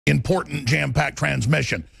important jam-packed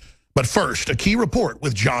transmission. But first, a key report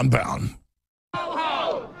with John Bowne.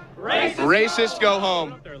 Racists go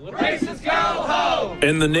home. Racists go home.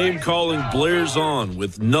 And the name-calling blares on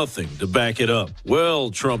with nothing to back it up.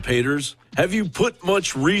 Well, Trump haters, have you put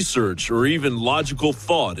much research or even logical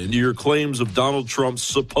thought into your claims of Donald Trump's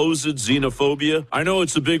supposed xenophobia? I know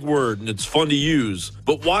it's a big word and it's fun to use,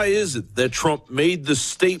 but why is it that Trump made this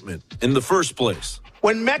statement in the first place?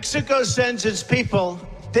 When Mexico sends its people,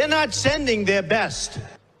 they're not sending their best.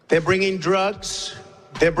 They're bringing drugs,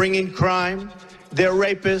 they're bringing crime, they're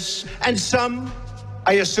rapists, and some,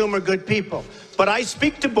 I assume, are good people. But I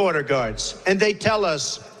speak to border guards, and they tell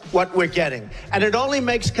us what we're getting. And it only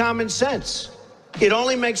makes common sense. It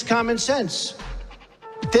only makes common sense.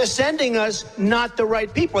 They're sending us not the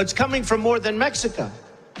right people. It's coming from more than Mexico.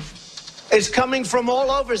 It's coming from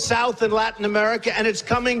all over South and Latin America, and it's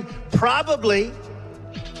coming probably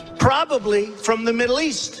from the Middle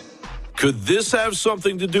East. Could this have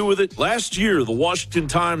something to do with it? Last year, the Washington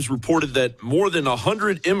Times reported that more than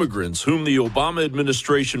 100 immigrants whom the Obama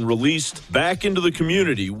administration released back into the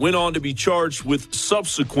community went on to be charged with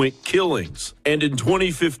subsequent killings. And in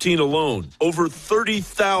 2015 alone, over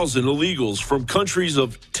 30,000 illegals from countries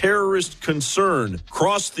of terrorist concern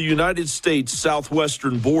crossed the United States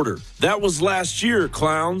southwestern border. That was last year,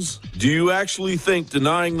 clowns. Do you actually think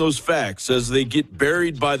denying those facts as they get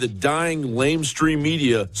buried by the dying lamestream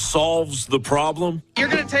media solves the problem? You're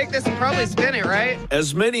going to take this and probably spin it, right?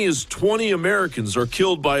 As many as 20 Americans are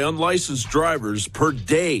killed by unlicensed drivers per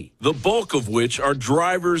day, the bulk of which are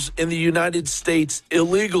drivers in the United States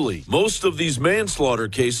illegally. Most of these manslaughter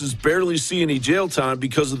cases barely see any jail time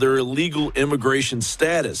because of their illegal immigration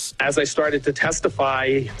status. As I started to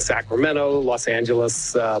testify, Sacramento, Los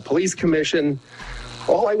Angeles Police Commission,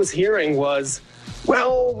 all I was hearing was,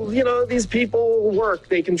 well, you know, these people work,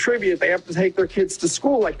 they contribute, they have to take their kids to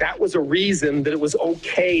school. Like that was a reason that it was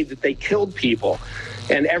okay that they killed people.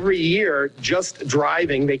 And every year, just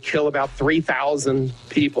driving, they kill about 3,000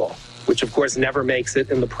 people, which of course never makes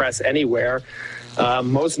it in the press anywhere.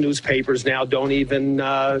 Most newspapers now don't even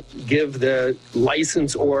give the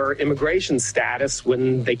license or immigration status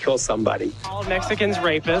when they kill somebody. All Mexicans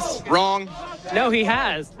rapists. Wrong. No, he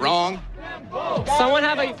has. Wrong. Someone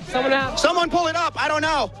pull it up. I don't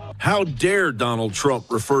know. How dare Donald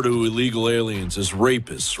Trump refer to illegal aliens as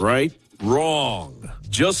rapists, right? Wrong.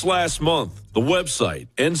 Just last month, the website,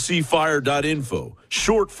 ncfire.info,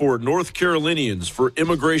 short for North Carolinians for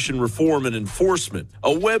Immigration Reform and Enforcement, a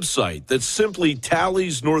website that simply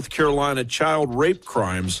tallies North Carolina child rape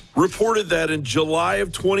crimes, reported that in July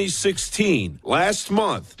of 2016, last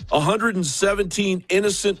month, 117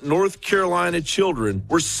 innocent North Carolina children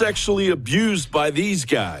were sexually abused by these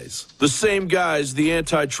guys, the same guys the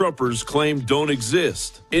anti-Trumpers claim don't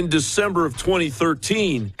exist. In December of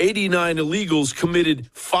 2013, 89 illegals committed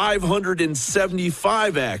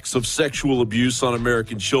 575 acts of sexual abuse on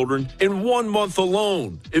American children in 1 month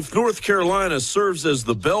alone. If North Carolina serves as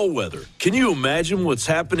the bellwether, can you imagine what's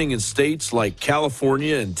happening in states like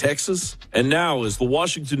California and Texas? And now, as the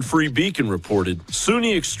Washington Free Beacon reported,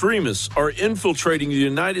 Sunni extremists are infiltrating the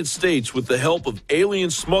United States with the help of alien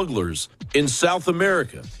smugglers in South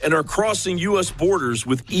America and are crossing U.S. borders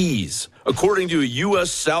with ease. According to a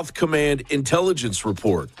U.S. South Command intelligence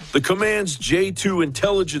report, the command's J2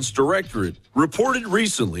 Intelligence Directorate reported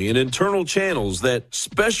recently in internal channels that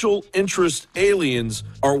special interest aliens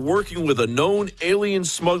are working with a known alien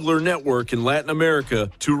smuggler network in Latin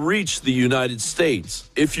America to reach the United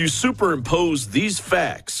States. If you superimpose these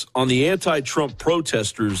facts on the anti-Trump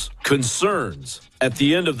protesters' concerns, at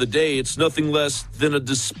the end of the day, it's nothing less than a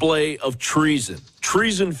display of treason.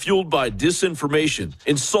 Treason fueled by disinformation,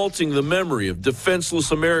 insulting the memory of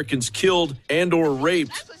defenseless Americans killed and or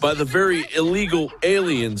raped by the very illegal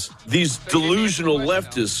aliens these delusional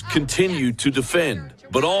leftists continue to defend.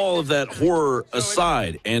 But all of that horror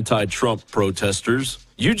aside, anti-Trump protesters,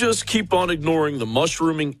 you just keep on ignoring the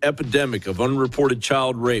mushrooming epidemic of unreported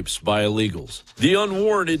child rapes by illegals, the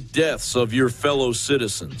unwarranted deaths of your fellow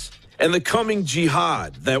citizens, and the coming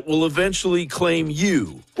jihad that will eventually claim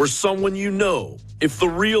you or someone you know if the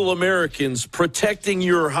real Americans protecting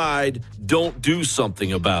your hide don't do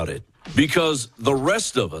something about it. Because the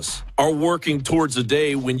rest of us are working towards a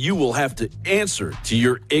day when you will have to answer to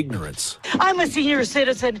your ignorance. I'm a senior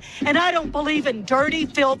citizen, and I don't believe in dirty,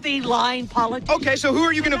 filthy, lying politics. Okay, so who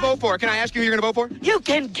are you going to vote for? Can I ask you who you're going to vote for? You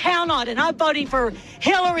can count on it. I'm voting for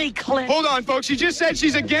Hillary Clinton. Hold on, folks. She just said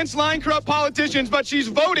she's against lying, corrupt politicians, but she's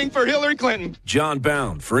voting for Hillary Clinton. John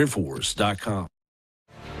Bowne for Infowars.com.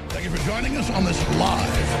 Thank you for joining us on this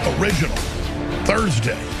live, original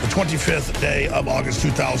Thursday, the 25th day of August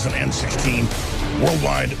 2016.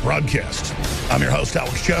 worldwide broadcast. I'm your host,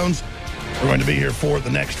 Alex Jones. We're going to be here for the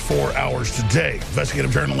next 4 hours today.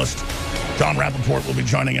 Investigative journalist Jon Rappoport will be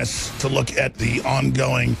joining us to look at the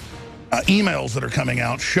ongoing emails that are coming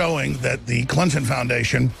out showing that the Clinton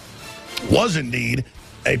Foundation was indeed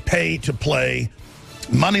a pay-to-play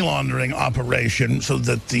money laundering operation so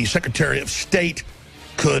that the Secretary of State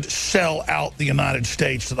could sell out the United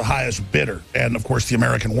States to the highest bidder and, of course, the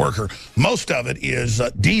American worker. Most of it is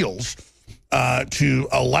deals to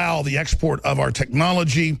allow the export of our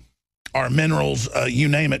technology, our minerals, you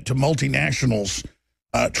name it, to multinationals.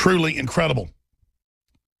 Truly incredible.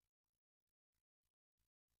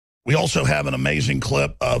 We also have an amazing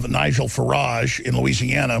clip of Nigel Farage in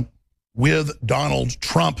Louisiana with Donald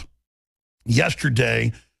Trump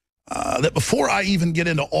yesterday that before I even get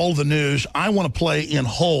into all the news, I want to play in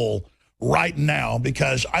whole right now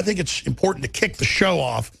because I think it's important to kick the show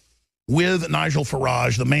off with Nigel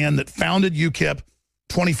Farage, the man that founded UKIP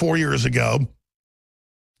 24 years ago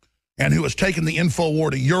and who has taken the info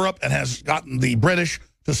war to Europe and has gotten the British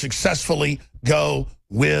to successfully go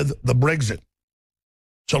with the Brexit.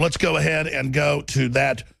 So let's go ahead and go to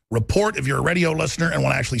that report. If you're a radio listener and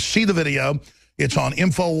want to actually see the video, it's on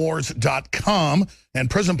Infowars.com and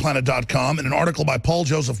PrisonPlanet.com in an article by Paul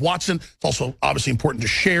Joseph Watson. It's also obviously important to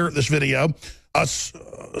share this video. So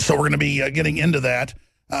we're going to be getting into that.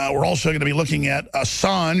 We're also going to be looking at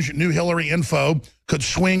Assange, new Hillary info, could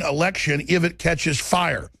swing election if it catches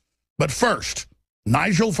fire. But first,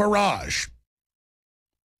 Nigel Farage,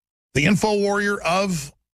 the info warrior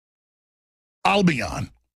of Albion,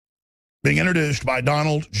 being introduced by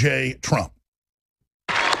Donald J. Trump.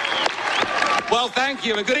 Well, thank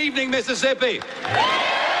you, and good evening, Mississippi.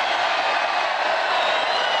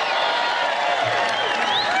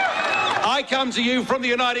 I come to you from the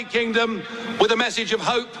United Kingdom with a message of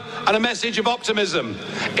hope and a message of optimism.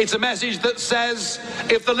 It's a message that says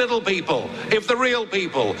if the little people, if the real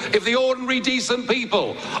people, if the ordinary decent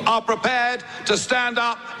people are prepared to stand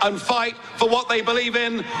up and fight for what they believe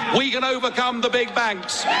in, we can overcome the big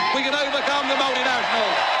banks. We can overcome the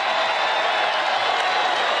multinationals.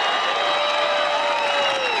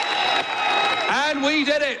 And we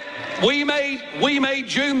did it. We made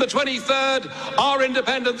June the 23rd our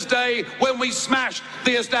Independence Day when we smashed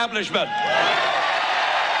the establishment.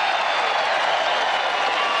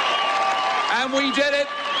 And we did it.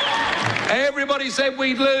 Everybody said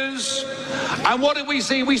we'd lose. And what did we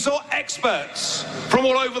see? We saw experts from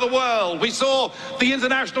all over the world. We saw the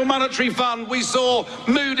International Monetary Fund. We saw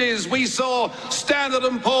Moody's. We saw Standard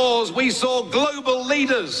 & Poor's. We saw global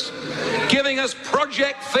leaders giving us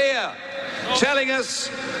Project Fear, telling us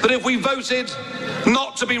that if we voted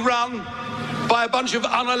not to be run by a bunch of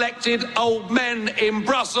unelected old men in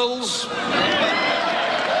Brussels,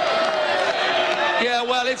 yeah,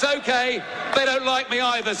 well, it's okay. They don't like me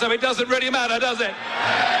either, so it doesn't really matter, does it?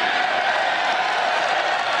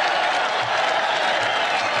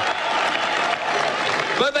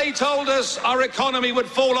 But they told us our economy would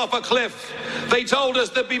fall off a cliff. They told us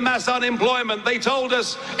there'd be mass unemployment. They told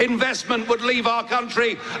us investment would leave our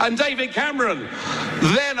country. And David Cameron,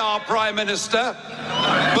 then our Prime Minister,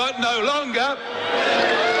 but no longer,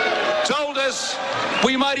 told us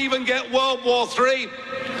we might even get World War III.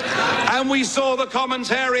 And we saw the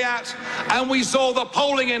commentariat and we saw the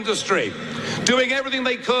polling industry doing everything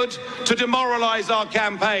they could to demoralize our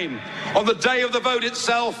campaign. On the day of the vote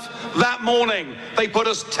itself, that morning, they put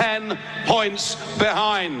us 10 points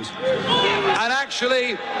behind. And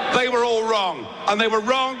actually, they were all wrong. And they were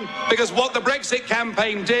wrong because what the Brexit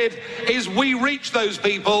campaign did is we reached those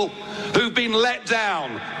people who've been let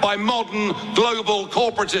down by modern global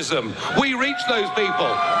corporatism. We reached those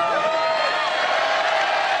people.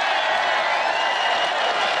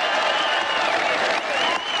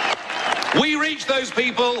 We reach those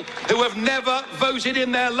people who have never voted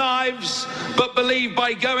in their lives, but believe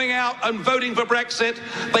by going out and voting for Brexit,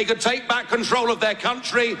 they could take back control of their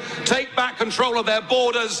country, take back control of their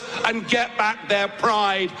borders, and get back their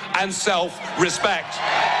pride and self-respect.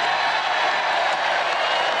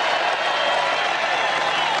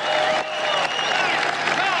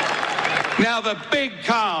 Now, the big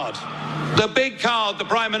card the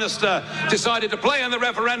Prime Minister decided to play in the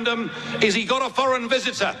referendum is he got a foreign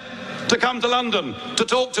visitor to come to London to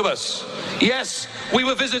talk to us. Yes, we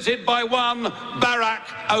were visited by one Barack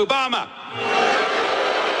Obama.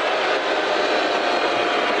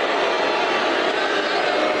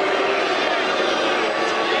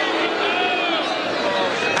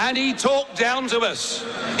 And he talked down to us.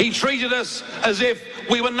 He treated us as if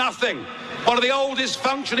we were nothing. One of the oldest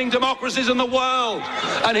functioning democracies in the world.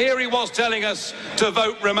 And here he was telling us to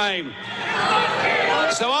vote Remain.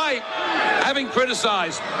 So having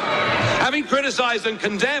criticized and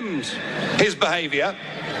condemned his behavior,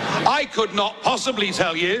 I could not possibly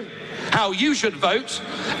tell you how you should vote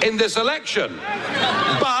in this election.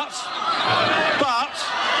 But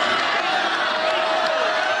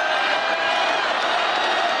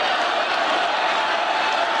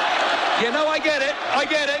you know, I get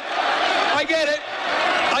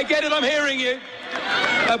it, I'm hearing you.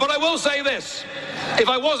 But I will say this, if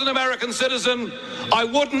I was an American citizen, I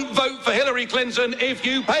wouldn't vote for Hillary Clinton if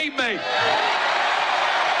you paid me.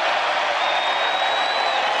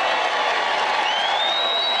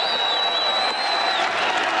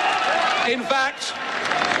 In fact,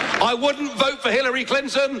 I wouldn't vote for Hillary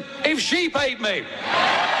Clinton if she paid me.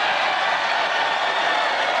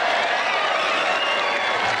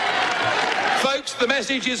 Folks, the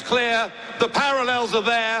message is clear. The parallels are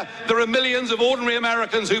there. There are millions of ordinary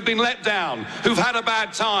Americans who've been let down, who've had a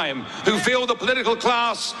bad time, who feel the political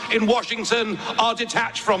class in Washington are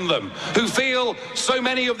detached from them, who feel so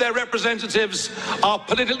many of their representatives are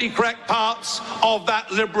politically correct parts of that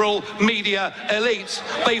liberal media elite.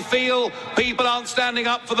 They feel people aren't standing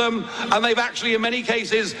up for them, and they've actually, in many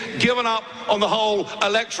cases, given up on the whole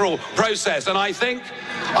electoral process. And I think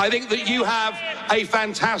that you have a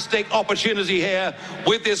fantastic opportunity here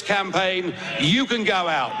with this campaign. You can go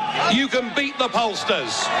out. You can beat the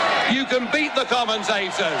pollsters. You can beat the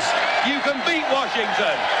commentators. You can beat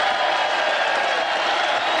Washington.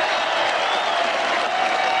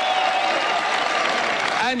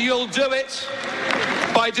 And you'll do it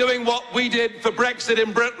by doing what we did for Brexit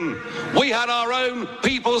in Britain. We had our own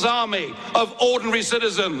people's army of ordinary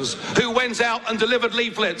citizens who went out and delivered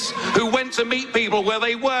leaflets, who went to meet people where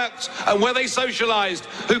they worked and where they socialized,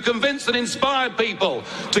 who convinced and inspired people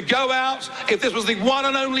to go out, if this was the one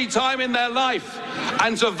and only time in their life,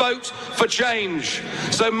 and to vote for change.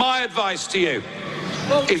 So my advice to you,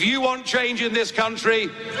 if you want change in this country,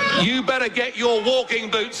 you better get your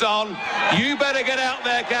walking boots on. You better get out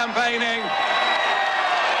there campaigning.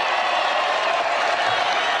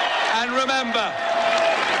 And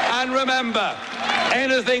remember,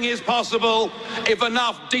 anything is possible if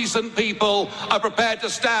enough decent people are prepared to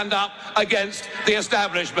stand up against the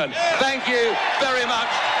establishment. Thank you very much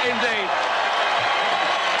indeed.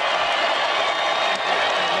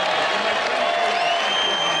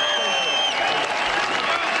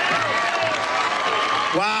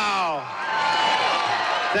 Wow.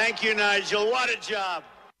 Thank you, Nigel. What a job.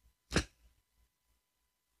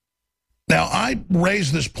 Now, I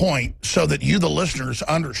raise this point so that you, the listeners,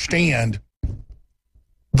 understand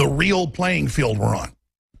the real playing field we're on.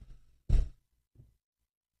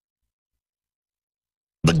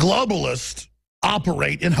 The globalists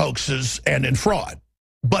operate in hoaxes and in fraud.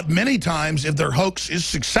 But many times, if their hoax is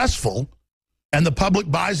successful and the public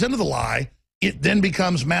buys into the lie, it then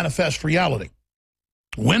becomes manifest reality.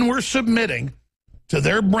 When we're submitting to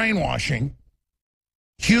their brainwashing,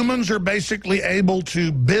 humans are basically able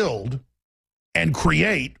to build and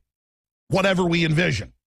create whatever we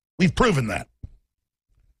envision. We've proven that.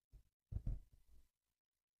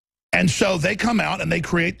 And so they come out and they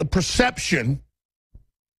create the perception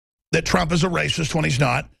that Trump is a racist when he's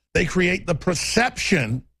not. They create the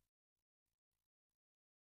perception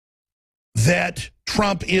that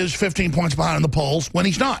Trump is 15 points behind in the polls when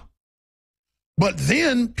he's not. But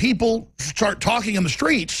then people start talking in the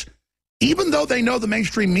streets, even though they know the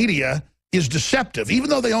mainstream media is deceptive, even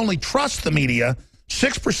though they only trust the media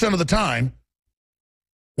 6% of the time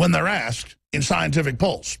when they're asked in scientific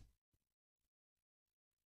polls.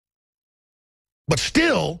 But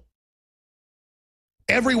still,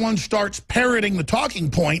 everyone starts parroting the talking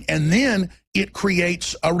point, and then it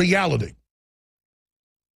creates a reality.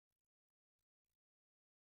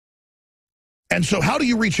 And so how do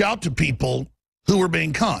you reach out to people who are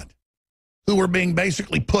being conned, who are being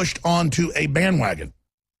basically pushed onto a bandwagon?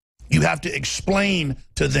 You have to explain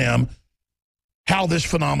to them how this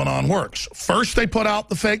phenomenon works. First, they put out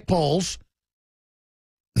the fake polls.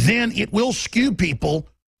 Then it will skew people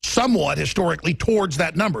somewhat historically towards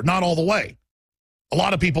that number, not all the way. A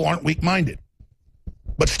lot of people aren't weak-minded,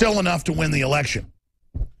 but still enough to win the election.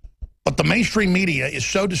 But the mainstream media is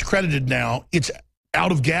so discredited now, it's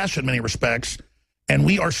out of gas in many respects, and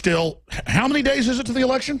we are still, how many days is it to the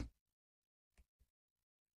election?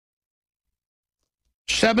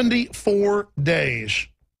 74 days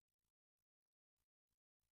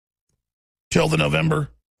till the November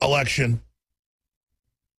election.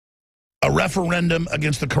 A referendum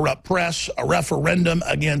against the corrupt press, a referendum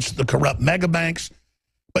against the corrupt megabanks.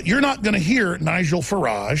 But you're not going to hear Nigel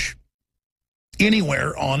Farage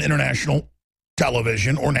anywhere on international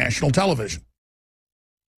television or national television.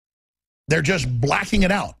 They're just blacking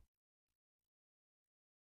it out.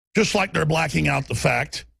 Just like they're blacking out the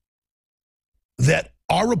fact that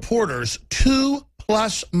our reporters 2+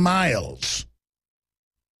 miles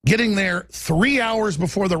getting there 3 hours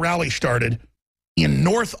before the rally started in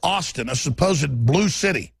North Austin, a supposed blue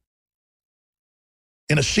city,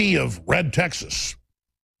 in a sea of red Texas.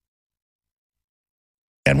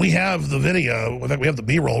 And we have the video, we have the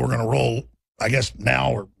B-roll we're going to roll, I guess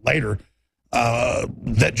now or later,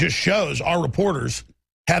 that just shows our reporters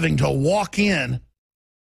having to walk in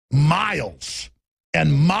miles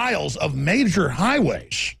and miles of major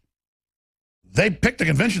highways. They picked a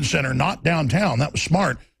convention center, not downtown. That was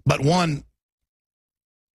smart. But one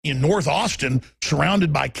in North Austin,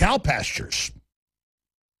 surrounded by cow pastures.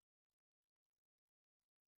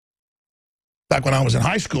 Back when I was in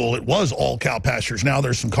high school, it was all cow pastures. Now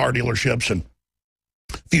there's some car dealerships and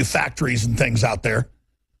a few factories and things out there.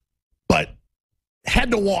 But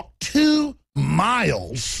had to walk 2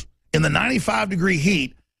 miles in the 95-degree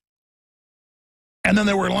heat. And then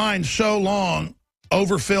there were lines so long,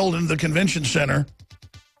 overfilled into the convention center,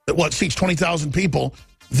 that seats 20,000 people,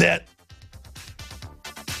 that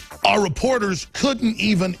our reporters couldn't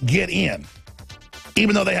even get in,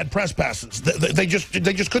 even though they had press passes. They just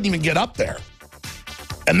couldn't even get up there.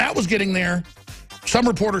 And that was getting there, some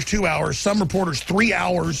reporters 2 hours, some reporters 3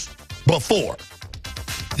 hours before.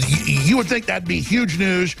 You would think that'd be huge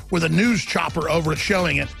news with a news chopper over it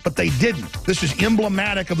showing it, but they didn't. This is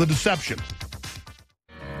emblematic of the deception.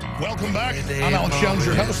 Welcome back. I'm Alex Jones,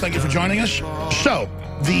 your host. Thank you for joining us. So,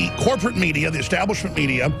 the corporate media, the establishment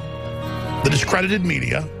media, the discredited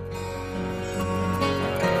media,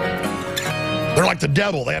 they're like the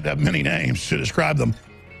devil. They have to have many names to describe them.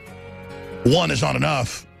 One is not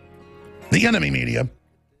enough. The enemy media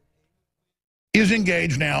is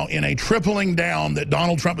engaged now in a tripling down that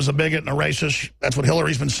Donald Trump is a bigot and a racist. That's what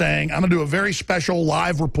Hillary's been saying. I'm going to do a very special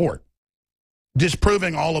live report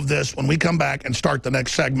disproving all of this when we come back and start the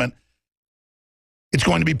next segment. It's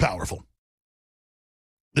going to be powerful.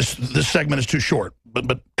 This segment is too short.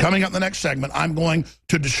 But coming up in the next segment, I'm going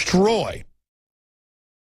to destroy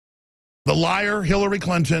the liar Hillary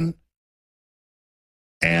Clinton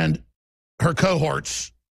and her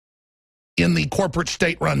cohorts in the corporate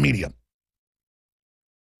state-run media.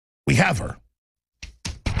 We have her.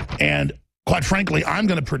 And quite frankly, I'm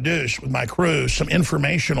going to produce with my crew some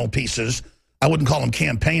informational pieces. I wouldn't call them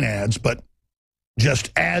campaign ads, but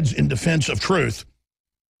just ads in defense of truth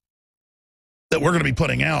that we're going to be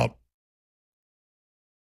putting out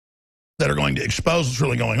that are going to expose what's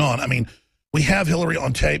really going on. I mean, we have Hillary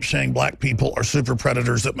on tape saying black people are super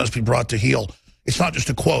predators that must be brought to heel. It's not just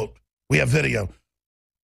a quote. We have video.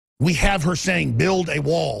 We have her saying build a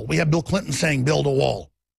wall. We have Bill Clinton saying build a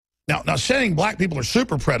wall. Now saying black people are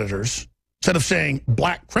super predators, instead of saying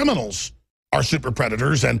black criminals are super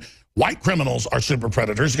predators and white criminals are super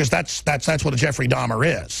predators, because that's what a Jeffrey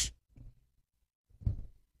Dahmer is.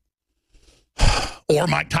 Or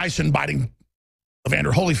Mike Tyson biting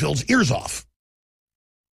Evander Holyfield's ears off.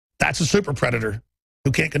 That's a super predator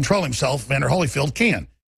who can't control himself. Evander Holyfield can.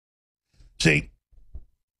 See,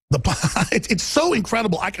 it's so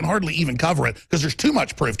incredible I can hardly even cover it because there's too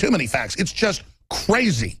much proof, too many facts. It's just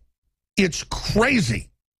crazy. It's crazy.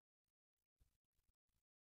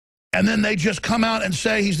 And then they just come out and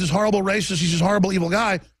say he's this horrible racist, he's this horrible evil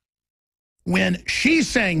guy, when she's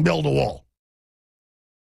saying build a wall.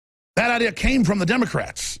 That idea came from the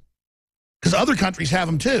Democrats because other countries have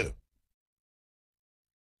them too.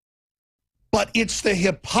 But it's the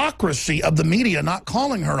hypocrisy of the media not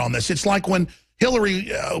calling her on this. It's like when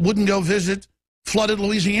Hillary wouldn't go visit flooded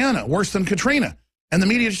Louisiana, worse than Katrina. And the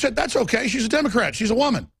media just said, that's okay, she's a Democrat, she's a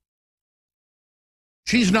woman.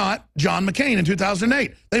 She's not John McCain in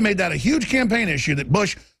 2008. They made that a huge campaign issue that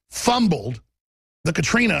Bush fumbled the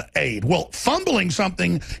Katrina aid. Well, fumbling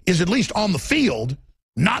something is at least on the field,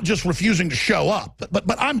 not just refusing to show up.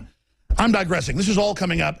 But I'm digressing. This is all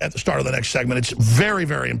coming up at the start of the next segment. It's very,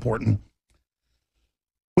 very important.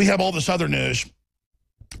 We have all this other news.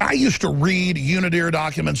 I used to read UNIDIR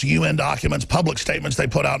documents, UN documents, public statements they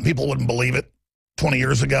put out, and people wouldn't believe it 20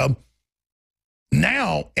 years ago.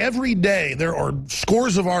 Now, every day, there are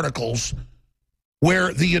scores of articles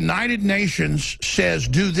where the United Nations says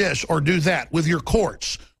do this or do that with your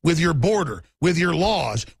courts, with your border, with your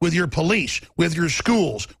laws, with your police, with your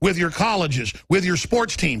schools, with your colleges, with your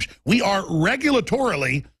sports teams. We are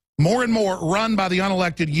regulatorily more and more run by the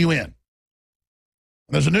unelected UN.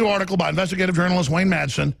 There's a new article by investigative journalist Wayne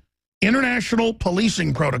Madsen, International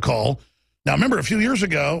Policing Protocol. Now, remember, a few years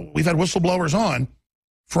ago, we've had whistleblowers on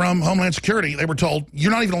from Homeland Security. They were told,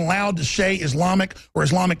 you're not even allowed to say Islamic or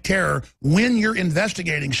Islamic terror when you're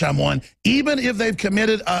investigating someone, even if they've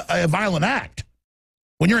committed a violent act.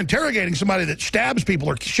 When you're interrogating somebody that stabs people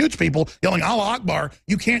or shoots people, yelling Allah Akbar,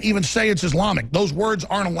 you can't even say it's Islamic. Those words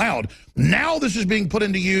aren't allowed. Now this is being put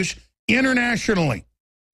into use internationally.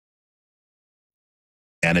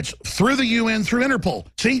 And it's through the UN, through Interpol.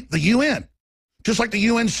 See, the UN. Just like the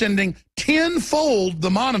UN sending tenfold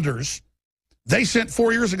the monitors they sent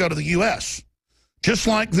 4 years ago to the U.S. Just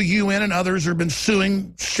like the UN and others have been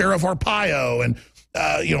suing Sheriff Arpaio and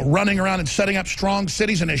running around and setting up strong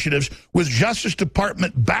cities initiatives with Justice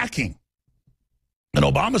Department backing. And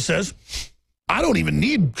Obama says, I don't even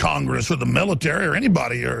need Congress or the military or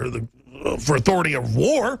anybody for authority of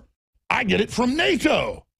war. I get it from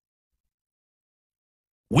NATO.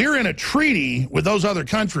 We're in a treaty with those other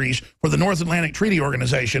countries for the North Atlantic Treaty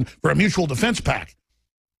Organization for a mutual defense pact.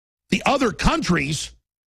 The other countries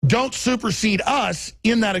don't supersede us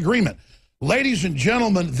in that agreement. Ladies and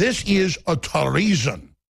gentlemen, this is a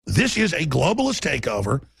treason. This is a globalist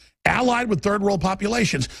takeover allied with third world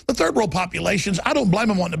populations. The third world populations, I don't blame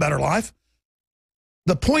them wanting a better life.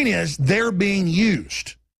 The point is they're being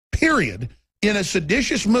used, period, in a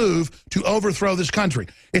seditious move to overthrow this country.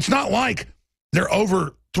 It's not like they're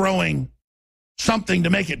overthrowing something to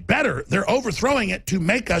make it better. They're overthrowing it to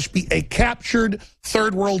make us be a captured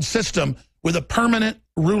third world system with a permanent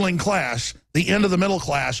ruling class, the end of the middle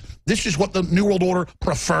class. This is what the New World Order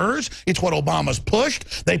prefers. It's what Obama's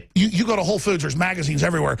pushed. You go to Whole Foods, there's magazines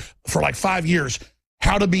everywhere for like 5 years,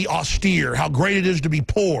 how to be austere, how great it is to be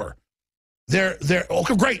poor.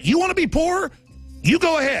 Okay, great. You want to be poor? You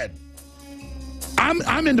go ahead.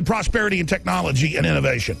 I'm into prosperity and technology and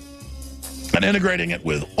innovation and integrating it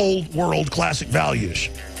with old world classic values,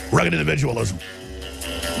 rugged individualism.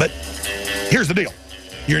 But here's the deal.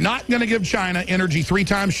 You're not going to give China energy 3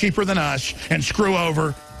 times cheaper than us and screw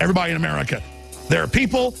over everybody in America. There are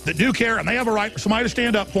people that do care, and they have a right for somebody to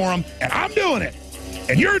stand up for them, and I'm doing it,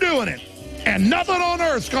 and you're doing it, and nothing on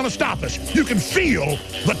earth's going to stop us. You can feel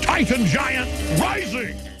the Titan giant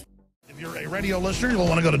rising. If you're a radio listener, you'll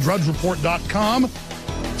want to go to drudgereport.com.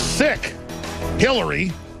 Sick.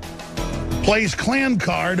 Hillary plays clan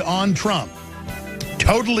card on Trump.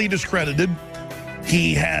 Totally discredited.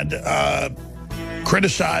 He had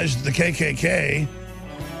criticized the KKK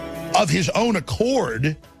of his own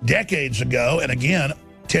accord decades ago, and again,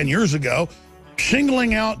 10 years ago,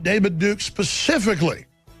 singling out David Duke specifically.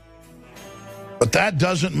 But that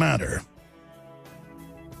doesn't matter.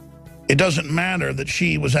 It doesn't matter that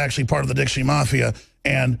she was actually part of the Dixie Mafia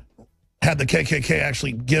and had the KKK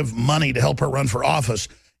actually give money to help her run for office.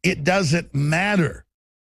 It doesn't matter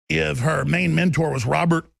if her main mentor was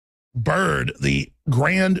Robert Byrd, the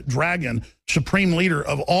Grand Dragon, supreme leader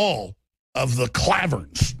of all of the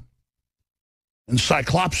Claverns and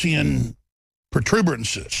Cyclopsian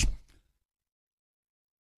protuberances.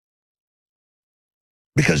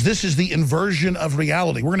 Because this is the inversion of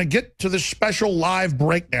reality. We're going to get to this special live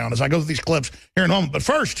breakdown as I go through these clips here in a moment. But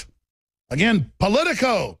first, again,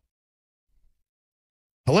 Politico.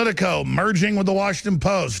 Politico merging with the Washington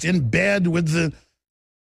Post, in bed with the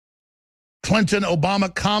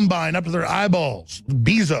Clinton-Obama combine up to their eyeballs.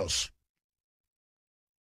 Bezos.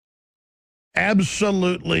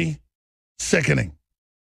 Absolutely sickening.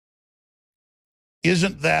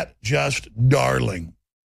 Isn't that just darling?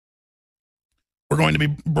 We're going to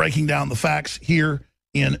be breaking down the facts here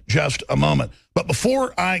in just a moment. But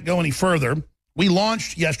before I go any further, we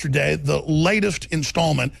launched yesterday the latest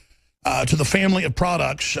installment to the family of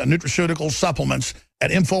products, nutraceutical supplements at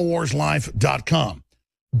InfoWarsLife.com.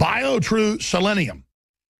 BioTrue Selenium.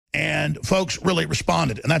 And folks really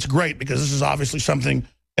responded. And that's great because this is obviously something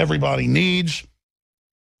everybody needs.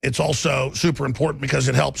 It's also super important because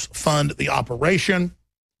it helps fund the operation.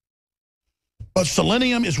 But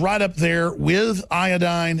selenium is right up there with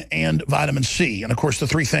iodine and vitamin C. And, of course, the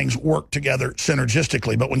 3 things work together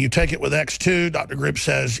synergistically. But when you take it with X2, Dr. Grip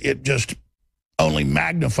says it just only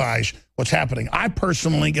magnifies what's happening. I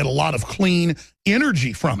personally get a lot of clean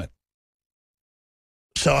energy from it.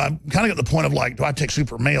 So I'm kind of at the point of like, do I take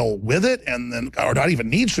Super Male with it? And then, or do I even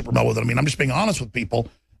need Super Male with it? I mean, I'm just being honest with people.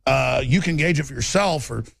 You can gauge it for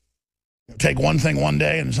yourself or take one thing one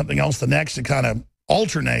day and something else the next to kind of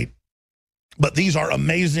alternate. But these are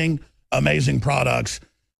amazing, amazing products.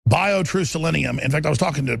 BioTrue Selenium. In fact, I was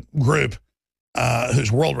talking to a group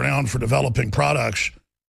who's world-renowned for developing products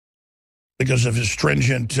because of his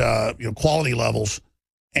stringent quality levels.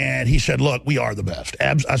 And he said, look, we are the best.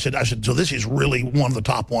 I said, so this is really one of the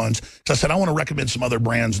top ones. So I said, I want to recommend some other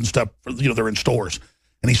brands and stuff, they're in stores.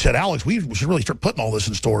 And he said, Alex, we should really start putting all this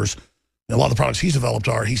in stores. And a lot of the products he's developed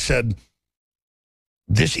are, he said,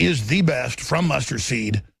 this is the best from Mustard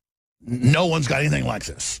Seed. No one's got anything like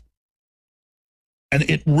this. And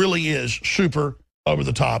it really is super,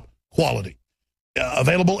 over-the-top quality.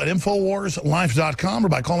 Available at InfoWarsLife.com or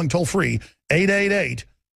by calling toll-free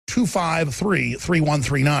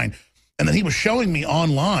 888-253-3139. And then he was showing me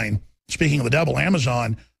online, speaking of the devil,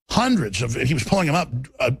 Amazon, hundreds of, he was pulling them up,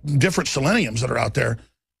 different seleniums that are out there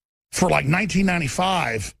for like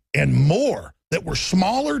 $19.95 and more that were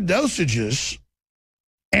smaller dosages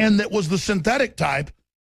and that was the synthetic type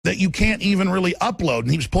that you can't even really upload.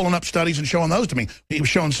 And he was pulling up studies and showing those to me. He was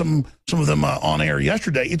showing some of them on air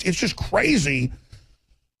yesterday. It's just crazy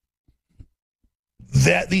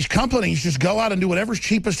that these companies just go out and do whatever's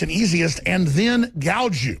cheapest and easiest and then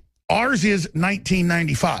gouge you. Ours is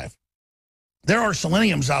 $19.95. There are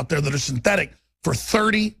seleniums out there that are synthetic for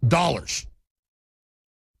 $30.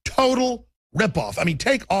 Total ripoff. I mean,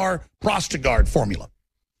 take our Prostagard formula.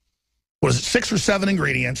 What is it, 6 or 7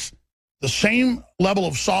 ingredients, the same level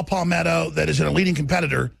of saw palmetto that is in a leading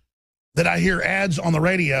competitor that I hear ads on the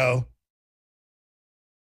radio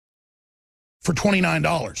for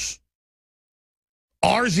 $29.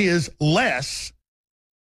 Ours is less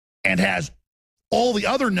and has all the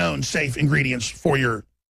other known safe ingredients for your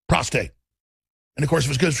prostate. And, of course,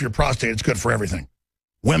 if it's good for your prostate, it's good for everything.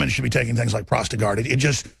 Women should be taking things like Prostagard.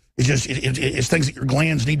 It's things that your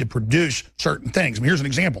glands need to produce certain things. I mean, here's an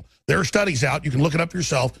example. There are studies out, you can look it up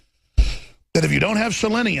yourself, that if you don't have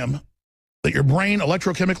selenium that your brain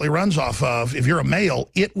electrochemically runs off of, if you're a male,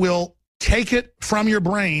 it will take it from your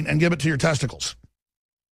brain and give it to your testicles.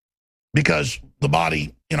 Because the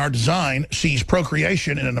body in our design sees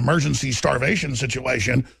procreation in an emergency starvation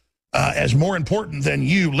situation as more important than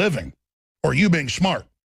you living or you being smart.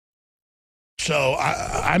 So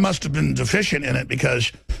I must have been deficient in it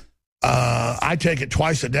because I take it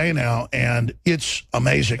twice a day now, and it's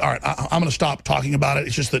amazing. All right, I'm going to stop talking about it.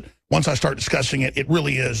 It's just that once I start discussing it, it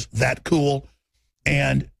really is that cool.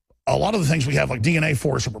 And a lot of the things we have, like DNA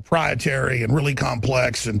Force, are proprietary and really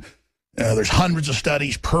complex, and there's hundreds of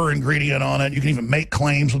studies per ingredient on it. You can even make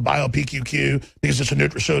claims with BioPQQ because it's a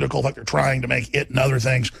nutraceutical, like they're trying to make it and other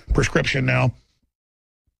things prescription now.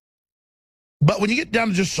 But when you get down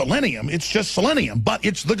to just selenium, it's just selenium, but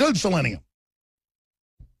it's the good selenium.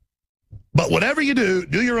 But whatever you do,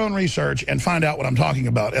 do your own research and find out what I'm talking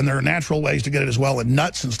about. And there are natural ways to get it as well in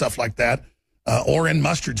nuts and stuff like that, or in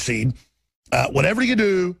mustard seed. Whatever you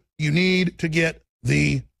do, you need to get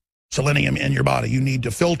the selenium in your body. You need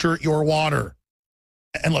to filter your water.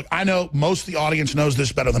 And look, I know most of the audience knows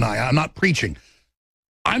this better than I. I'm not preaching.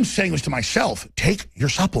 I'm saying this to myself. Take your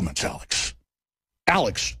supplements, Alex.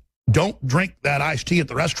 Alex, don't drink that iced tea at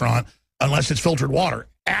the restaurant unless it's filtered water.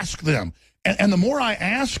 Ask them. And the more I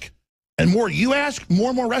ask and more you ask, more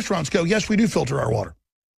and more restaurants go, yes, we do filter our water.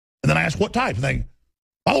 And then I ask, what type? And they,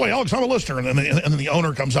 by the way, Alex, I'm a listener. And then the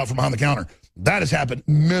owner comes out from behind the counter. That has happened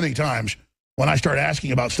many times when I start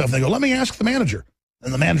asking about stuff. They go, let me ask the manager.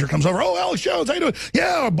 And the manager comes over, oh, Alex Jones, how you doing?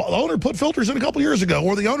 Yeah, the owner put filters in a couple years ago.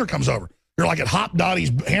 Or the owner comes over. You're like at Hop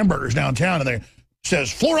Dottie's Hamburgers downtown, and they says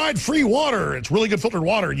fluoride-free water. It's really good filtered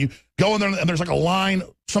water. And you go in there, and there's like a line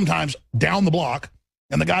sometimes down the block,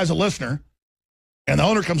 and the guy's a listener. And the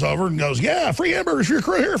owner comes over and goes, yeah, free hamburgers for your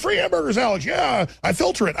crew here. Free hamburgers, Alex. Yeah, I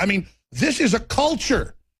filter it. I mean, this is a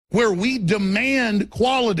culture where we demand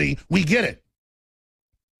quality. We get it.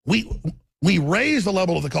 We raise the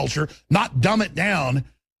level of the culture, not dumb it down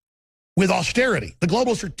with austerity. The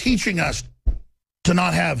globalists are teaching us to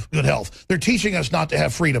not have good health. They're teaching us not to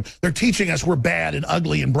have freedom. They're teaching us we're bad and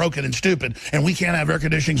ugly and broken and stupid, and we can't have air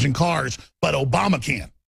conditionings in cars, but Obama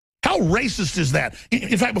can. How racist is that?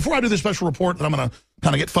 In fact, before I do this special report that I'm going to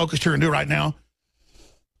kind of get focused here and do right now,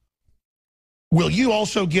 will you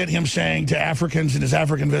also get him saying to Africans in his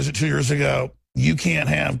African visit 2 years ago, you can't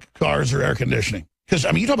have cars or air conditioning? Because,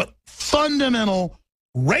 I mean, you talk about fundamental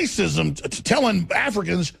racism telling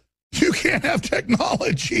Africans you can't have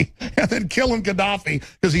technology, and then killing Gaddafi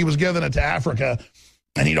because he was giving it to Africa,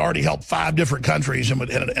 and he'd already helped 5 different countries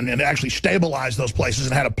and actually stabilized those places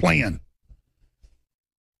and had a plan.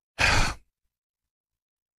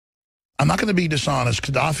 I'm not going to be dishonest.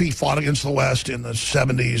 Gaddafi fought against the West in the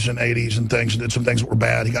 70s and 80s and things, and did some things that were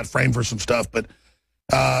bad. He got framed for some stuff, but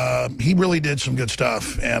he really did some good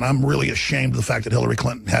stuff, and I'm really ashamed of the fact that Hillary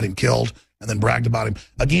Clinton had him killed and then bragged about him.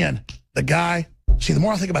 Again, the guy, see, the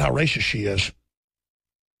more I think about how racist she is,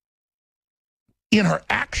 in her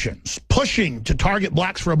actions, pushing to target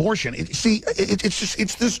blacks for abortion, it's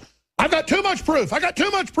this, I've got too much proof. I got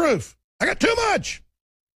too much proof. I got too much.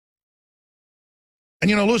 And,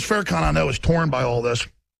 you know, Louis Farrakhan, I know, is torn by all this.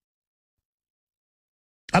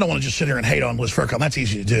 I don't want to just sit here and hate on Louis Farrakhan. That's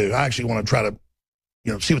easy to do. I actually want to try to,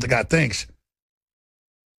 you know, see what the guy thinks.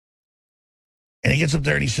 And he gets up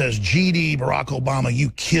there and he says, GD, Barack Obama, you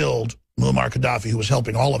killed Muammar Gaddafi, who was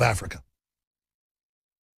helping all of Africa.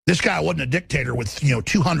 This guy wasn't a dictator with,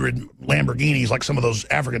 200 Lamborghinis like some of those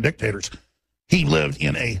African dictators. He lived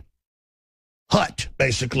in a hut,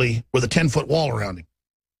 basically, with a 10-foot wall around him,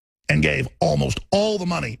 and gave almost all the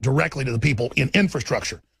money directly to the people in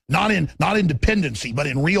infrastructure. Not in dependency, but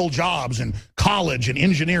in real jobs and college and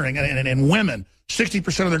engineering and women.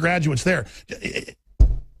 60% of their graduates there.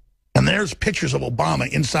 And there's pictures of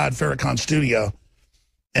Obama inside Farrakhan's studio.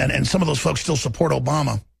 And some of those folks still support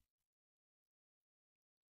Obama.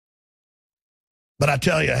 But I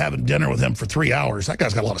tell you, having dinner with him for 3 hours, that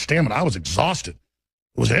guy's got a lot of stamina. I was exhausted.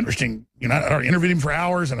 It was interesting. I already interviewed him for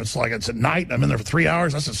hours, and it's at night, and I'm in there for 3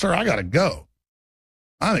 hours. I said, sir, I got to go.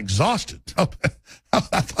 I'm exhausted.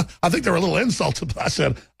 I think they were a little insulted, but I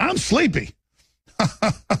said, I'm sleepy.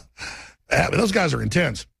 Those guys are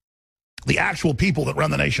intense. The actual people that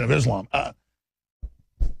run the Nation of Islam.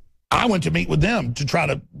 I went to meet with them to try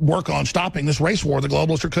to work on stopping this race war the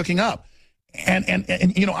globalists are cooking up. And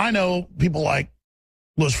I know people like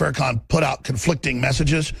Louis Farrakhan put out conflicting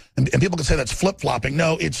messages, and people can say that's flip-flopping.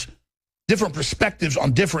 No, it's different perspectives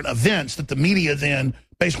on different events that the media then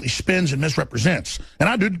basically spins and misrepresents. And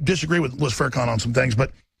I do disagree with Louis Farrakhan on some things,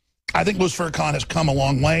 but I think Louis Farrakhan has come a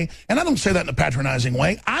long way. And I don't say that in a patronizing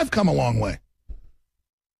way. I've come a long way.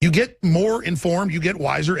 You get more informed, you get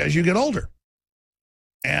wiser as you get older.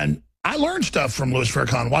 And I learned stuff from Louis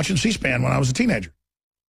Farrakhan watching C-SPAN when I was a teenager.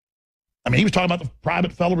 I mean, he was talking about the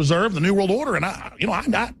private Federal Reserve, the New World Order, and I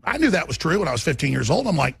knew that was true when I was 15 years old.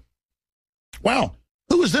 I'm like, wow,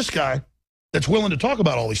 who is this guy that's willing to talk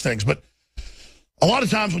about all these things? But a lot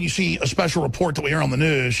of times when you see a special report that we hear on the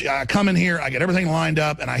news, I come in here, I get everything lined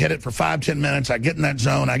up, and I hit it for 5-10 minutes. I get in that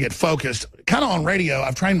zone, I get focused. Kind of on radio,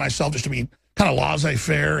 I've trained myself just to be kind of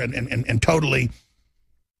laissez-faire and totally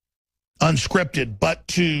unscripted, but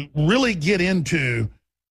to really get into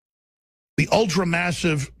the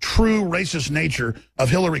ultra-massive, true racist nature of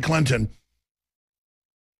Hillary Clinton.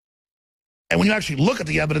 And when you actually look at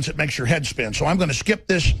the evidence, it makes your head spin. So I'm going to skip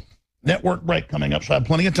this network break coming up, so I have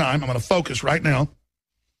plenty of time. I'm going to focus right now.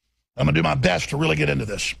 I'm going to do my best to really get into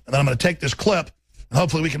this. And then I'm going to take this clip, and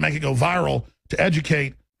hopefully we can make it go viral to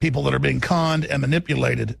educate people that are being conned and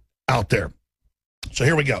manipulated out there. So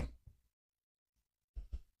here we go.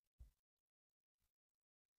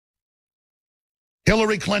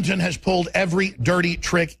 Hillary Clinton has pulled every dirty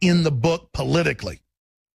trick in the book politically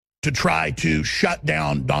to try to shut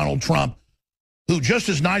down Donald Trump, who, just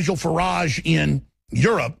as Nigel Farage in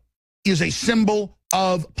Europe, is a symbol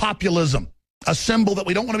of populism, a symbol that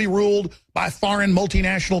we don't want to be ruled by foreign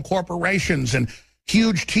multinational corporations and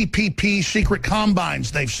huge TPP secret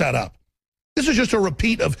combines they've set up. This is just a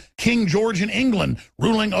repeat of King George in England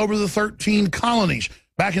ruling over the 13 colonies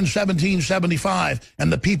back in 1775,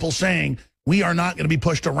 and the people saying, we are not going to be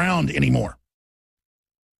pushed around anymore.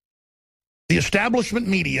 The establishment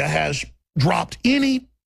media has dropped any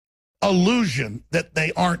illusion that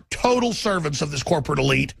they aren't total servants of this corporate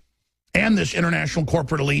elite and this international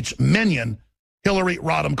corporate elite's minion, Hillary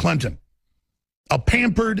Rodham Clinton. A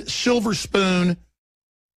pampered, silver spoon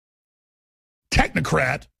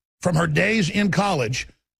technocrat from her days in college,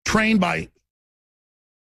 trained by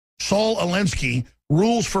Saul Alinsky,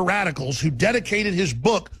 Rules for Radicals, who dedicated his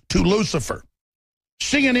book to Lucifer.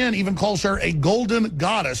 CNN even calls her a golden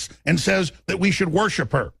goddess and says that we should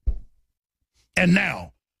worship her. And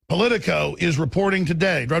now, Politico is reporting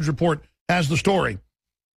today, Drudge Report has the story,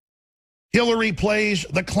 Hillary plays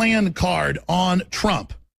the Klan card on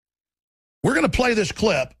Trump. We're going to play this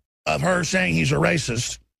clip of her saying he's a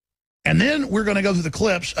racist, and then we're going to go through the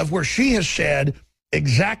clips of where she has said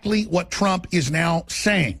exactly what Trump is now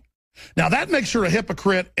saying. Now, that makes her a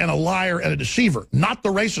hypocrite and a liar and a deceiver, not the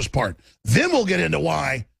racist part. Then we'll get into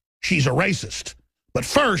why she's a racist. But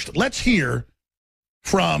first, let's hear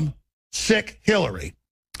from sick Hillary.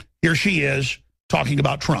 Here she is talking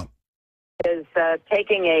about Trump. Is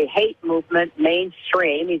taking a hate movement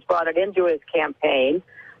mainstream. He's brought it into his campaign.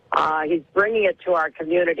 He's bringing it to our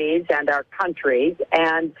communities and our countries.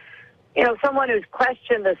 And, someone who's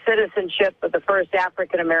questioned the citizenship of the first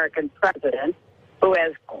African-American president, who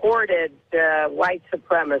has courted white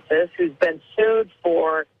supremacists, who's been sued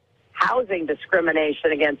for housing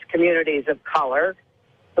discrimination against communities of color,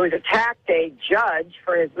 who's attacked a judge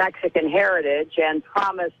for his Mexican heritage and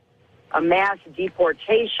promised a mass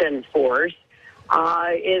deportation force,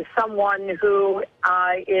 is someone who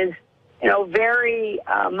is, very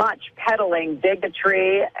much peddling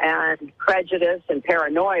bigotry and prejudice and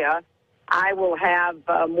paranoia. I will have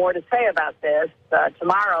more to say about this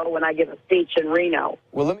tomorrow when I give a speech in Reno.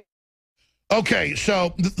 Well, Okay,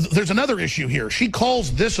 so there's another issue here. She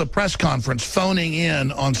calls this a press conference, phoning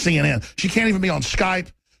in on CNN. She can't even be on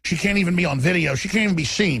Skype. She can't even be on video. She can't even be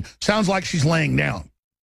seen. Sounds like she's laying down.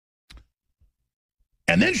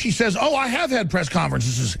 And then she says, oh, I have had press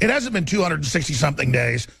conferences. It hasn't been 260-something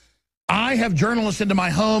days. I have journalists into my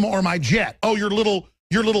home or my jet. Oh, your little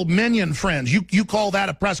minion friends. You call that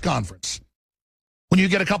a press conference? When you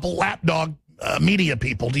get a couple lapdog media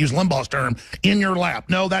people, to use Limbaugh's term, in your lap.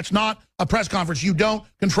 No, that's not a press conference. You don't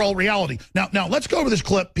control reality. Now let's go over this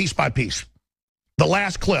clip piece by piece. The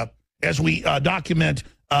last clip, as we document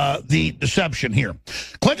the deception here.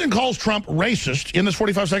 Clinton calls Trump racist in this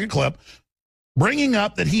 45-second clip, bringing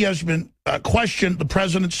up that he has been questioned the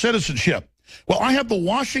president's citizenship. Well, I have the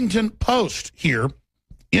Washington Post here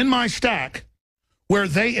in my stack where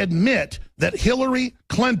they admit that Hillary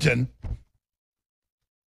Clinton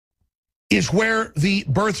is where the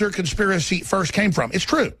birther conspiracy first came from. It's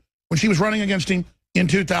true. When she was running against him in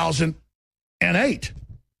 2008.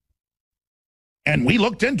 And we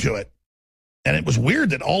looked into it. And it was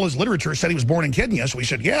weird that all his literature said he was born in Kenya. So we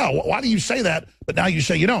said, yeah, why do you say that? But now you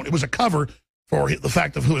say you don't. It was a cover for the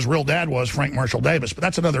fact of who his real dad was, Frank Marshall Davis. But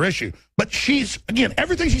that's another issue. But she's, again,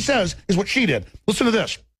 everything she says is what she did. Listen to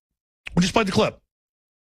this. We just played the clip.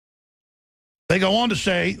 They go on to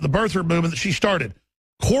say the birther movement that she started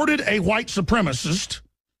courted a white supremacist.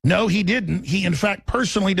 No, he didn't. He, in fact,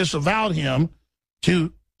 personally disavowed him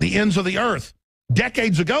to the ends of the earth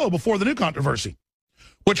decades ago before the new controversy,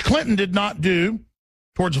 which Clinton did not do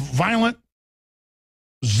towards violent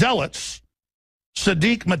zealots,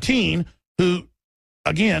 Sadiq Mateen, who,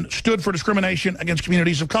 again, stood for discrimination against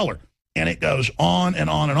communities of color. And it goes on and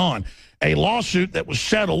on and on. A lawsuit that was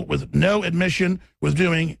settled with no admission, with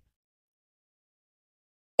doing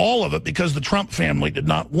all of it because the Trump family did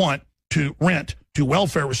not want to rent to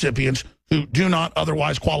welfare recipients who do not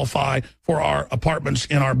otherwise qualify for our apartments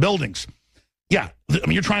in our buildings. Yeah, I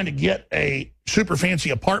mean, you're trying to get a super fancy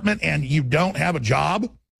apartment and you don't have a job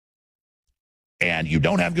and you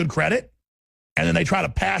don't have good credit, and then they try to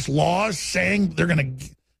pass laws saying they're going to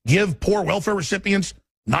give poor welfare recipients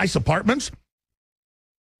nice apartments,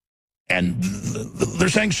 and they're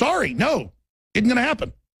saying, sorry, no, isn't going to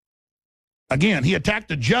happen. Again, he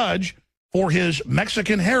attacked a judge for his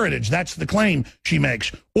Mexican heritage. That's the claim she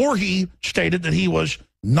makes. Or he stated that he was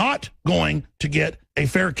not going to get a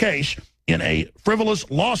fair case in a frivolous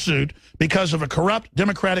lawsuit because of a corrupt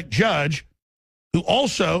Democratic judge who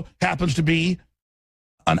also happens to be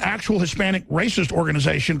an actual Hispanic racist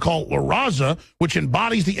organization called La Raza, which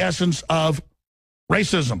embodies the essence of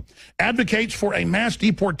racism, advocates for a mass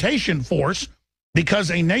deportation force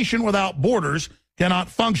because a nation without borders cannot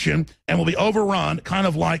function and will be overrun, kind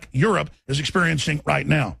of like Europe is experiencing right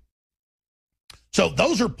now. So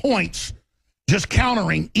those are points just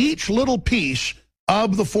countering each little piece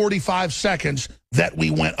of the 45 seconds that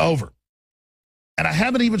we went over. And I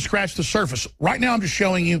haven't even scratched the surface. Right now I'm just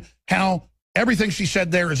showing you how everything she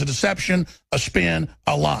said there is a deception, a spin,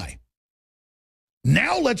 a lie.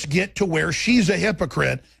 Now let's get to where she's a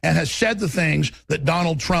hypocrite and has said the things that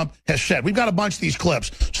Donald Trump has said. We've got a bunch of these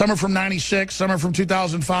clips. Some are from 96, some are from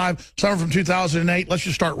 2005, some are from 2008. Let's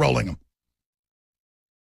just start rolling them.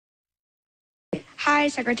 Hi,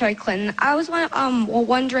 Secretary Clinton. I was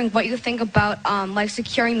wondering what you think about like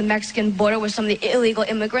securing the Mexican border with some of the illegal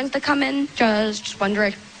immigrants that come in. Just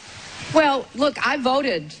wondering. Well, look, I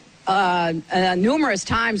voted numerous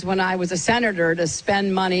times when I was a senator to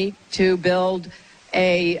spend money to build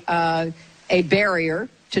a barrier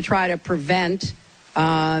to try to prevent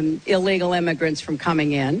illegal immigrants from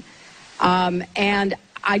coming in. And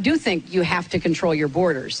I do think you have to control your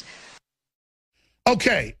borders.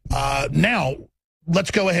 Okay, now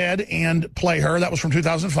let's go ahead and play her. That was from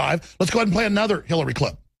 2005. Let's go ahead and play another Hillary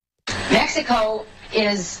clip. Mexico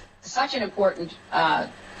is such an important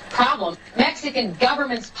problem. Mexican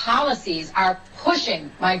government's policies are pushing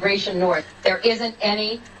migration north. There isn't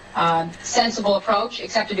any sensible approach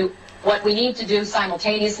except to do what we need to do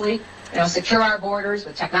simultaneously, secure our borders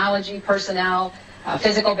with technology, personnel,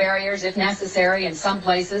 physical barriers if necessary in some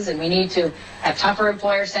places, and we need to have tougher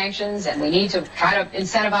employer sanctions, and we need to try to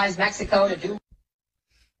incentivize Mexico to do.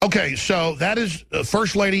 Okay, so that is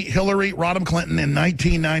First Lady Hillary Rodham Clinton in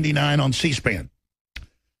 1999 on C-SPAN.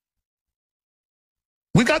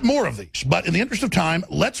 We've got more of these, but in the interest of time,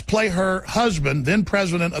 let's play her husband, then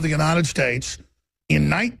President of the United States, in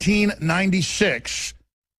 1996,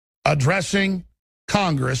 addressing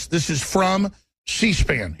Congress. This is from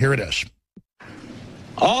C-SPAN. Here it is.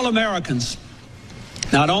 All Americans,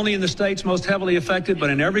 not only in the states most heavily affected, but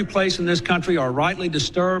in every place in this country, are rightly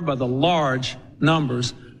disturbed by the large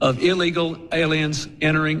numbers of illegal aliens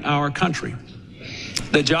entering our country.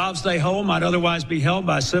 The jobs they hold might otherwise be held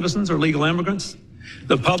by citizens or legal immigrants.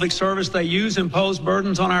 The public service they use impose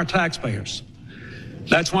burdens on our taxpayers.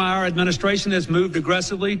 That's why our administration has moved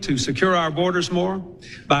aggressively to secure our borders more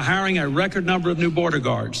by hiring a record number of new border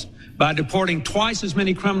guards, by deporting twice as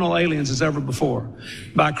many criminal aliens as ever before,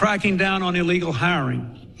 by cracking down on illegal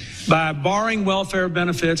hiring, by barring welfare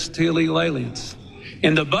benefits to illegal aliens.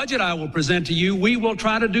 In the budget I will present to you, we will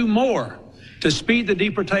try to do more to speed the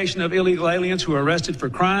deportation of illegal aliens who are arrested for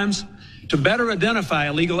crimes, to better identify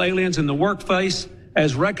illegal aliens in the workplace,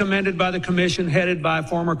 as recommended by the commission headed by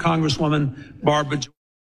former Congresswoman Barbara Joy.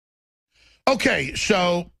 Okay,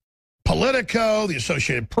 so Politico, the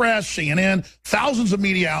Associated Press, CNN, thousands of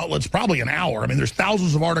media outlets, probably an hour. I mean, there's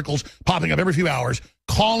thousands of articles popping up every few hours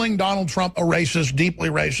calling Donald Trump a racist, deeply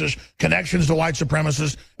racist, connections to white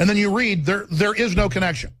supremacists. And then you read there is no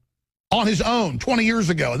connection. On his own, 20 years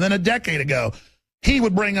ago, and then a decade ago, he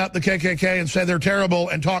would bring up the KKK and say they're terrible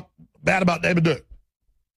and talk bad about David Duke.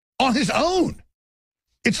 On his own.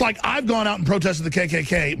 It's like I've gone out and protested the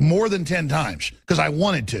KKK more than 10 times because I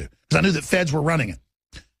wanted to, because I knew that feds were running it.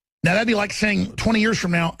 Now, that'd be like saying 20 years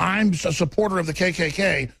from now, I'm a supporter of the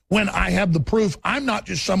KKK when I have the proof. I'm not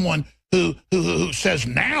just someone who says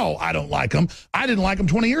now I don't like them. I didn't like them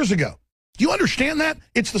 20 years ago. Do you understand that?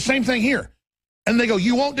 It's the same thing here. And they go,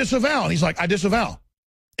 you won't disavow. And he's like, I disavow.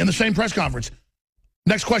 In the same press conference.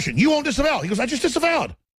 Next question, you won't disavow. He goes, I just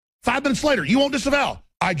disavowed. 5 minutes later, you won't disavow.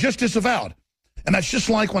 I just disavowed. And that's just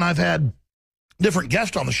like when I've had different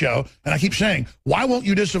guests on the show, and I keep saying, why won't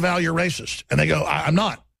you disavow you're racist? And they go, I'm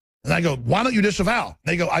not. And I go, why don't you disavow? And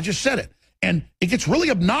they go, I just said it. And it gets really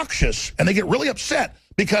obnoxious, and they get really upset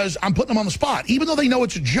because I'm putting them on the spot. Even though they know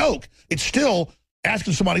it's a joke, it's still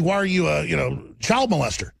asking somebody, why are you a child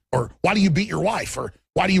molester? Or why do you beat your wife? Or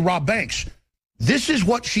why do you rob banks? This is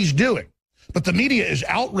what she's doing. But the media is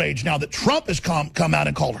outraged now that Trump has come out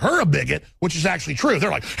and called her a bigot, which is actually true.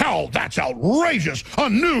 They're like, hell, that's outrageous, a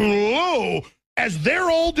new low. As they're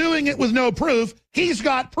all doing it with no proof, he's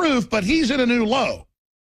got proof, but he's in a new low.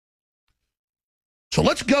 So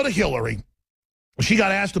let's go to Hillary. She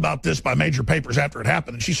got asked about this by major papers after it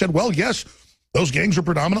happened, and she said, well, yes, those gangs are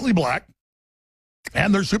predominantly black,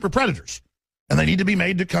 and they're super predators, and they need to be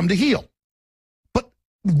made to come to heel.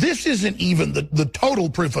 This isn't even the total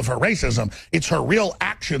proof of her racism. It's her real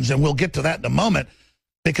actions, and we'll get to that in a moment,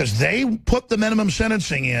 because they put the minimum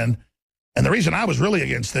sentencing in. And the reason I was really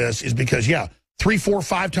against this is because, 3, 4,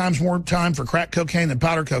 5 times more time for crack cocaine than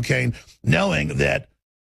powder cocaine, knowing that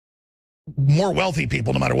more wealthy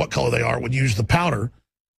people, no matter what color they are, would use the powder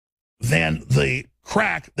than the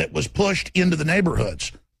crack that was pushed into the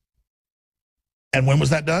neighborhoods. And when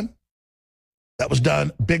was that done? That was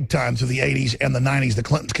done big time through the 80s and the 90s. The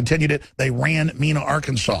Clintons continued it. They ran Mena,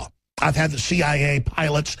 Arkansas. I've had the CIA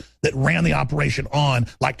pilots that ran the operation on,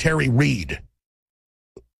 like Terry Reid.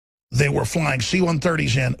 They were flying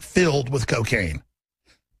C-130s in filled with cocaine.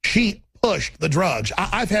 She pushed the drugs.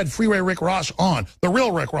 I've had Freeway Rick Ross on, the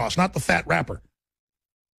real Rick Ross, not the fat rapper.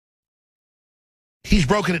 He's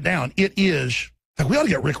broken it down. It is, we ought to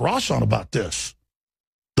get Rick Ross on about this,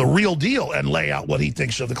 the real deal, and lay out what he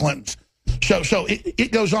thinks of the Clintons. So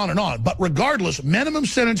it goes on and on. But regardless, minimum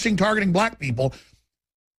sentencing targeting black people,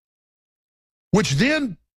 which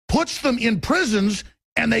then puts them in prisons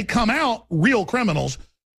and they come out real criminals.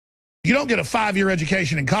 You don't get a 5-year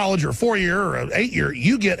education in college or a 4-year or an 8-year.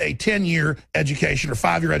 You get a 10-year education or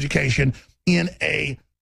 5-year education in a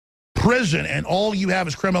prison, and all you have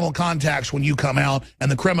is criminal contacts when you come out, and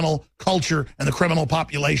the criminal culture and the criminal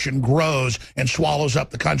population grows and swallows up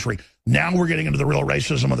the country. Now we're getting into the real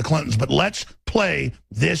racism of the Clintons. But let's play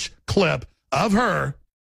this clip of her,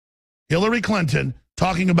 Hillary Clinton,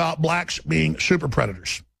 talking about blacks being super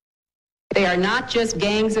predators. They are not just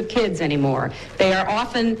gangs of kids anymore. They are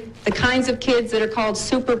often the kinds of kids that are called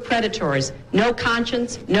super predators. No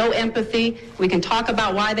conscience, no empathy. We can talk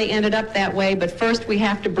about why they ended up that way, but first we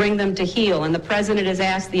have to bring them to heel. And the president has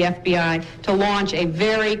asked the FBI to launch a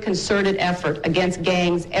very concerted effort against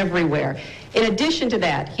gangs everywhere. In addition to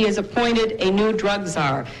that, he has appointed a new drug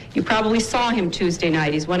czar. You probably saw him Tuesday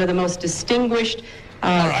night. He's one of the most distinguished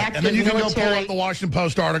all right, and then you can go pull up the Washington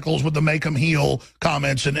Post articles with the make 'em heal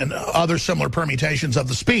comments and other similar permutations of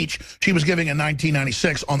the speech she was giving in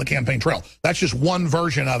 1996 on the campaign trail. That's just one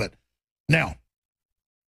version of it. Now,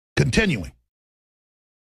 continuing.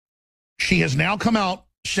 She has now come out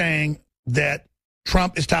saying that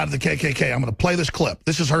Trump is tied to the KKK. I'm going to play this clip.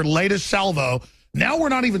 This is her latest salvo. Now we're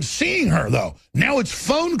not even seeing her, though. Now it's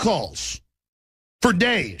phone calls for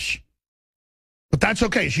days. But that's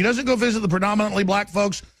okay. She doesn't go visit the predominantly black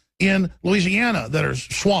folks in Louisiana that are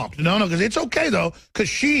swamped. No, because it's okay, though, because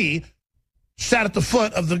she sat at the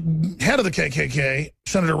foot of the head of the KKK,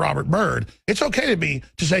 Senator Robert Byrd. It's okay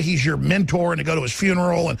to say he's your mentor and to go to his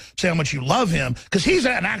funeral and say how much you love him, because he's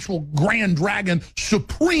an actual grand dragon,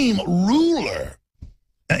 supreme ruler.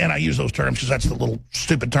 And I use those terms because that's the little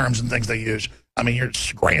stupid terms and things they use. I mean, you're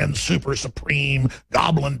grand, super, supreme,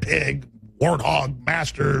 goblin, pig, warthog,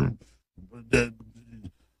 master,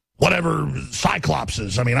 whatever,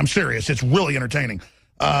 cyclopses. I mean, I'm serious. It's really entertaining.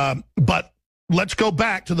 But let's go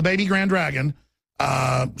back to the baby grand dragon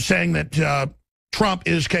saying that Trump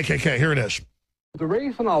is KKK. Here it is. The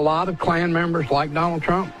reason a lot of Klan members like Donald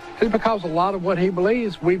Trump is because a lot of what he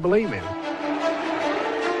believes, we believe in.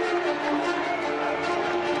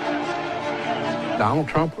 Donald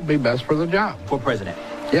Trump would be best for the job. For president.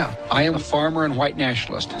 Yeah. I am a farmer and white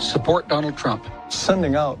nationalist. Support Donald Trump.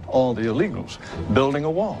 Sending out all the illegals, building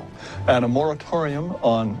a wall, and a moratorium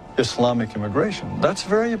on Islamic immigration. That's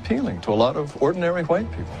very appealing to a lot of ordinary white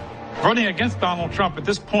people. Voting against Donald Trump at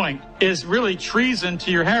this point is really treason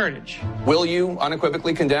to your heritage. Will you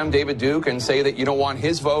unequivocally condemn David Duke and say that you don't want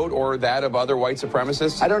his vote or that of other white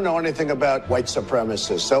supremacists? I don't know anything about white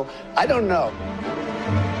supremacists, so I don't know.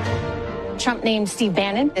 Trump named Steve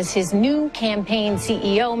Bannon as his new campaign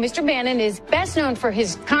CEO. Mr. Bannon is best known for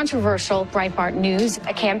his controversial Breitbart News,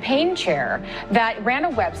 a campaign chair that ran a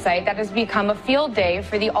website that has become a field day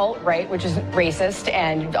for the alt-right, which is racist,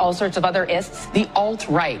 and all sorts of other ists. The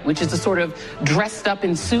alt-right, which is a sort of dressed up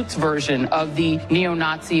in suits version of the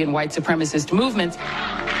neo-Nazi and white supremacist movements.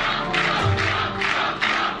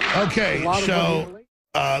 Okay, so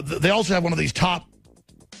they also have one of these top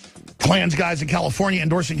Klans guys in California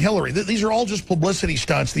endorsing Hillary. These are all just publicity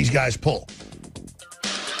stunts these guys pull.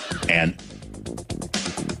 And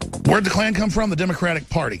where'd the Klan come from? The Democratic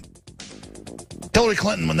Party. Hillary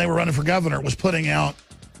Clinton, when they were running for governor, was putting out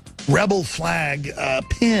rebel flag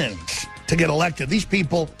pins to get elected. These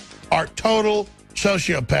people are total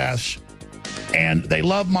sociopaths, and they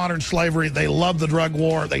love modern slavery. They love the drug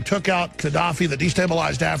war. They took out Gaddafi, that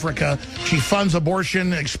destabilized Africa. She funds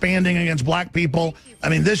abortion, expanding against black people. I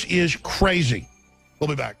mean, this is crazy. We'll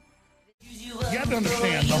be back. You have to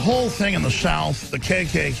understand, the whole thing in the South, the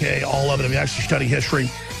KKK, all of it, if you actually study history,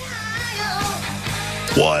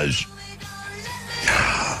 was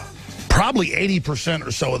probably 80%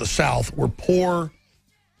 or so of the South were poor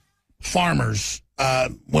farmers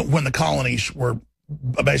when the colonies were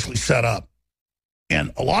basically set up.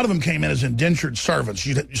 And a lot of them came in as indentured servants.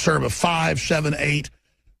 You'd serve a 5, 7, 8,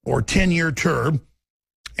 or 10-year term,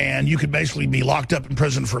 and you could basically be locked up in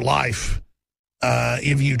prison for life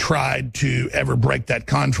if you tried to ever break that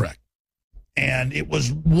contract. And it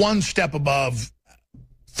was one step above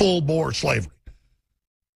full-bore slavery.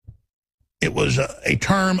 It was a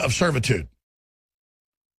term of servitude,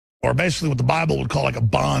 or basically what the Bible would call like a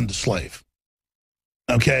bond slave.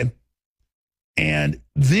 Okay? And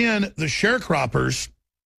then the sharecroppers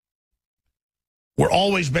were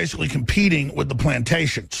always basically competing with the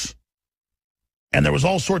plantations. And there was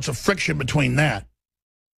all sorts of friction between that.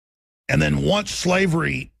 And then once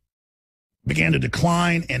slavery began to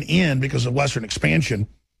decline and end because of Western expansion,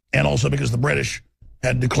 and also because the British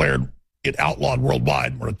had declared it outlawed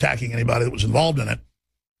worldwide, were attacking anybody that was involved in it.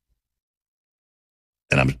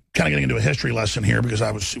 And I'm kind of getting into a history lesson here because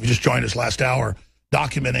if you just joined us last hour,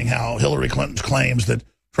 documenting how Hillary Clinton's claims that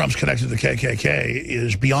Trump's connected to the KKK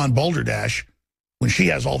is beyond balderdash when she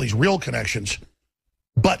has all these real connections.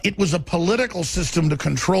 But it was a political system to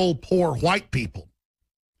control poor white people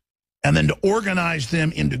and then to organize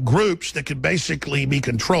them into groups that could basically be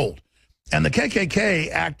controlled. And the KKK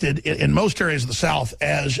acted in most areas of the South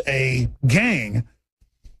as a gang,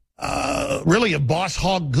 really of boss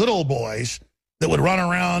hog good old boys that would run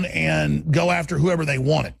around and go after whoever they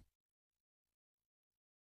wanted.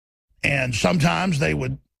 And sometimes they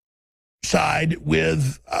would side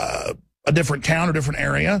with a different town or different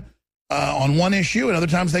area on one issue, and other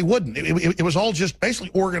times they wouldn't. It was all just basically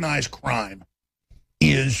organized crime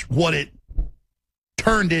is what it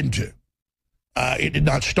turned into. It did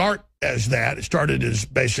not start as that. It started as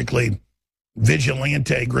basically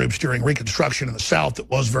vigilante groups during Reconstruction in the South that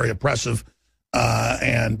was very oppressive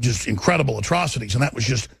and just incredible atrocities. And that was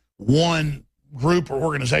just one group or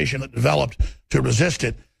organization that developed to resist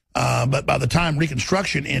it. But by the time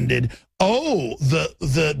Reconstruction ended,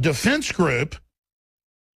 the defense group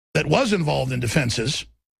that was involved in defenses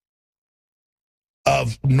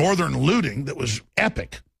of northern looting that was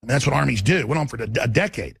epic. I mean, that's what armies do. It went on for a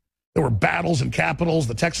decade. There were battles in capitals.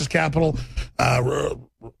 The Texas Capitol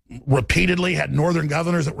repeatedly had northern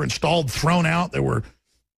governors that were installed, thrown out. There were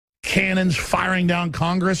cannons firing down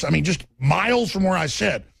Congress. I mean, just miles from where I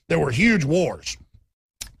sit. there were huge wars.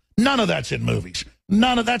 None of that's in movies.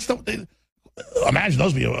 None of that's imagine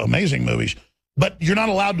those would be amazing movies. But you're not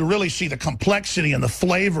allowed to really see the complexity and the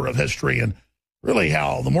flavor of history and really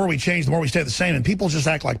how the more we change, the more we stay the same. And people just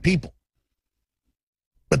act like people.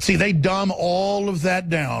 But see, they dumb all of that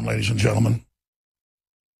down, ladies and gentlemen.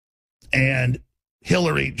 And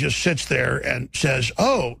Hillary just sits there and says,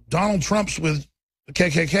 oh, Donald Trump's with the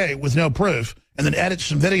KKK with no proof, and then edits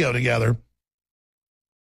some video together.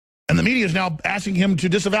 And the media is now asking him to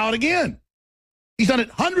disavow it again. He's done it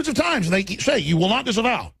hundreds of times, and they say, you will not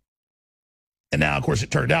disavow. And now, of course, it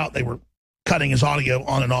turned out they were cutting his audio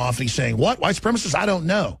on and off, and he's saying, what? White supremacists? I don't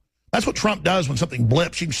know. That's what Trump does when something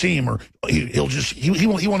blips. You can see him, or he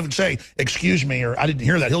won't even say, excuse me, or I didn't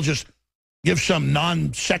hear that. He'll just give some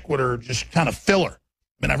non sequitur, just kind of filler.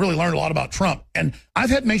 I mean, I've really learned a lot about Trump. And I've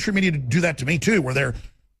had mainstream media do that to me, too, where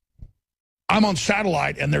I'm on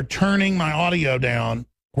satellite, and they're turning my audio down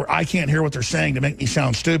where I can't hear what they're saying to make me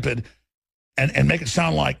sound stupid and make it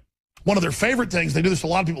sound like one of their favorite things. They do this to a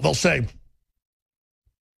lot of people. They'll say,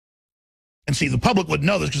 and see, the public would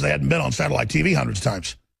know this because they hadn't been on satellite TV hundreds of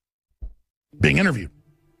times being interviewed.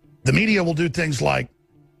 The media will do things like,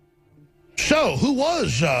 so, who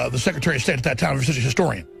was the Secretary of State at that time if you're such a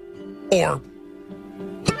historian? Or,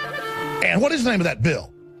 and what is the name of that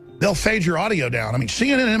bill? They'll fade your audio down. I mean,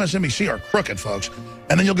 CNN and MSNBC are crooked, folks.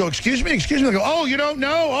 And then you'll go, excuse me? They'll go, oh, you don't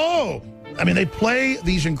know? Oh. I mean, they play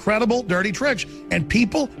these incredible dirty tricks, and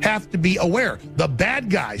people have to be aware. The bad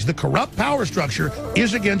guys, the corrupt power structure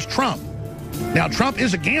is against Trump. Now, Trump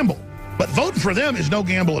is a gamble, but voting for them is no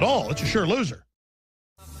gamble at all. It's a sure loser.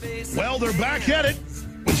 Well, they're back at it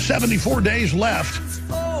with 74 days left.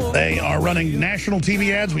 They are running national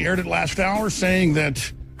TV ads. We aired it last hour saying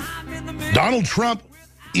that Donald Trump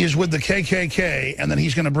is with the KKK, and then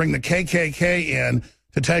he's going to bring the KKK in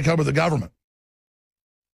to take over the government.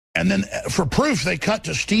 And then for proof, they cut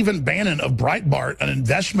to Stephen Bannon of Breitbart, an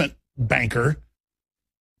investment banker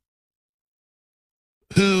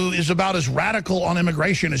who is about as radical on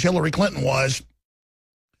immigration as Hillary Clinton was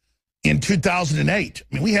in 2008.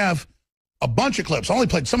 I mean, we have a bunch of clips. I only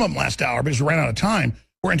played some of them last hour because we ran out of time.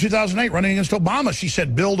 Where in 2008, running against Obama, she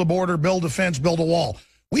said, build a border, build a fence, build a wall.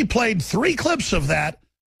 We played 3 clips of that,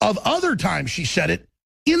 of other times she said it,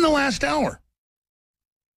 in the last hour.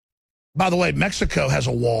 By the way, Mexico has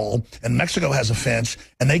a wall, and Mexico has a fence,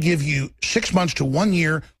 and they give you 6 months to 1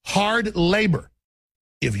 year hard labor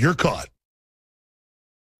if you're caught.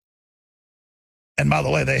 And by the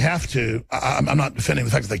way, they have to, I'm not defending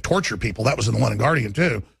the fact that they torture people. That was in the London Guardian,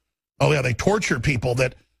 too. Oh, yeah, they torture people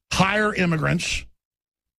that hire immigrants,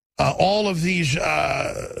 all of these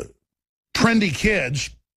trendy kids,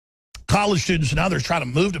 college students and others try to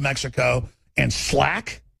move to Mexico and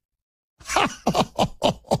slack.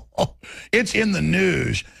 It's in the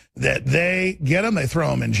news that they get them, they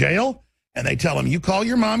throw them in jail, and they tell them, you call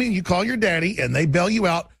your mommy and you call your daddy, and they bail you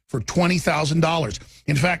out for $20,000.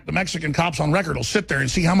 In fact, the Mexican cops on record will sit there and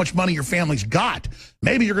see how much money your family's got.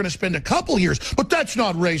 Maybe you're going to spend a couple years, but that's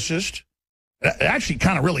not racist. It actually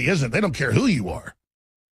kind of really isn't. They don't care who you are.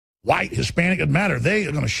 White, Hispanic, it doesn't matter. They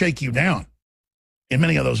are going to shake you down in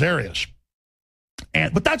many of those areas.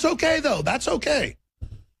 But that's okay, though. That's okay.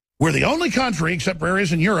 We're the only country, except for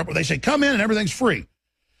areas in Europe, where they say, come in and everything's free.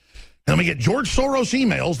 And we get George Soros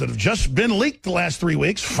emails that have just been leaked the last 3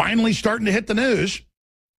 weeks, finally starting to hit the news,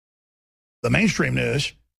 the mainstream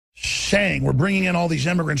news, saying we're bringing in all these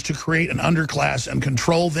immigrants to create an underclass and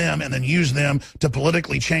control them and then use them to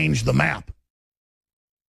politically change the map.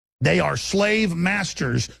 They are slave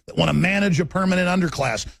masters that want to manage a permanent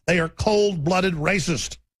underclass. They are cold-blooded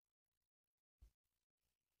racist.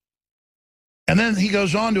 And then he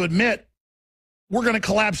goes on to admit, we're going to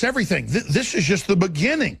collapse everything. This is just the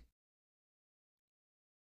beginning.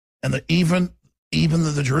 And even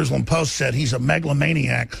the Jerusalem Post said he's a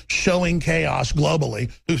megalomaniac showing chaos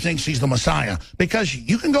globally who thinks he's the Messiah. Because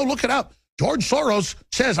you can go look it up. George Soros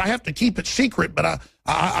says, I have to keep it secret, but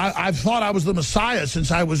I've thought I was the Messiah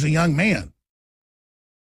since I was a young man.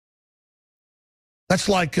 That's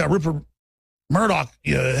like Rupert Murdoch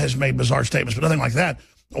has made bizarre statements, but nothing like that.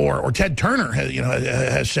 Or Ted Turner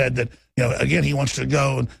has said that, again, he wants to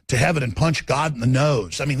go to heaven and punch God in the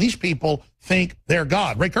nose. I mean, these people think they're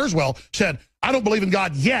God. Ray Kurzweil said, I don't believe in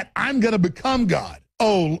God yet. I'm going to become God.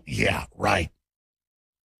 Oh, yeah, right.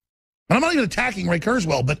 And I'm not even attacking Ray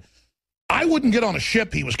Kurzweil, but I wouldn't get on a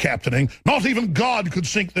ship he was captaining. Not even God could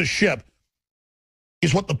sink this ship,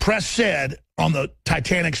 is what the press said on the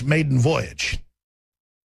Titanic's maiden voyage.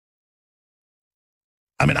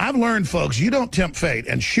 I mean, I've learned, folks, you don't tempt fate.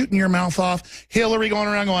 And shooting your mouth off, Hillary going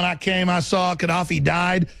around going, I came, I saw, Gaddafi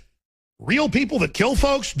died. real people that kill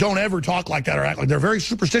folks don't ever talk like that or act like they're very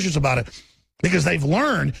superstitious about it because they've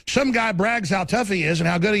learned some guy brags how tough he is and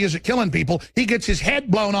how good he is at killing people. He gets his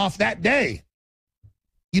head blown off that day.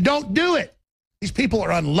 You don't do it. These people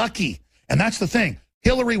are unlucky. And that's the thing.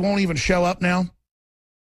 Hillary won't even show up now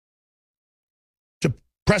to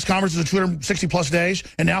press conferences of 260-plus days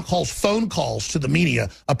and now calls phone calls to the media,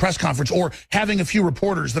 a press conference, or having a few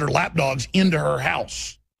reporters that are lapdogs into her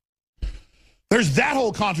house. There's that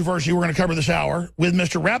whole controversy we're going to cover this hour with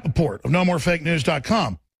Mr. Rappaport of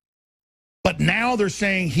NoMoreFakeNews.com. But now they're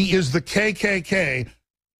saying he is the KKK.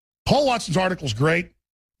 Paul Watson's article is great.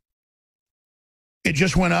 It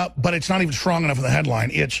just went up, but it's not even strong enough in the headline.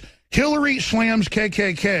 It's Hillary slams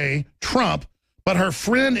KKK, Trump, but her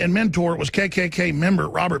friend and mentor was KKK member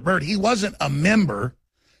Robert Byrd. He wasn't a member.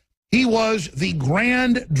 He was the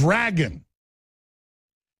Grand Dragon.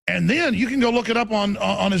 And then you can go look it up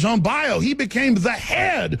on his own bio. He became the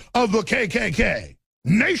head of the KKK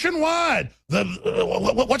nationwide.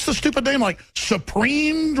 What's the stupid name, like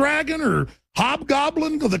Supreme Dragon or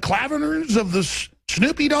Hobgoblin of the Claverners of the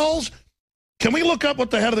Snoopy dolls? Can we look up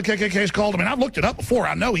what the head of the KKK is called? I mean, I've looked it up before.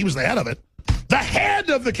 I know he was the head of it. The head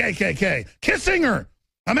of the KKK, Kissinger.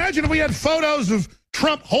 Imagine if we had photos of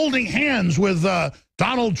Trump holding hands with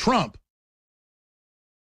Donald Trump.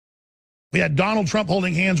 We had Donald Trump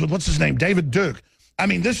holding hands with, what's his name, David Duke. I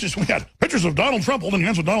mean, we had pictures of Donald Trump holding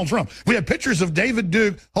hands with Donald Trump. We had pictures of David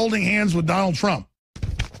Duke holding hands with Donald Trump.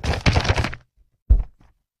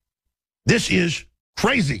 This is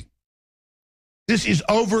crazy. This is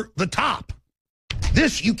over the top.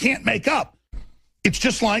 This you can't make up. It's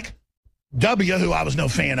just like W, who I was no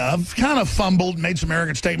fan of, kind of fumbled, made some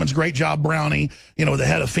arrogant statements. Great job, Brownie. You know, the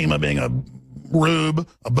head of FEMA being a rube,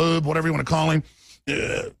 a boob, whatever you want to call him.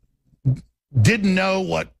 Didn't know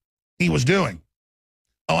what he was doing.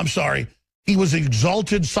 Oh, I'm sorry. He was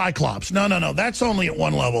exalted Cyclops. No. That's only at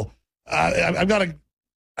one level. I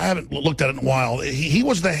haven't looked at it in a while. He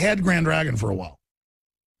was the head Grand Dragon for a while.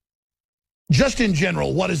 Just in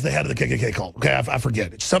general, what is the head of the KKK called? Okay, I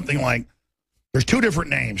forget. It's something like, there's two different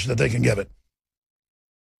names that they can give it.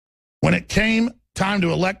 When it came time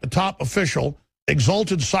to elect the top official,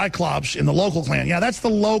 exalted Cyclops in the local clan. Yeah, that's the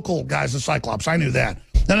local guys, the Cyclops. I knew that.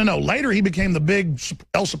 No. Later, he became the big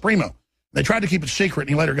El Supremo. They tried to keep it secret, and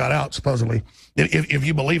he later got out, supposedly, if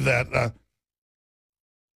you believe that.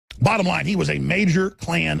 Bottom line, he was a major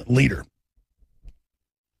clan leader.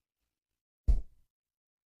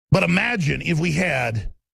 But imagine if we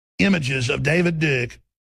had images of David Duke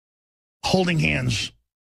holding hands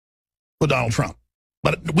with Donald Trump.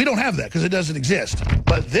 But we don't have that because it doesn't exist.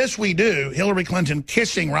 But this we do, Hillary Clinton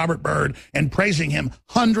kissing Robert Byrd and praising him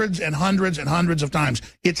hundreds and hundreds and hundreds of times.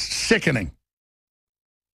 It's sickening.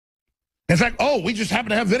 In fact, we just happen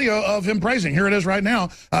to have video of him praising. Here it is right now.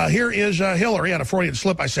 Here is Hillary. I had a Freudian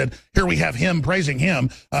slip. I said, here we have him praising him.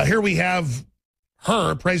 Here we have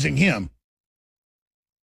her praising him.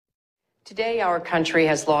 Today, our country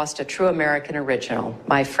has lost a true American original,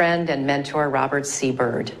 my friend and mentor, Robert C.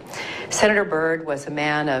 Byrd. Senator Byrd was a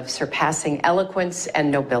man of surpassing eloquence and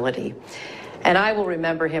nobility, and I will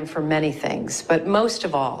remember him for many things, but most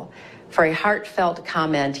of all, for a heartfelt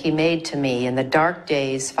comment he made to me in the dark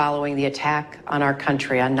days following the attack on our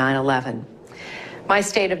country on 9/11. My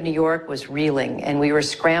state of New York was reeling, and we were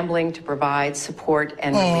scrambling to provide support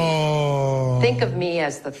and relief. Think of me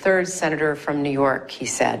as the third senator from New York, he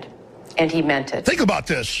said. And he meant it. Think about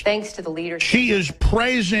this. Thanks to the leadership. She is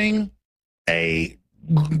praising a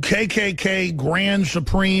KKK Grand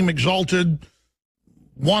Supreme Exalted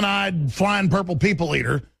One-Eyed Flying Purple People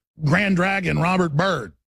Leader, Grand Dragon Robert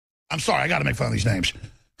Byrd. I'm sorry, I got to make fun of these names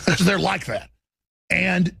because they're like that.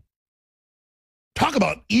 And talk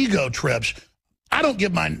about ego trips. I don't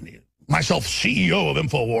give myself CEO of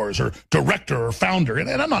InfoWars or director or founder. And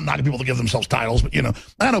I'm not knocking people that give themselves titles, but,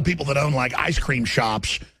 I know people that own, like, ice cream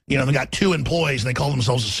shops. They got 2 employees and they call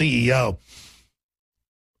themselves a CEO.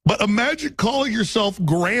 But imagine calling yourself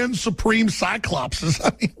Grand Supreme Cyclopses.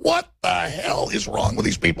 I mean, what the hell is wrong with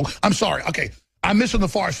these people? I'm sorry. Okay, I'm missing the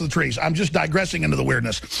forest for the trees. I'm just digressing into the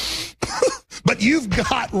weirdness. But you've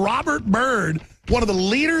got Robert Byrd, one of the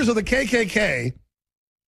leaders of the KKK,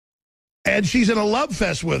 and she's in a love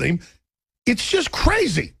fest with him. It's just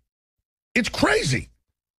crazy. It's crazy.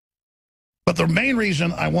 But the main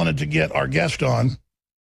reason I wanted to get our guest on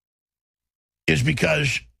is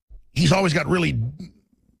because he's always got really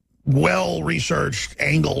well-researched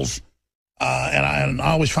angles, and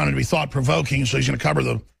I always find it to be thought-provoking, so he's going to cover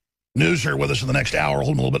the news here with us in the next hour, hold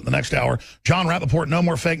him a little bit in the next hour. John Rappaport,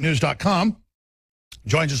 NoMoreFakeNews.com,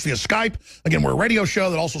 joins us via Skype. Again, we're a radio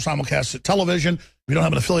show that also simulcasts at television. you don't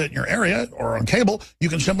have an affiliate in your area or on cable, you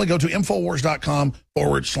can simply go to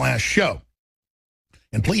Infowars.com/show.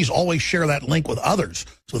 And please always share that link with others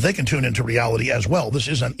so they can tune into reality as well. This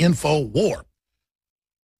is an info war.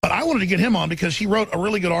 But I wanted to get him on because he wrote a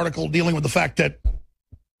really good article dealing with the fact that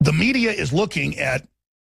the media is looking at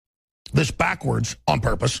this backwards on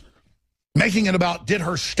purpose, making it about did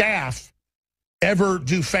her staff ever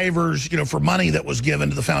do favors, for money that was given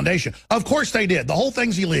to the foundation. Of course they did. The whole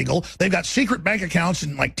thing's illegal. They've got secret bank accounts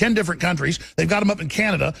in like 10 different countries. They've got them up in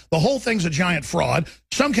Canada. The whole thing's a giant fraud.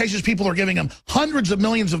 Some cases people are giving them hundreds of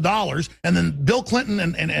millions of dollars, and then Bill Clinton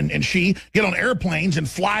and she get on airplanes and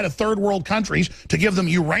fly to third world countries to give them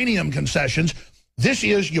uranium concessions. This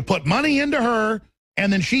is, you put money into her,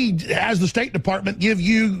 and then she, as the State Department, give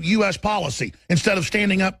you U.S. policy instead of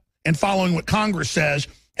standing up and following what Congress says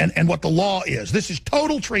and what the law is. This is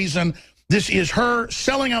total treason. This is her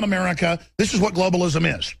selling out America. This is what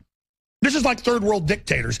globalism is. This is like third world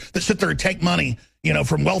dictators that sit there and take money,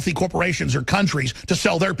 from wealthy corporations or countries to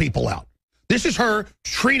sell their people out. This is her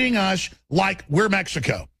treating us like we're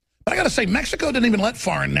Mexico. But I got to say, Mexico didn't even let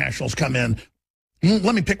foreign nationals come in.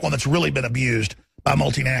 Let me pick one that's really been abused by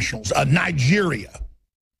multinationals. Nigeria.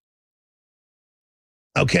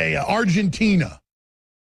 Okay, Argentina.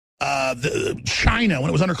 China, when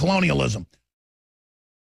it was under colonialism.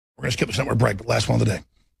 We're going to skip a summer break, but last one of the day.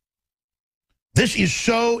 This is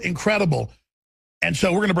so incredible. And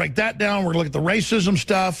so we're going to break that down. We're going to look at the racism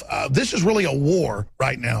stuff. This is really a war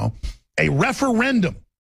right now, a referendum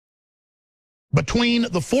between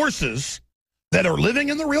the forces that are living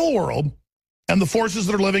in the real world and the forces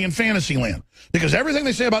that are living in fantasy land. Because everything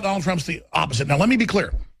they say about Donald Trump's the opposite. Now, let me be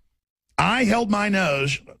clear. I held my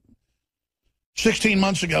nose 16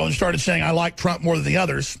 months ago and started saying I like Trump more than the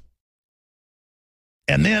others.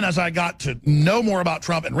 And then as I got to know more about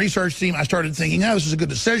Trump and researched him, I started thinking, this is a good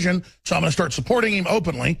decision, so I'm going to start supporting him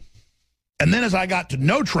openly. And then as I got to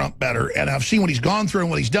know Trump better and I've seen what he's gone through and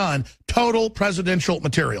what he's done, total presidential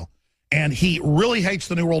material. And he really hates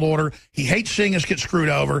the New World Order. He hates seeing us get screwed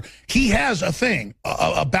over. He has a thing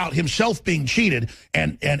about himself being cheated,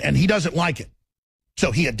 and he doesn't like it.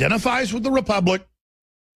 So he identifies with the Republic.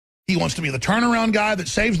 He wants to be the turnaround guy that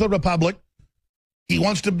saves the Republic. He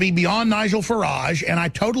wants to be beyond Nigel Farage, and I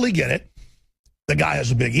totally get it. The guy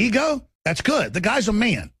has a big ego. That's good. The guy's a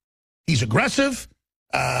man. He's aggressive.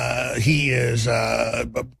 He is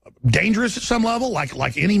dangerous at some level,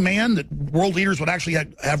 like any man that world leaders would actually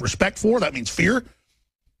have respect for. That means fear.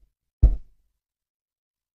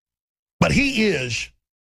 But he is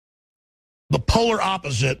the polar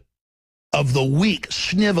opposite of the weak,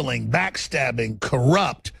 sniveling, backstabbing,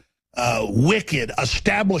 corrupt, wicked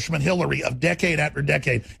establishment Hillary of decade after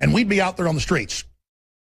decade. And we'd be out there on the streets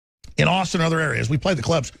in Austin and other areas. We play the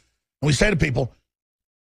clubs, and we say to people,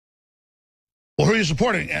 well, who are you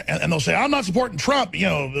supporting? And they'll say, I'm not supporting Trump,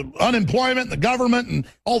 the unemployment, the government, and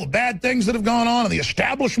all the bad things that have gone on, and the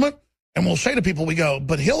establishment. And we'll say to people, we go,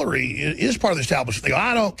 but Hillary is part of the establishment. They go,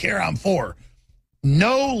 I don't care, I'm for.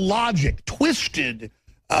 No logic, twisted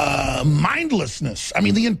mindlessness. I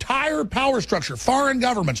mean, the entire power structure, foreign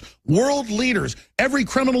governments, world leaders, every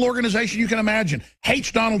criminal organization you can imagine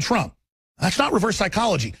hates Donald Trump. That's not reverse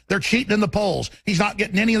psychology. They're cheating in the polls. He's not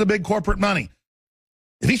getting any of the big corporate money.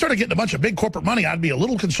 If he started getting a bunch of big corporate money, I'd be a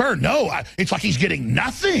little concerned. No, it's like he's getting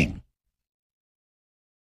nothing.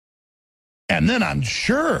 And then I'm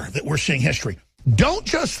sure that we're seeing history. Don't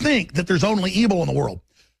just think that there's only evil in the world.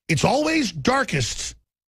 It's always darkest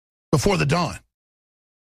before the dawn.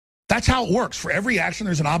 That's how it works. For every action,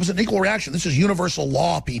 there's an opposite and equal reaction. This is universal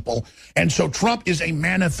law, people. And so Trump is a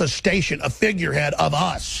manifestation, a figurehead of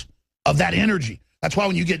us, of that energy. That's why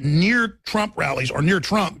when you get near Trump rallies or near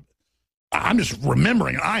Trump, I'm just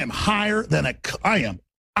remembering, I am higher than I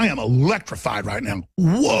am electrified right now.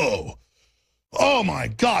 Whoa. Oh, my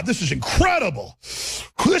God, this is incredible.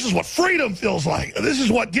 This is what freedom feels like. This is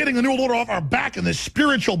what getting the New World Order off our back in this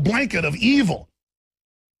spiritual blanket of evil.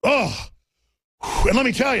 Oh. And let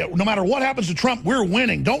me tell you, no matter what happens to Trump, we're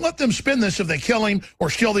winning. Don't let them spin this if they kill him or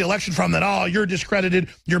steal the election from him, that, you're discredited,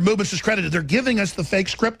 your movement's discredited. They're giving us the fake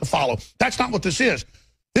script to follow. That's not what this is.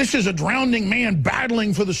 This is a drowning man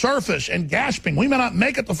battling for the surface and gasping. We may not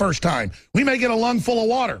make it the first time. We may get a lung full of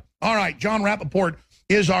water. All right, John Rappaport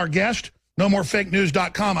is our guest.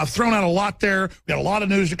 NoMoreFakeNews.com. I've thrown out a lot there. We've got a lot of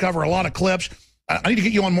news to cover, a lot of clips. I need to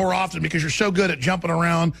get you on more often because you're so good at jumping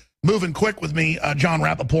around, moving quick with me, John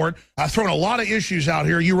Rappaport. I've thrown a lot of issues out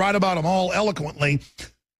here. You write about them all eloquently.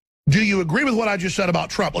 Do you agree with what I just said about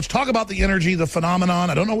Trump? Let's talk about the energy, the phenomenon.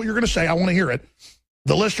 I don't know what you're going to say. I want to hear it.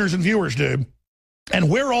 The listeners and viewers do. And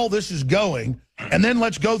where all this is going And then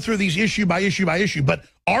let's go through these issue by issue by issue. But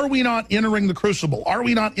are we not entering the crucible? Are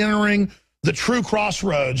we not entering the true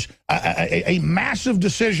crossroads, a massive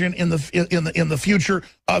decision in the future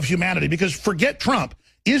of humanity? Because forget Trump.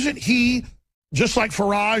 Isn't he, just like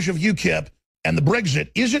Farage of UKIP and the Brexit,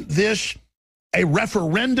 isn't this a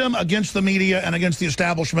referendum against the media and against the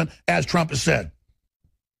establishment, as Trump has said?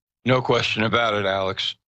 No question about it,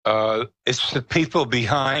 Alex. It's the people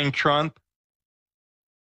behind Trump,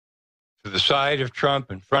 to the side of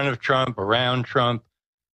Trump, in front of Trump, around Trump.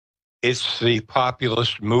 It's the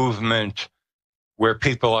populist movement where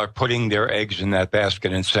people are putting their eggs in that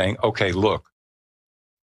basket and saying, okay, look,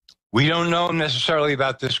 we don't know necessarily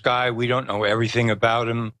about this guy. We don't know everything about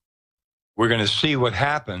him. We're going to see what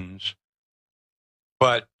happens.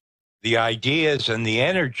 But the ideas and the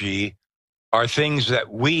energy are things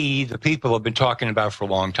that we, the people, have been talking about for a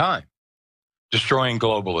long time. Destroying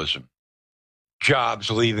globalism, jobs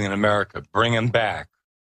leaving in America, bring them back.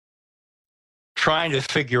 Trying to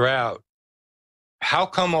figure out how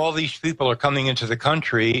come all these people are coming into the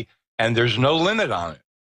country and there's no limit on it,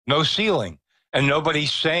 no ceiling, and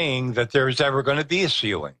nobody's saying that there's ever going to be a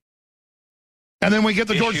ceiling. And then we get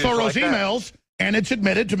the George Issues Soros like that. emails, and it's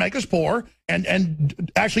admitted to make us poor and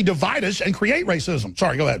actually divide us and create racism.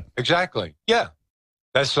 Sorry, go ahead. Exactly. Yeah,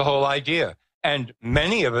 that's the whole idea. And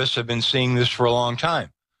many of us have been seeing this for a long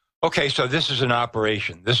time. Okay, so this is an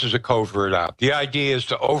operation. This is a covert op. The idea is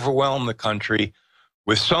to overwhelm the country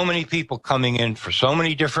with so many people coming in for so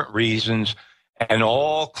many different reasons and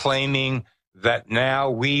all claiming that now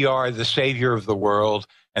we are the savior of the world.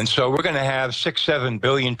 And so we're going to have 6-7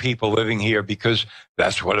 billion people living here because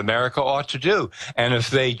that's what America ought to do. And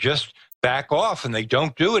if they just back off and they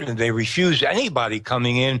don't do it and they refuse anybody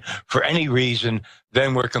coming in for any reason,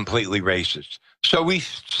 then we're completely racist. So we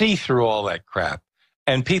see through all that crap.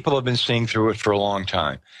 And people have been seeing through it for a long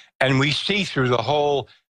time. And we see through the whole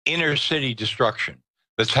inner city destruction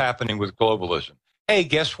that's happening with globalism. Hey,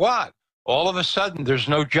 guess what? All of a sudden, there's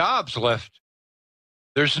no jobs left.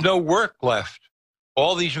 There's no work left.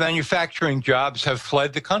 All these manufacturing jobs have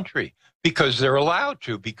fled the country because they're allowed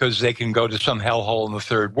to, because they can go to some hellhole in the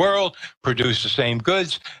third world, produce the same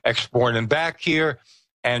goods, export them back here,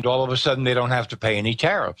 and all of a sudden they don't have to pay any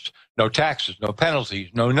tariffs, no taxes, no penalties,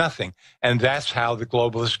 no nothing. And that's how the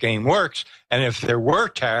globalist game works. And if there were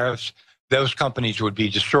tariffs, those companies would be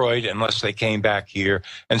destroyed unless they came back here.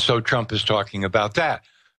 And so Trump is talking about that.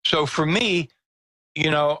 So for me,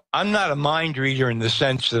 you know, I'm not a mind reader in the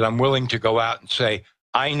sense that I'm willing to go out and say,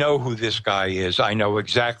 I know who this guy is. I know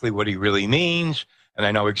exactly what he really means, and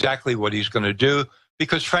I know exactly what he's going to do,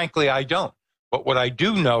 because frankly, I don't. But what I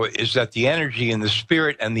do know is that the energy and the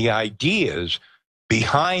spirit and the ideas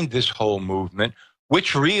behind this whole movement,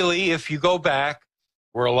 which really, if you go back,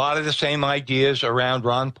 were a lot of the same ideas around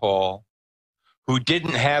Ron Paul, who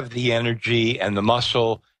didn't have the energy and the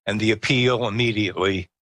muscle and the appeal immediately.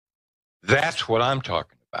 That's what I'm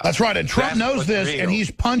talking about. That's right. And Trump knows this, and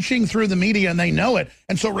he's punching through the media, and they know it.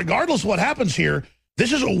 And so regardless of what happens here,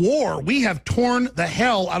 this is a war. We have torn the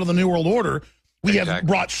hell out of the New World Order. We have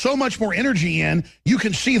brought so much more energy in. You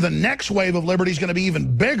can see the next wave of liberty is going to be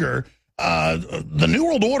even bigger. The New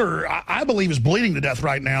World Order, I believe, is bleeding to death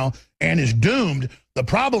right now and is doomed. The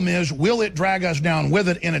problem is, will it drag us down with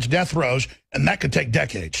it in its death throes? And that could take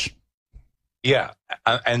decades. Yeah,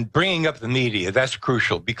 and bringing up the media, that's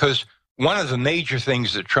crucial, because one of the major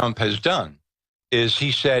things that Trump has done is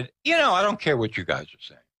he said, you know, I don't care what you guys are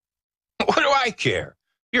saying. What do I care?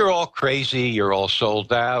 You're all crazy. You're all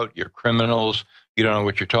sold out. You're criminals. You don't know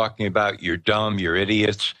what you're talking about. You're dumb. You're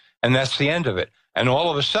idiots. And that's the end of it. And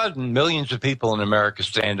all of a sudden, millions of people in America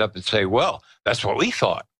stand up and say, well, that's what we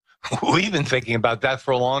thought. We've been thinking about that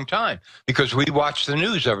for a long time because we watch the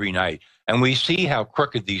news every night and we see how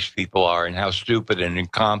crooked these people are and how stupid and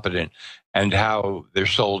incompetent and how they're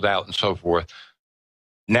sold out and so forth.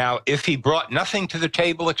 Now, if he brought nothing to the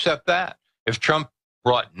table except that, if Trump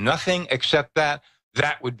brought nothing except that,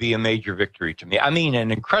 that would be a major victory to me. I mean,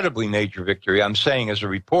 an incredibly major victory, I'm saying as a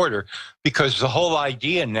reporter, because the whole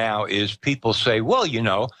idea now is people say, well, you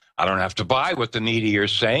know, I don't have to buy what the media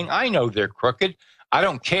is saying. I know they're crooked. I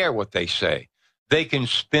don't care what they say. They can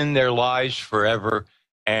spin their lies forever,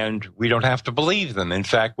 and we don't have to believe them. In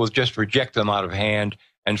fact, we'll just reject them out of hand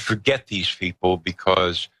and forget these people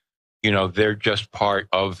because, you know, they're just part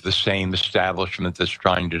of the same establishment that's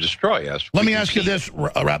trying to destroy us. Let me ask you this,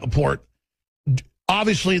 Rappaport.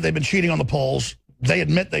 Obviously, they've been cheating on the polls. They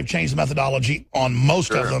admit they've changed the methodology on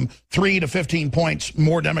most of them, 3 to 15 points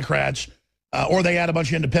more Democrats. or they add a bunch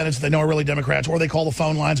of independents that they know are really Democrats, or they call the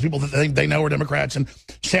phone lines people that they know are Democrats and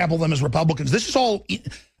sample them as Republicans. This is all,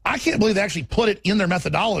 I can't believe they actually put it in their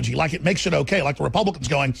methodology like it makes it okay, like the Republicans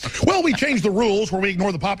going, well, we changed the rules where we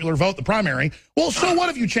ignore the popular vote, the primary. Well, so what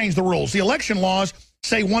if you change the rules? The election laws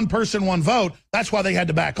say one person, one vote. That's why they had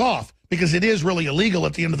to back off, because it is really illegal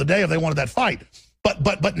at the end of the day if they wanted that fight.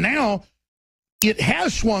 But now it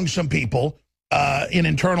has swung some people in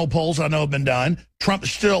internal polls I know have been done. Trump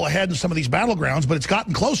is still ahead in some of these battlegrounds, but it's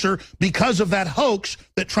gotten closer because of that hoax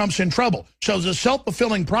that Trump's in trouble. So as a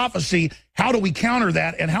self-fulfilling prophecy, how do we counter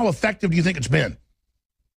that, and how effective do you think it's been?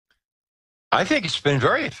 I think it's been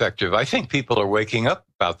very effective. I think people are waking up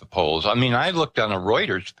about the polls. I mean, I looked on a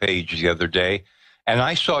Reuters page the other day, and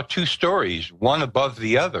I saw two stories, one above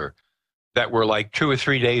the other, that were like 2 or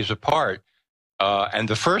 3 days apart. And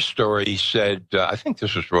the first story said, I think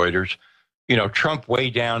this was Reuters, you know, Trump way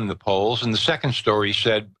down in the polls. And the second story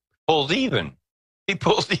said, pulled even. He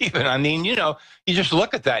pulled even. I mean, you know, you just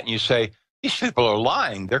look at that and you say, these people are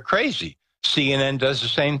lying. They're crazy. CNN does the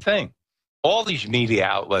same thing. All these media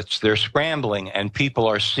outlets, they're scrambling, and people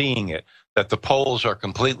are seeing it, that the polls are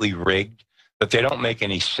completely rigged, that they don't make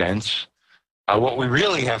any sense. What we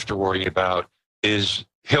really have to worry about is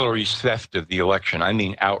Hillary's theft of the election. I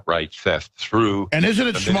mean, outright theft through. And isn't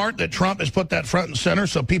it smart that Trump has put that front and center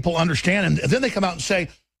so people understand? And then they come out and say,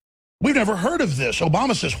 we've never heard of this.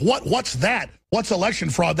 Obama says, what's that? What's election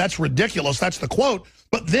fraud? That's ridiculous. That's the quote.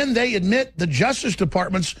 But then they admit the Justice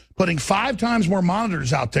Department's putting 5 times more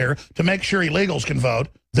monitors out there to make sure illegals can vote.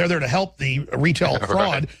 They're there to help the retail fraud.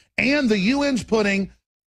 Right. And the UN's putting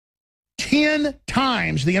 10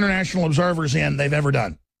 times the international observers in they've ever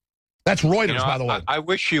done. That's Reuters, you know, by the way. I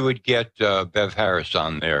wish you would get Bev Harris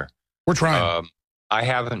on there. We're trying. I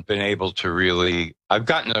haven't been able to really. I've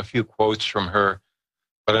gotten a few quotes from her,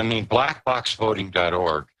 but I mean,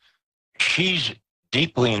 blackboxvoting.org. She's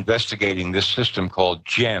deeply investigating this system called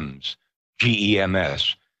GEMS,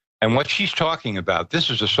 G-E-M-S. And what she's talking about, this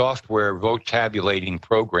is a software vote tabulating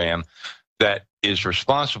program that is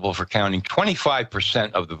responsible for counting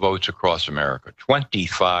 25% of the votes across America,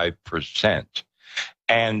 25%.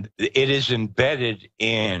 And it is embedded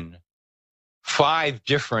in 5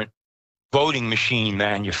 different voting machine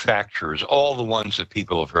manufacturers, all the ones that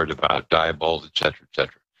people have heard about, Diebold, et cetera, et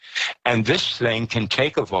cetera. And this thing can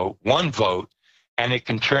take a vote, one vote, and it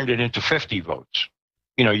can turn it into 50 votes.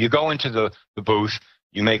 You know, you go into the booth,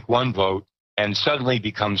 you make one vote, and suddenly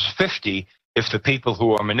becomes 50 if the people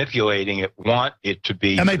who are manipulating it want it to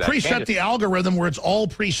be. And they preset the algorithm where it's all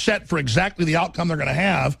preset for exactly the outcome they're going to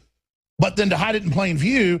have. But then to hide it in plain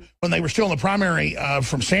view, when they were still in the primary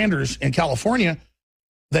from Sanders in California,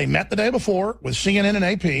 they met the day before with CNN and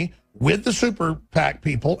AP, with the super PAC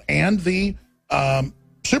people and the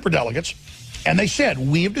super delegates, and they said,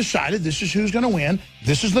 we have decided this is who's going to win.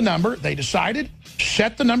 This is the number. They decided,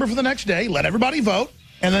 set the number for the next day, let everybody vote,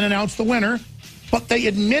 and then announce the winner. But they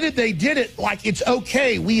admitted they did it like it's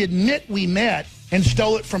okay. We admit we met and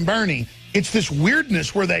stole it from Bernie. It's this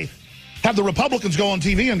weirdness where they have the Republicans go on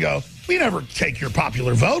TV and go, we never take your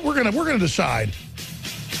popular vote. We're gonna decide.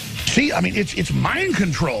 See, I mean, it's mind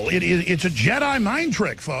control. It's a Jedi mind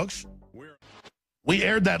trick, folks. We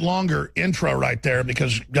aired that longer intro right there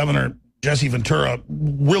because Governor Jesse Ventura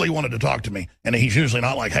really wanted to talk to me. And he's usually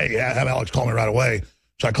not like, hey, have Alex call me right away.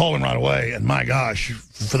 So I called him right away. And my gosh,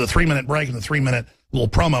 for the 3-minute break and the 3-minute little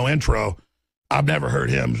promo intro, I've never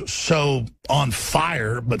heard him so on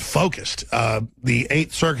fire but focused. The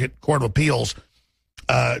 8th Circuit Court of Appeals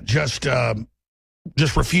just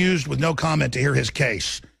refused with no comment to hear his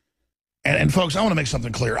case. And folks, I want to make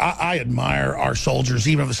something clear. I admire our soldiers,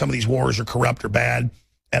 even if some of these wars are corrupt or bad.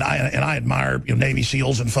 And I admire Navy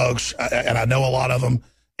SEALs and folks, and I know a lot of them,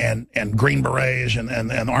 and Green Berets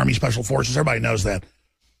and Army Special Forces. Everybody knows that.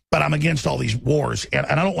 But I'm against all these wars, and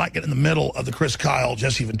I don't like getting in the middle of the Chris Kyle,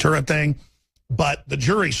 Jesse Ventura thing. But the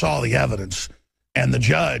jury saw the evidence, and the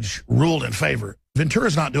judge ruled in favor.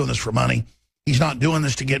 Ventura's not doing this for money. He's not doing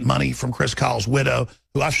this to get money from Chris Kyle's widow,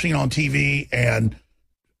 who I've seen on TV, and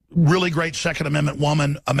really great Second Amendment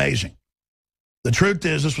woman, amazing. The truth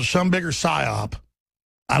is, this was some bigger psyop.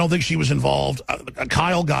 I don't think she was involved.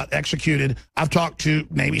 Kyle got executed. I've talked to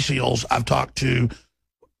Navy SEALs. I've talked to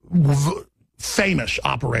famous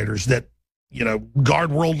operators that,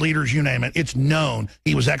 guard world leaders, you name it. It's known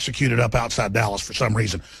he was executed up outside Dallas for some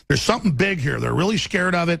reason. There's something big here. They're really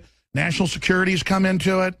scared of it. National security's come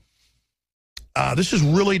into it. This is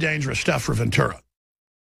really dangerous stuff for Ventura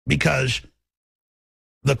because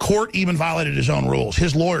the court even violated his own rules.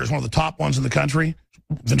 His lawyer is one of the top ones in the country.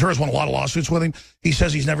 Ventura's won a lot of lawsuits with him. He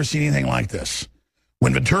says he's never seen anything like this.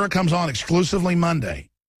 When Ventura comes on exclusively Monday,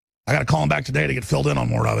 I got to call him back today to get filled in on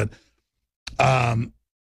more of it.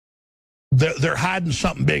 They're hiding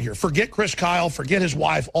something big here. Forget Chris Kyle, forget his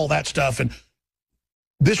wife, all that stuff. And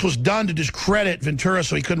this was done to discredit Ventura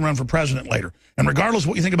so he couldn't run for president later. And regardless of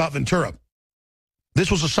what you think about Ventura, this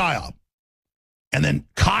was a psyop. And then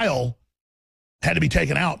Kyle had to be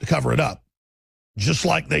taken out to cover it up, just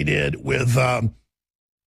like they did with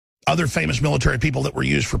other famous military people that were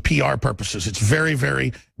used for PR purposes. It's very,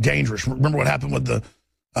 very dangerous. Remember what happened with the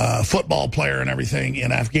football player and everything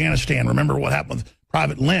in Afghanistan. Remember what happened with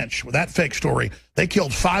Private Lynch, with that fake story. They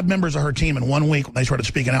killed 5 members of her team in 1 week when they started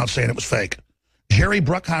speaking out saying it was fake. Jerry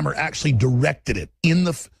Bruckheimer actually directed it in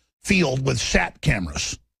the field with SAT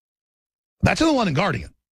cameras. That's in the London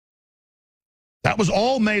Guardian. That was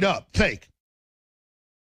all made up, fake.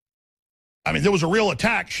 I mean, there was a real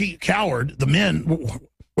attack. She cowered. The men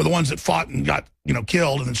were the ones that fought and got,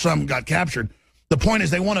 killed, and then some got captured. The point is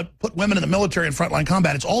they want to put women in the military in frontline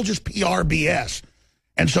combat. It's all just PR BS.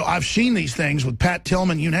 And so I've seen these things with Pat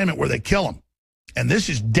Tillman, you name it, where they kill them. And this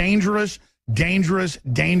is dangerous, dangerous,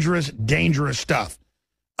 dangerous, dangerous stuff.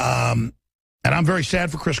 And I'm very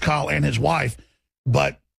sad for Chris Kyle and his wife.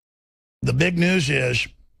 But the big news is,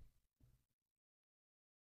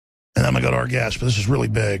 and I'm going to go to our guest, but this is really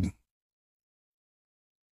big,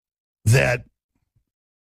 that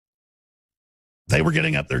they were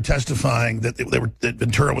getting up there testifying that that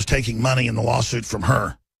Ventura was taking money in the lawsuit from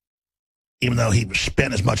her, even though he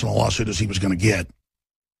spent as much on the lawsuit as he was going to get.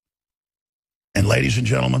 And ladies and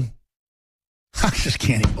gentlemen, I just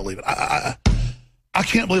can't even believe it. I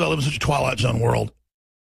can't believe I live in such a Twilight Zone world.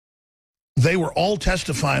 They were all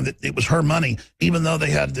testifying that it was her money, even though they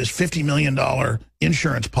had this $50 million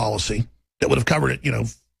insurance policy that would have covered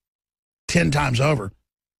it, 10 times over.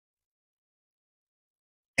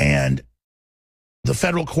 And the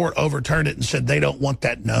federal court overturned it and said they don't want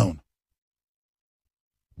that known.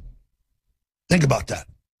 Think about that.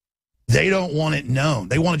 They don't want it known.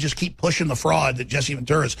 They want to just keep pushing the fraud that Jesse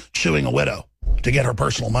Ventura is suing a widow to get her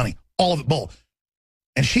personal money. All of it bull.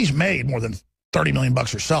 And she's made more than $30 million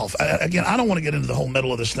herself. Again, I don't want to get into the whole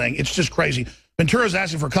middle of this thing. It's just crazy. Ventura's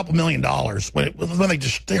asking for a couple $1 million when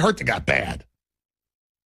they hurt the guy bad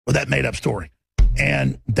with that made-up story.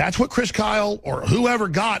 And that's what Chris Kyle or whoever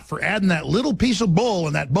got for adding that little piece of bull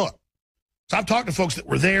in that book. So I've talked to folks that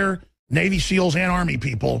were there, Navy SEALs and Army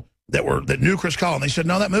people that knew Chris Kyle, and they said,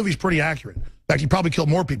 no, that movie's pretty accurate. In fact, he probably killed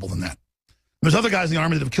more people than that. There's other guys in the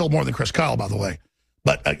Army that have killed more than Chris Kyle, by the way.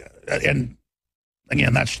 But, and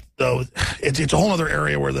again, it's a whole other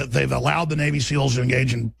area where they've allowed the Navy SEALs to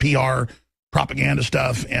engage in PR propaganda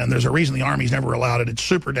stuff, and there's a reason the Army's never allowed it. It's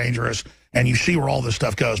super dangerous, and you see where all this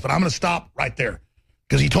stuff goes. But I'm going to stop right there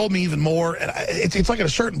because he told me even more, and it's like at a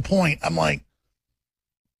certain point, I'm like,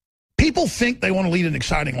 people think they want to lead an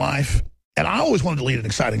exciting life, and I always wanted to lead an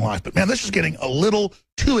exciting life, but man, this is getting a little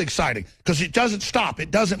too exciting because it doesn't stop.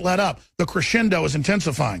 It doesn't let up. The crescendo is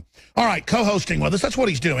intensifying. All right, co-hosting with us, that's what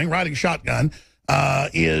he's doing, riding shotgun,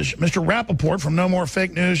 is Mr. Rappaport from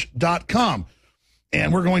NoMoreFakeNews.com.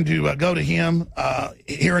 And we're going to go to him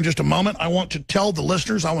here in just a moment. I want to tell the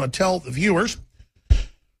listeners, I want to tell the viewers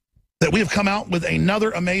that we have come out with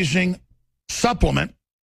another amazing supplement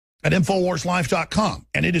at InfoWarsLife.com.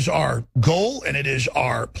 And it is our goal, and it is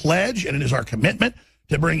our pledge, and it is our commitment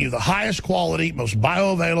to bring you the highest quality, most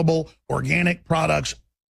bioavailable organic products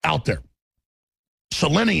out there.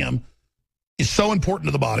 Selenium is so important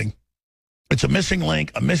to the body. It's a missing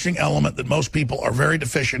link, a missing element that most people are very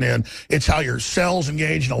deficient in. It's how your cells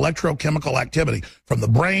engage in electrochemical activity from the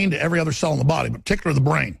brain to every other cell in the body, but particularly the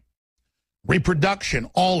brain.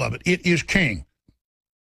 Reproduction, all of it. It is king.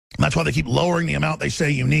 And that's why they keep lowering the amount they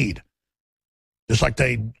say you need. Just like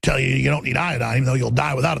they tell you you don't need iodine, even though you'll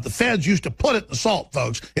die without it. The feds used to put it in the salt,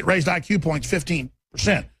 folks. It raised IQ points 15%.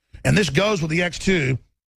 And this goes with the X2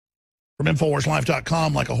 from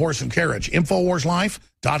InfoWarsLife.com like a horse and carriage.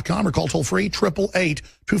 InfoWarsLife.com or call toll-free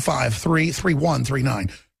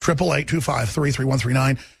 888-253-3139.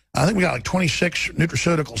 888-253-3139. I think we got like 26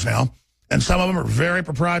 nutraceuticals now, and some of them are very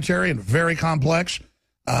proprietary and very complex.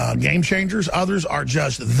 Game changers. Others are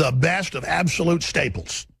just the best of absolute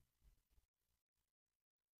staples.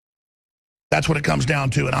 That's what it comes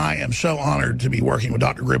down to, and I am so honored to be working with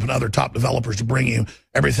Dr. Group and other top developers to bring you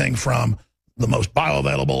everything from the most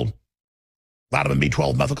bioavailable vitamin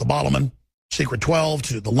B12 methylcobalamin, Secret 12,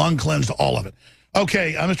 to the lung cleanse, to all of it.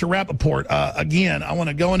 Okay, Mr. Rappaport, again, I want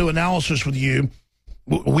to go into analysis with you.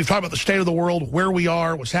 We've talked about the state of the world, where we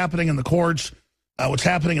are, what's happening in the courts, what's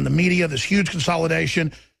happening in the media, this huge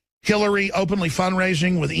consolidation. Hillary openly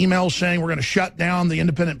fundraising with emails saying we're going to shut down the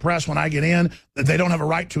independent press when I get in, that they don't have a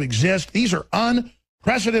right to exist. These are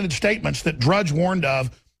unprecedented statements that Drudge warned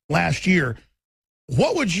of last year.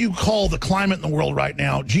 What would you call the climate in the world right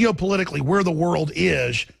now, geopolitically, where the world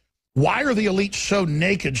is? Why are the elites so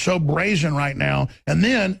naked, so brazen right now? And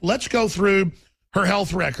then let's go through her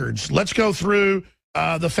health records. Let's go through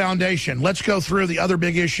the foundation. Let's go through the other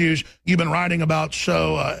big issues you've been writing about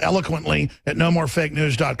so eloquently at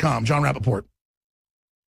nomorefakenews.com. John Rappaport.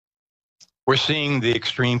 We're seeing the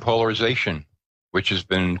extreme polarization, which has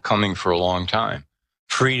been coming for a long time.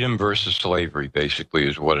 Freedom versus slavery, basically,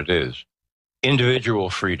 is what it is. Individual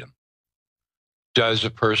freedom. Does a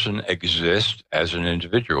person exist as an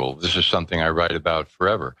individual? This is something I write about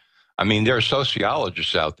forever. I mean, there are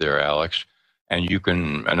sociologists out there, Alex,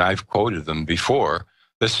 and I've quoted them before,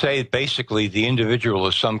 that say basically the individual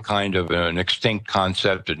is some kind of an extinct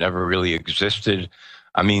concept that never really existed.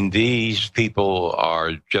 I mean, these people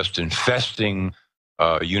are just infesting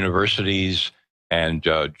universities and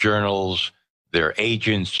journals. They're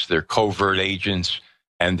agents, they're covert agents,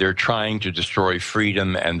 and they're trying to destroy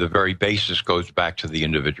freedom, and the very basis goes back to the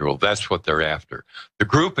individual. That's what they're after. The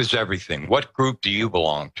group is everything. What group do you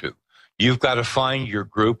belong to? You've got to find your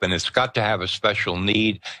group, and it's got to have a special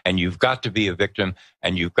need, and you've got to be a victim,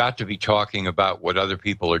 and you've got to be talking about what other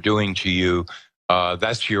people are doing to you.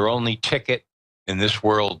 That's your only ticket in this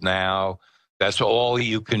world now. That's all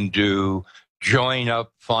you can do. Join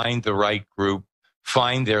up, find the right group,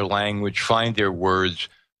 find their language, find their words,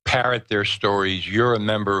 parrot their stories. You're a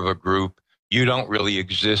member of a group. You don't really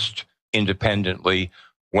exist independently,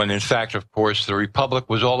 when in fact, of course, the Republic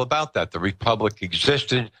was all about that. The Republic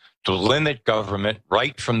existed to limit government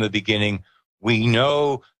right from the beginning. We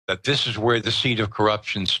know that this is where the seed of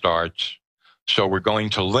corruption starts. So we're going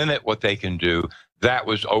to limit what they can do. That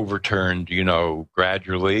was overturned,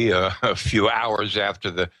 gradually, a few hours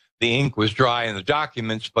after the ink was dry in the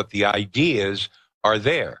documents, but the ideas are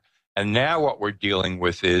there. And now what we're dealing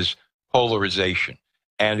with is polarization.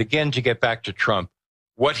 And again, to get back to Trump,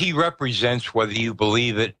 what he represents, whether you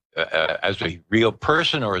believe it as a real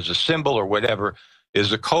person or as a symbol or whatever,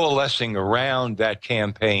 is a coalescing around that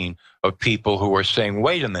campaign of people who are saying,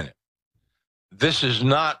 wait a minute, this is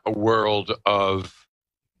not a world of,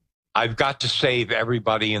 I've got to save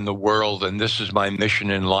everybody in the world, and this is my mission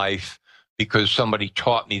in life because somebody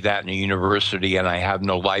taught me that in a university and I have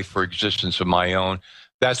no life or existence of my own.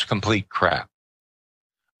 That's complete crap.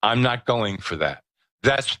 I'm not going for that.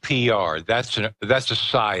 That's PR. That's a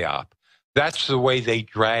psyop. That's the way they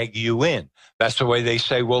drag you in. That's the way they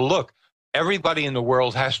say, well, look, everybody in the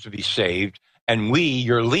world has to be saved, and we,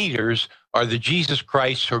 your leaders, are the Jesus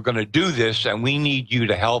Christ who are going to do this, and we need you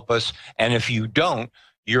to help us. And if you don't,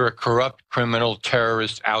 you're a corrupt criminal,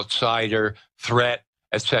 terrorist, outsider, threat,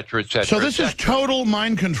 et cetera, et cetera. So this is total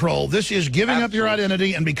mind control. This is giving up your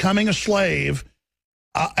identity and becoming a slave.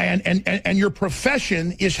 And your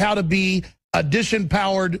profession is how to be a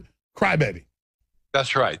disempowered crybaby.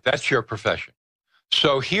 That's right. That's your profession.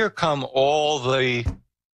 So here come all the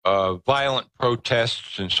violent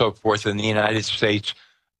protests and so forth in the United States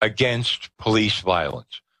against police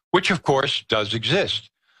violence, which of course does exist.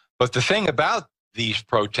 But the thing about these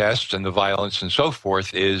protests and the violence and so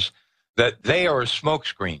forth is that they are a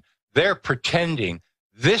smokescreen. They're pretending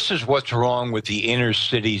this is what's wrong with the inner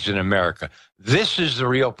cities in America. This is the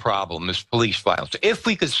real problem, is police violence. If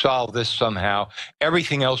we could solve this somehow,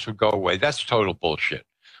 everything else would go away. That's total bullshit.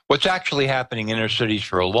 What's actually happening in inner cities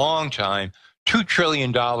for a long time, $2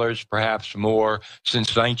 trillion, perhaps more, since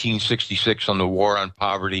 1966 on the war on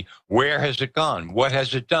poverty. Where has it gone? What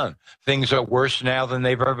has it done? Things are worse now than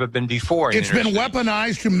they've ever been before. It's been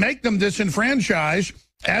weaponized to make them disenfranchised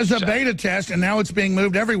as a beta test, and now it's being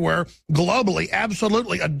moved everywhere globally.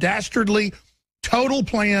 Absolutely a dastardly, total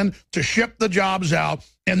plan to ship the jobs out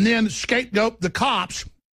and then scapegoat the cops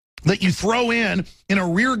that you throw in a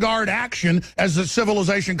rearguard action as the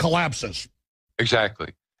civilization collapses. Exactly.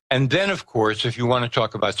 And then, of course, if you want to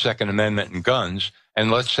talk about Second Amendment and guns,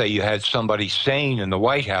 and let's say you had somebody sane in the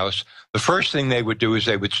White House, the first thing they would do is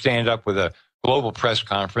they would stand up with a global press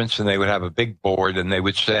conference and they would have a big board and they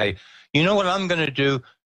would say, you know what I'm going to do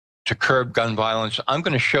to curb gun violence? I'm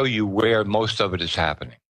going to show you where most of it is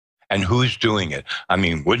happening and who's doing it. I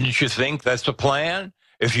mean, wouldn't you think that's a plan?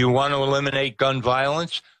 If you want to eliminate gun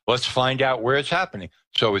violence, let's find out where it's happening.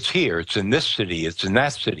 So it's here, it's in this city, it's in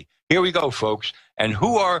that city. Here we go, folks. And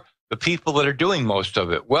who are the people that are doing most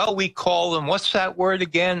of it? Well, we call them, what's that word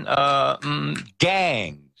again?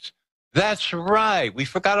 Gangs. That's right. We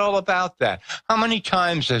forgot all about that. How many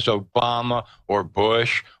times has Obama or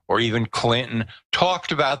Bush or even Clinton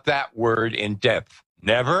talked about that word in depth?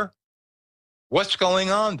 Never. What's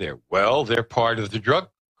going on there? Well, they're part of the drug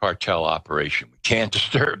cartel operation. We can't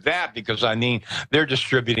disturb that because, I mean, they're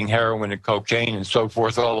distributing heroin and cocaine and so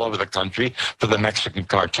forth all over the country for the Mexican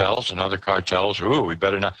cartels and other cartels. Ooh, we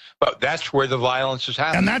better not. But that's where the violence is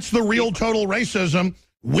happening. And that's the real total racism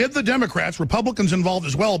with the Democrats, Republicans involved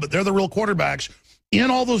as well, but they're the real quarterbacks in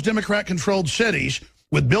all those Democrat-controlled cities,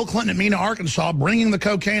 with Bill Clinton and Mena, Arkansas, bringing the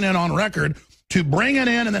cocaine in on record to bring it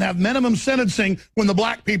in and then have minimum sentencing when the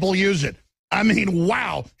black people use it. I mean,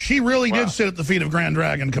 wow. She really did sit at the feet of Grand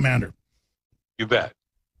Dragon Commander. You bet.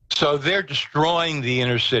 So they're destroying the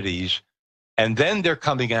inner cities, and then they're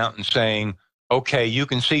coming out and saying, okay, you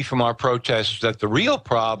can see from our protests that the real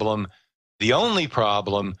problem, the only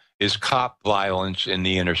problem, is cop violence in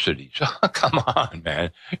the inner cities. Come on,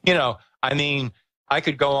 man. You know, I mean, I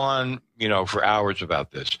could go on, you know, for hours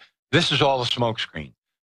about this. This is all a smokescreen.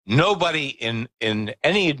 Nobody in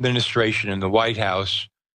any administration in the White House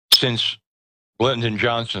since Lyndon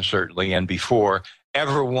Johnson, certainly, and before,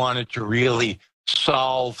 ever wanted to really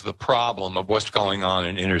solve the problem of what's going on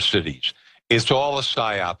in inner cities. It's all a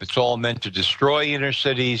psyop. It's all meant to destroy inner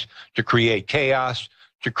cities, to create chaos,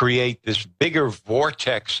 to create this bigger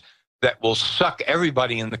vortex that will suck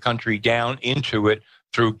everybody in the country down into it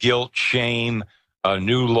through guilt, shame,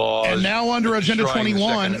 new laws. And now under Agenda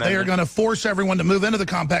 21, they are going to force everyone to move into the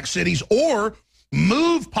compact cities or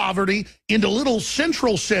move poverty into little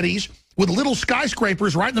central cities with little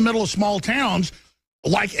skyscrapers right in the middle of small towns,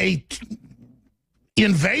 like a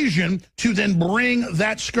invasion to then bring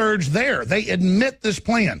that scourge there. They admit this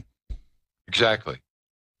plan. Exactly.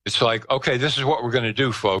 It's like, okay, this is what we're going to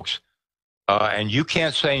do, folks. And you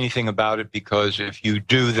can't say anything about it because if you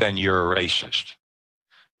do, then you're a racist.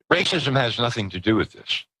 Racism has nothing to do with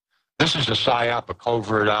this. This is a psyop, a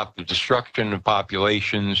covert op, the destruction of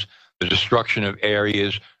populations, the destruction of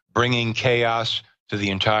areas, bringing chaos to the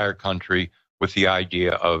entire country with the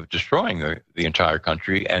idea of destroying the entire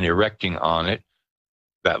country and erecting on it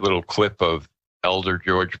that little clip of Elder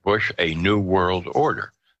George Bush, a new world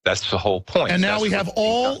order. That's the whole point. And now we have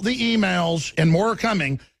all the emails, and more are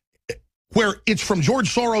coming, where it's from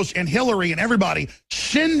George Soros and Hillary and everybody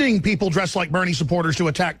sending people dressed like Bernie supporters to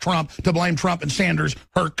attack Trump, to blame Trump and Sanders,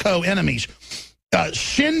 her co-enemies.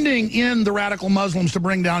 Sending in the radical Muslims to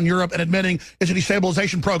bring down Europe and admitting it's a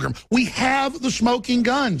destabilization program. We have the smoking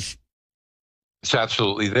guns. It's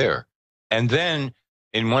absolutely there. And then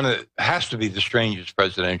in one of the, has to be the strangest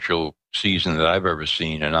presidential season that I've ever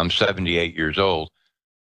seen, and I'm 78 years old.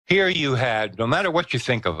 Here you had, no matter what you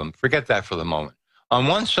think of him, forget that for the moment. On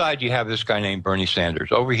one side, you have this guy named Bernie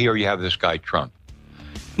Sanders. Over here, you have this guy, Trump.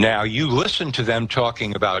 Now, you listen to them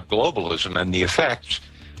talking about globalism and the effects,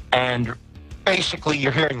 and basically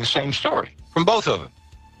you're hearing the same story from both of them.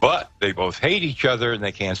 But they both hate each other, and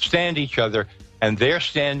they can't stand each other, and they're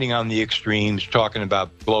standing on the extremes talking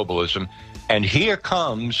about globalism. And here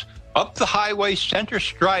comes, up the highway, center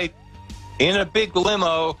stripe, in a big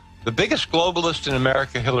limo, the biggest globalist in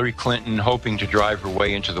America, Hillary Clinton, hoping to drive her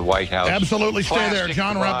way into the White House. Absolutely. Stay there.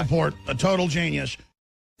 John Rappaport, a total genius.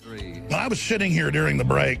 When I was sitting here during the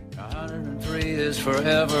break, I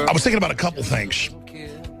was thinking about a couple things.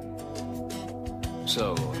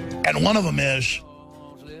 And one of them is,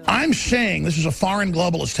 I'm saying this is a foreign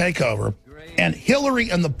globalist takeover, and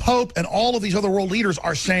Hillary and the Pope and all of these other world leaders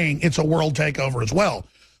are saying it's a world takeover as well.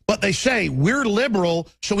 But they say, we're liberal,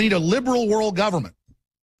 so we need a liberal world government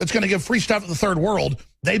that's going to give free stuff to the third world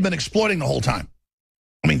they've been exploiting the whole time.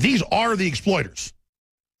 I mean, these are the exploiters.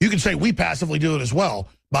 You can say we passively do it as well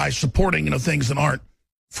by supporting, things that aren't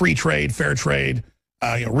free trade, fair trade,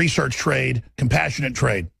 research trade, compassionate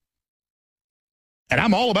trade. And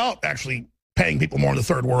I'm all about actually paying people more in the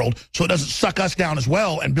third world so it doesn't suck us down as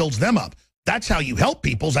well and builds them up. That's how you help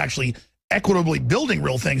people, is actually equitably building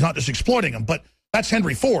real things, not just exploiting them. But that's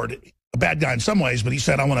Henry Ford, a bad guy in some ways, but he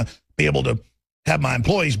said, I want to be able to have my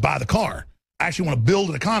employees buy the car. I actually want to build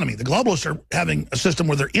an economy. The globalists are having a system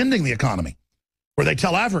where they're ending the economy, where they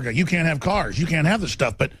tell Africa, you can't have cars, you can't have this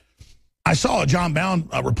stuff. But I saw a John Bound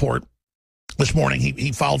report this morning.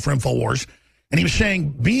 He filed for InfoWars, and he was saying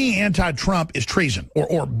being anti-Trump is treason,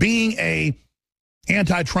 or being a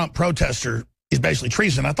anti-Trump protester is basically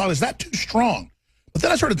treason. I thought, is that too strong? But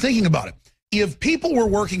then I started thinking about it. If people were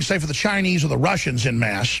working, say, for the Chinese or the Russians en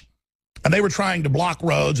masse, and they were trying to block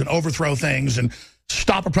roads and overthrow things and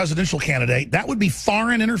stop a presidential candidate, that would be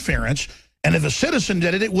foreign interference. And if a citizen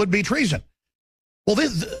did it, it would be treason. Well,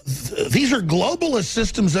 these are globalist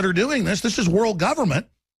systems that are doing this. This is world government.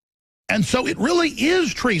 And so it really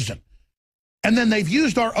is treason. And then they've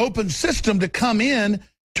used our open system to come in,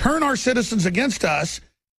 turn our citizens against us,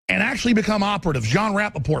 and actually become operatives. John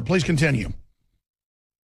Rappaport, please continue.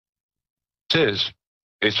 It is.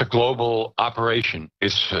 It's a global operation.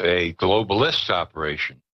 It's a globalist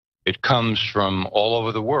operation. It comes from all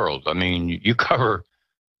over the world. I mean, you cover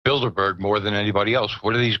Bilderberg more than anybody else.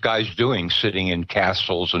 What are these guys doing sitting in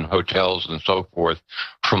castles and hotels and so forth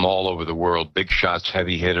from all over the world? Big shots,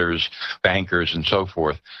 heavy hitters, bankers, and so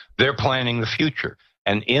forth. They're planning the future.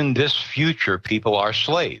 And in this future, people are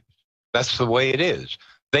slaves. That's the way it is.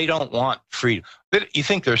 They don't want freedom. You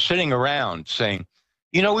think they're sitting around saying,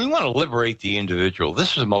 you know, we want to liberate the individual. This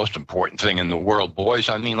is the most important thing in the world, boys.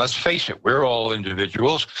 I mean, let's face it, we're all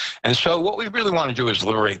individuals. And so what we really want to do is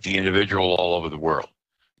liberate the individual all over the world.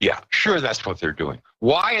 Yeah, sure, that's what they're doing.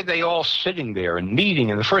 Why are they all sitting there and meeting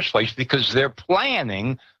in the first place? Because they're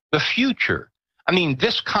planning the future. I mean,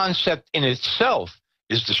 this concept in itself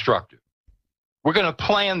is destructive. We're going to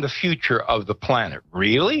plan the future of the planet.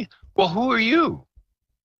 Really? Well, who are you?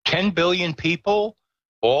 10 billion people?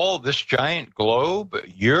 All this giant globe?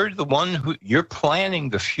 You're the one you're planning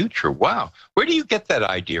the future. Wow. Where do you get that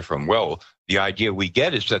idea from? Well, the idea we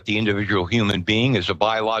get is that the individual human being is a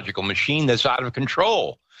biological machine that's out of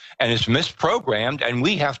control and is misprogrammed, and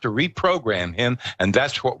we have to reprogram him, and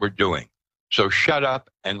that's what we're doing. So shut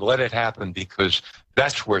up and let it happen, because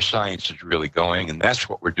that's where science is really going, and that's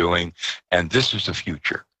what we're doing, and this is the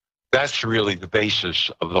future. That's really the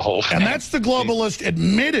basis of the whole thing. And that's the globalist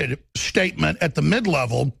admitted statement at the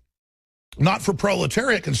mid-level, not for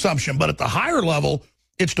proletariat consumption, but at the higher level,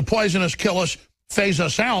 it's to poison us, kill us, phase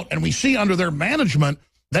us out. And we see under their management,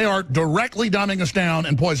 they are directly dumbing us down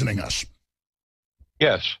and poisoning us.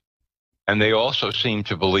 Yes. And they also seem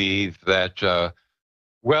to believe that,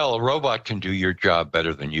 well, a robot can do your job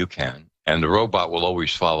better than you can. And the robot will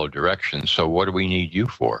always follow directions. So what do we need you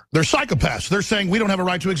for? They're psychopaths. They're saying we don't have a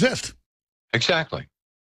right to exist. Exactly.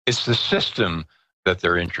 It's the system that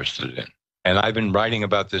they're interested in. And I've been writing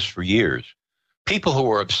about this for years. People who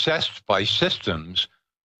are obsessed by systems,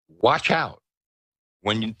 watch out.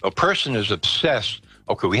 When a person is obsessed,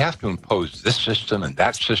 okay, we have to impose this system, and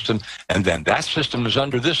then that system is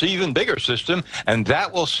under this even bigger system, and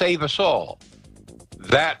that will save us all.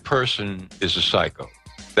 That person is a psycho.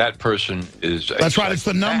 That person is... That's right. It's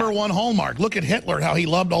the number one hallmark. Look at Hitler, how he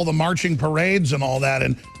loved all the marching parades and all that.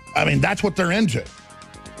 And, I mean, that's what they're into.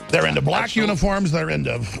 They're into black uniforms. They're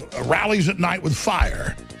into rallies at night with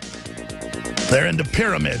fire. They're into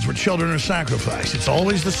pyramids where children are sacrificed. It's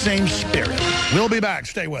always the same spirit. We'll be back.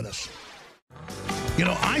 Stay with us. You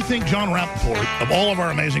know, I think Jon Rappoport, of all of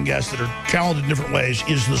our amazing guests that are talented in different ways,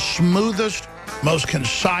 is the smoothest, most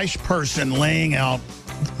concise person laying out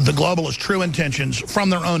the globalist true intentions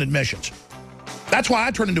from their own admissions. That's why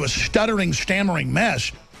I turn into a stuttering, stammering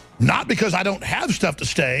mess, not because I don't have stuff to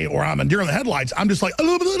say or I'm a deer in the headlights. I'm just like,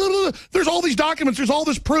 there's all these documents, there's all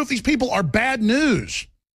this proof. These people are bad news.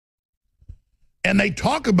 And they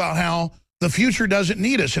talk about how the future doesn't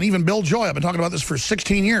need us. And even Bill Joy, I've been talking about this for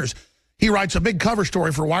 16 years. He writes a big cover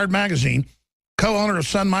story for Wired Magazine, co-owner of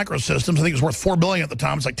Sun Microsystems. I think it was worth $4 billion at the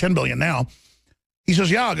time. It's like $10 billion now. He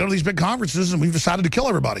says, yeah, I'll go to these big conferences and we've decided to kill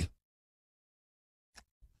everybody.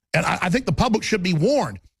 And I think the public should be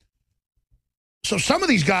warned. So some of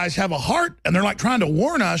these guys have a heart and they're like trying to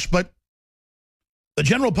warn us, but the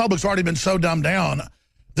general public's already been so dumbed down.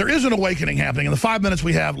 There is an awakening happening. In the 5 minutes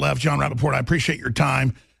we have left, Jon Rappoport, I appreciate your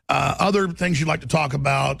time. Other things you'd like to talk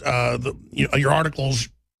about, your articles, a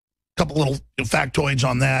couple little factoids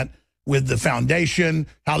on that with the foundation,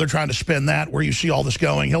 how they're trying to spin that, where you see all this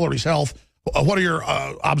going, Hillary's health. What are your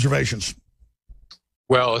observations?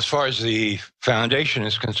 Well, as far as the foundation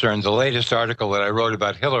is concerned, the latest article that I wrote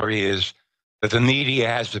about Hillary is that the media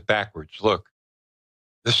has it backwards. Look,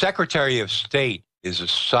 the Secretary of State is a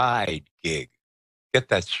side gig. Get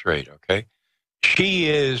that straight, okay? She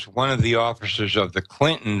is one of the officers of the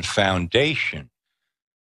Clinton Foundation.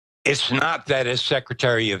 It's not that as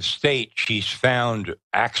Secretary of State, she's found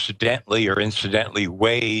accidentally or incidentally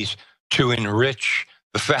ways to enrich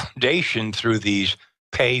the foundation through these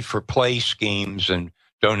pay-for-play schemes and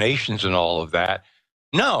donations and all of that.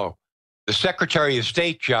 No, the Secretary of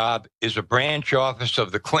State job is a branch office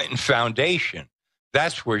of the Clinton Foundation.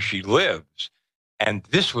 That's where she lives. And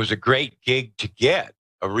this was a great gig to get,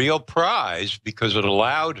 a real prize, because it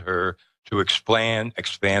allowed her to expand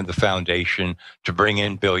the foundation, to bring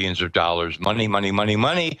in billions of dollars, money, money, money,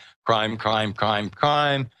 money, crime, crime, crime,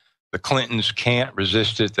 crime. The Clintons can't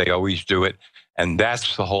resist it. They always do it. And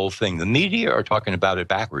that's the whole thing. The media are talking about it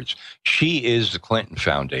backwards. She is the Clinton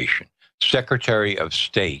Foundation. Secretary of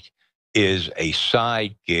State is a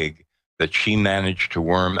side gig that she managed to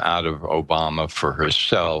worm out of Obama for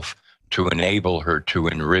herself to enable her to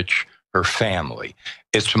enrich her family.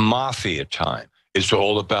 It's mafia time. It's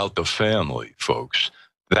all about the family, folks.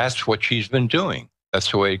 That's what she's been doing. That's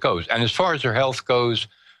the way it goes. And as far as her health goes,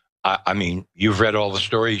 I mean, you've read all the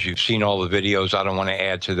stories, you've seen all the videos. I don't want to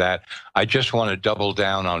add to that. I just want to double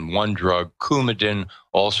down on one drug, Coumadin,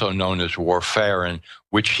 also known as warfarin,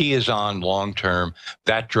 which she is on long-term.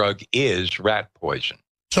 That drug is rat poison.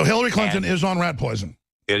 So Hillary Clinton is on rat poison.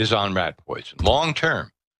 It is on rat poison.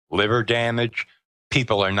 Long-term, liver damage.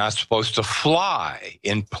 People are not supposed to fly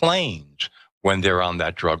in planes when they're on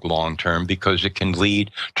that drug long-term because it can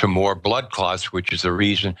lead to more blood clots, which is the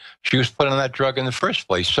reason she was put on that drug in the first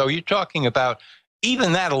place. So you're talking about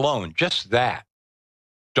even that alone, just that.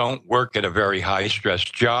 Don't work at a very high-stress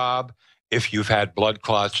job. If you've had blood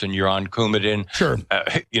clots and you're on Coumadin, sure.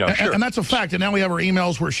 Sure. And that's a fact. And now we have her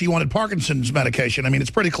emails where she wanted Parkinson's medication. I mean,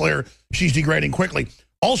 it's pretty clear she's degrading quickly.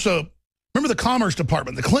 Also, remember the Commerce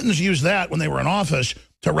Department. The Clintons used that when they were in office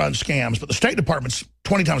to run scams, but the State Department's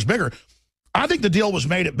 20 times bigger. I think the deal was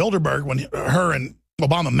made at Bilderberg when her and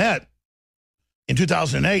Obama met in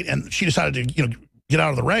 2008, and she decided to get out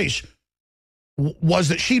of the race, was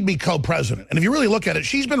that she'd be co-president. And if you really look at it,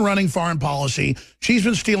 she's been running foreign policy. She's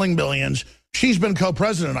been stealing billions. She's been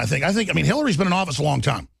co-president, I think. I mean, Hillary's been in office a long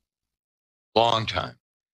time. Long time.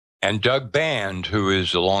 And Doug Band, who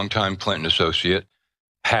is a longtime Clinton associate,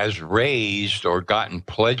 has raised or gotten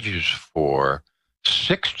pledges for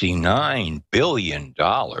 $69 billion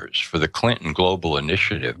for the Clinton Global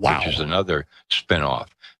Initiative, which is another spinoff.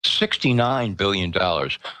 $69 billion.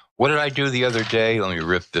 What did I do the other day? Let me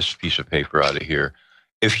rip this piece of paper out of here.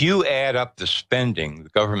 If you add up the spending, the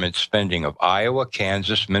government spending of Iowa,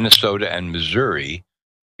 Kansas, Minnesota, and Missouri,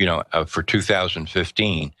 for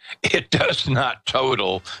 2015, it does not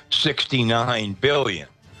total $69 billion.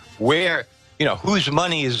 Where, whose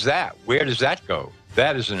money is that? Where does that go?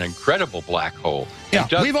 That is an incredible black hole. Yeah,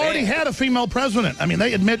 we've already had a female president. I mean,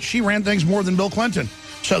 they admit she ran things more than Bill Clinton.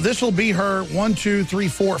 So this will be her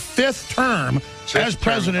 5th term as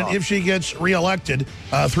president if she gets reelected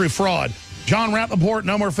through fraud. John Rappaport,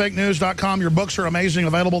 NoMoreFakeNews.com. Your books are amazing,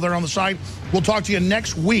 available there on the site. We'll talk to you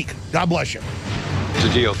next week. God bless you. It's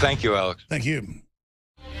a deal. Thank you, Alex. Thank you.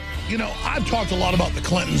 I've talked a lot about the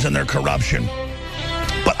Clintons and their corruption,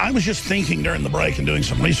 but I was just thinking during the break and doing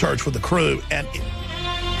some research with the crew, and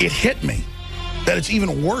it hit me that it's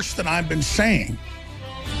even worse than I've been saying.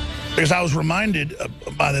 Because I was reminded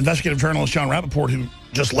by the investigative journalist John Rappaport, who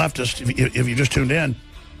just left us, if you just tuned in,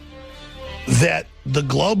 that the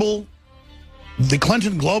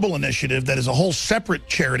Clinton Global Initiative, that is a whole separate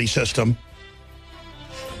charity system,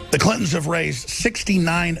 the Clintons have raised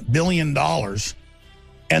 $69 billion,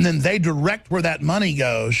 and then they direct where that money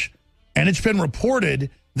goes, and it's been reported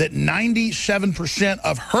that 97%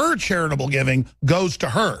 of her charitable giving goes to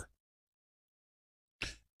her.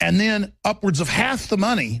 And then upwards of half the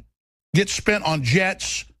money gets spent on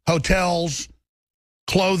jets, hotels,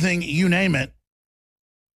 clothing, you name it.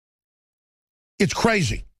 It's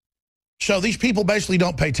crazy. So these people basically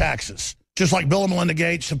don't pay taxes. Just like Bill and Melinda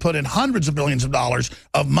Gates have put in hundreds of billions of dollars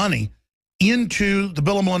of money into the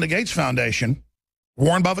Bill and Melinda Gates Foundation.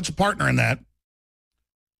 Warren Buffett's a partner in that.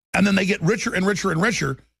 And then they get richer and richer and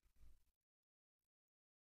richer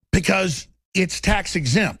because it's tax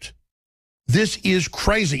exempt. This is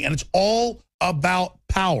crazy, and it's all about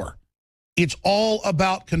power. It's all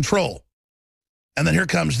about control. And then here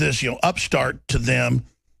comes this, upstart to them,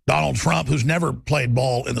 Donald Trump, who's never played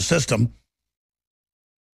ball in the system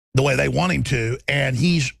the way they want him to, and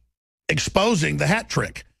he's exposing the hat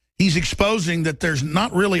trick. He's exposing that there's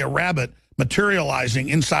not really a rabbit materializing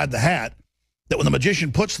inside the hat, that when the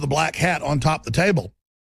magician puts the black hat on top of the table,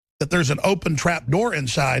 that there's an open trap door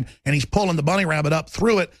inside, and he's pulling the bunny rabbit up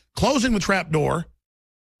through it, closing the trap door.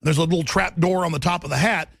 There's a little trap door on the top of the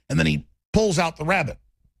hat, and then he pulls out the rabbit.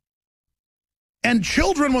 And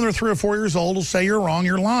children, when they're 3 or 4 years old, will say, you're wrong,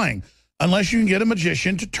 you're lying. Unless you can get a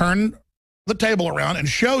magician to turn the table around and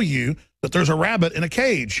show you that there's a rabbit in a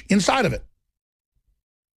cage inside of it,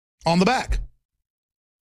 on the back.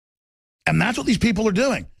 And that's what these people are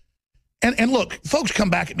doing. And look, folks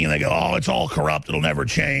come back at me and they go, oh, it's all corrupt, it'll never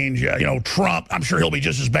change. Trump, I'm sure he'll be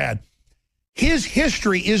just as bad. His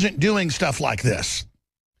history isn't doing stuff like this.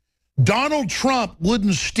 Donald Trump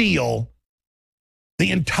wouldn't steal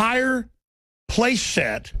the entire place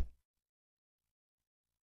set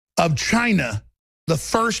of China, the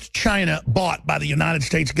first China bought by the United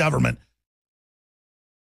States government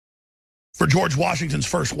for George Washington's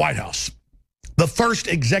first White House. The first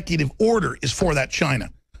executive order is for that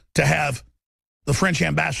China, to have the French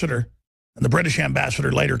ambassador and the British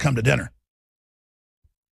ambassador later come to dinner.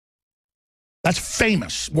 That's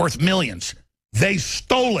famous, worth millions. They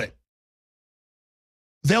stole it.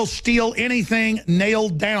 They'll steal anything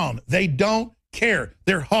nailed down. They don't care.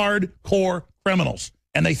 They're hardcore criminals,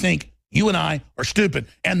 and they think you and I are stupid,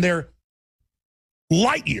 and they're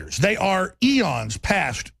light years. They are eons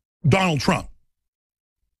past Donald Trump.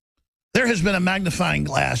 There has been a magnifying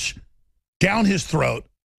glass down his throat,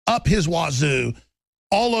 up his wazoo,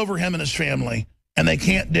 all over him and his family, and they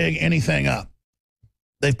can't dig anything up.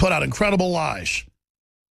 They've put out incredible lies.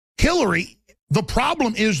 Hillary, the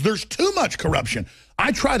problem is there's too much corruption.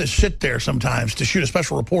 I try to sit there sometimes to shoot a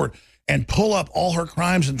special report and pull up all her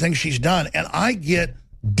crimes and things she's done, and I get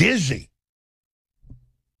dizzy.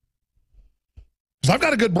 Because I've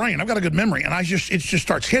got a good brain, I've got a good memory, and it just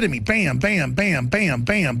starts hitting me. Bam, bam, bam, bam,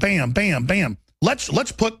 bam, bam, bam, bam.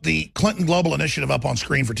 Let's put the Clinton Global Initiative up on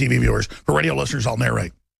screen for TV viewers. For radio listeners, I'll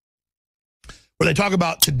narrate. Where they talk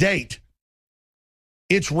about, to date,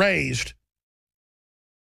 it's raised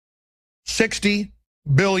 $60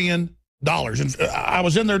 billion. And I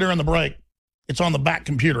was in there during the break. It's on the back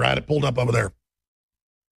computer. I had it pulled up over there.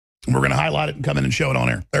 And we're going to highlight it and come in and show it on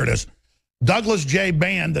air. There it is. Douglas J.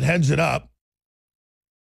 Band, that heads it up,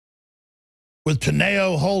 with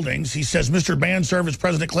Teneo Holdings. He says Mr. Band served as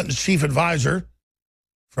President Clinton's chief advisor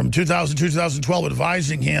from 2002 to 2012,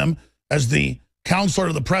 advising him as the counselor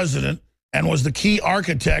to the president, and was the key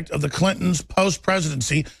architect of the Clintons'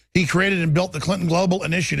 post-presidency. He created and built the Clinton Global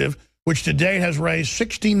Initiative, which to date has raised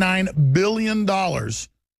 $69 billion.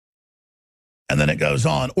 And then it goes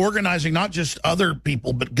on, organizing not just other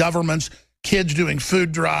people, but governments, kids doing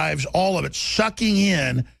food drives, all of it, sucking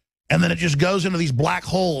in. And then it just goes into these black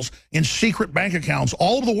holes in secret bank accounts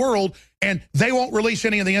all over the world, and they won't release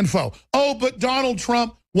any of the info. Oh, but Donald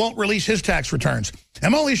Trump won't release his tax returns.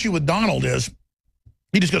 And my only issue with Donald is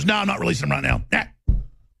he just goes, no, I'm not releasing them right now. Nah,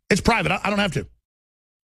 it's private. I don't have to.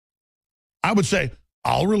 I would say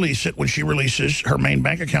I'll release it when she releases her main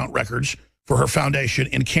bank account records for her foundation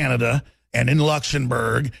in Canada and in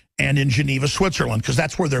Luxembourg and in Geneva, Switzerland, because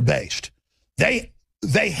that's where they're based.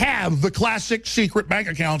 They have the classic secret bank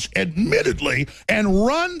accounts, admittedly, and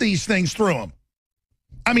run these things through them.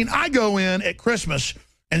 I mean, I go in at Christmas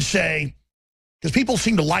and say, because people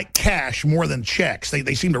seem to like cash more than checks.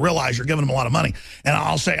 They seem to realize you're giving them a lot of money. And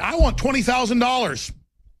I'll say, I want $20,000.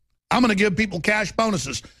 I'm going to give people cash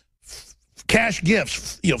bonuses, cash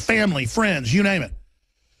gifts, family, friends, you name it.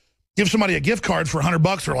 Give somebody a gift card for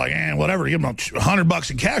 $100, they're like, whatever. Give them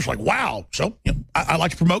 $100 in cash. Like, wow. So I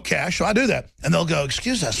like to promote cash, so I do that. And they'll go,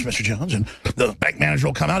 excuse us, Mr. Jones. And the bank manager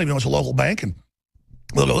will come out, even though it's a local bank, and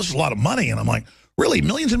they'll go, this is a lot of money. And I'm like, really?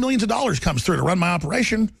 Millions and millions of dollars comes through to run my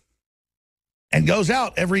operation and goes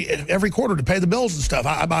out every quarter to pay the bills and stuff.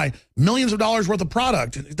 I buy millions of dollars worth of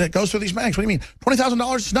product that goes through these banks. What do you mean?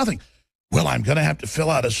 $20,000 is nothing. Well, I'm going to have to fill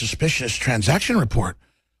out a suspicious transaction report.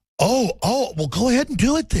 Oh, well, go ahead and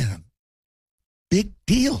do it then. Big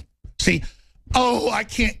deal. See, I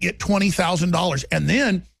can't get $20,000. And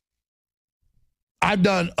then I've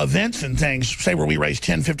done events and things, say where we raised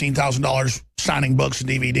 $10,000, $15,000 signing books and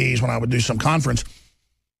DVDs when I would do some conference.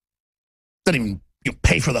 Didn't even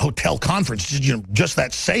pay for the hotel conference, just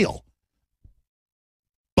that sale.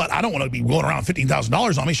 But I don't want to be going around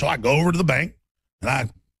 $15,000 on me, so I go over to the bank and I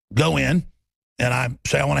go in and I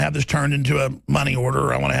say, I want to have this turned into a money order,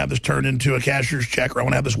 or I want to have this turned into a cashier's check, or I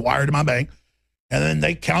want to have this wired to my bank. And then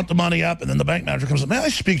they count the money up, and then the bank manager comes up, may I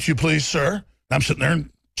speak to you, please, sir? And I'm sitting there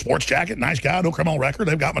in sports jacket, nice guy, no criminal record.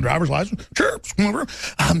 They've got my driver's license. Sure.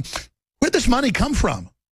 Where'd this money come from?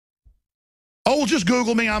 Oh, well, just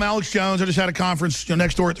Google me. I'm Alex Jones. I just had a conference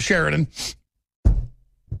next door at the Sheraton.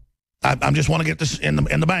 I just want to get this in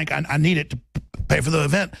the bank. I need it to pay for the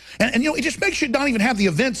event. And it just makes you not even have the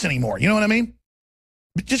events anymore. You know what I mean?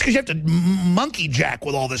 Just because you have to monkey jack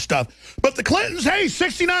with all this stuff. But the Clintons, hey,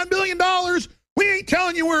 $69 billion. We ain't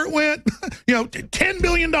telling you where it went. $10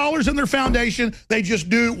 billion in their foundation. They just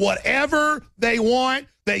do whatever they want.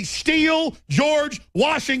 They steal George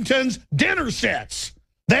Washington's dinner sets.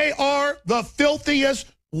 They are the filthiest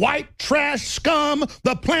white trash scum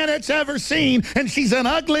the planet's ever seen. And she's an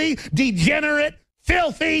ugly, degenerate,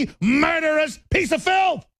 filthy, murderous piece of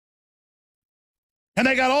filth. And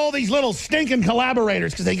they got all these little stinking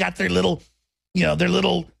collaborators because they got their little, their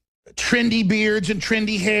little trendy beards and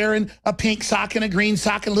trendy hair and a pink sock and a green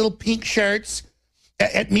sock and little pink shirts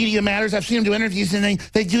at Media Matters. I've seen them do interviews, and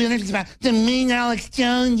they do interviews about the mean Alex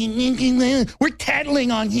Jones. We're tattling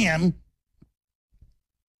on him.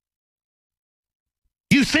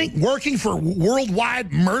 You think working for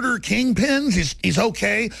worldwide murder kingpins is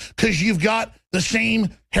okay because you've got the same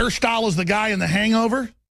hairstyle as the guy in The Hangover?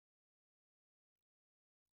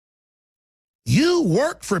 You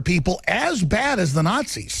work for people as bad as the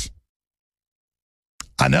Nazis.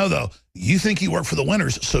 I know, though, you think you work for the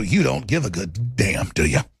winners, so you don't give a good damn, do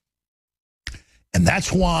you? And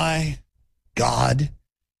that's why God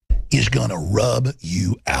is going to rub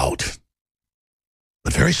you out.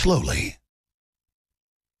 But very slowly.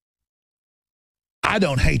 I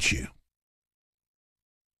don't hate you.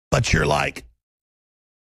 But you're like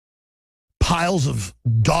piles of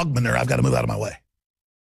dog manure. I've got to move out of my way.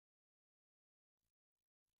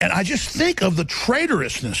 And I just think of the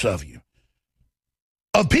traitorousness of you.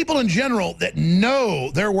 Of people in general that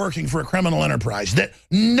know they're working for a criminal enterprise, that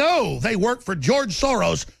know they work for George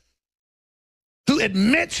Soros, who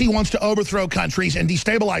admits he wants to overthrow countries and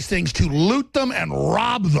destabilize things to loot them and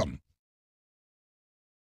rob them.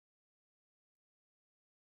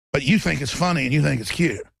 But you think it's funny and you think it's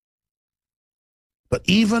cute. But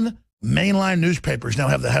even mainline newspapers now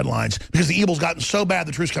have the headlines because the evil's gotten so bad,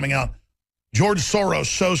 the truth's coming out. George Soros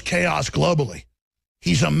sows chaos globally.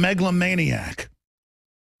 He's a megalomaniac.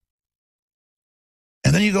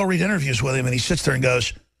 And then you go read interviews with him and he sits there and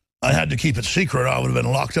goes, I had to keep it secret. I would have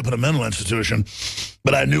been locked up in a mental institution,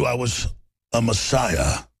 but I knew I was a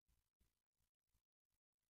messiah.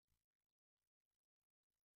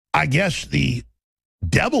 I guess the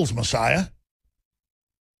devil's messiah.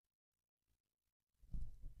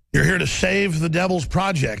 You're here to save the devil's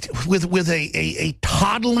project with a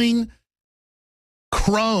toddling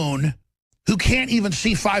crone who can't even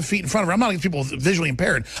see 5 feet in front of her. I'm not against people visually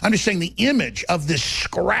impaired. I'm just saying the image of this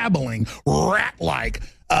scrabbling, rat-like,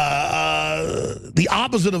 the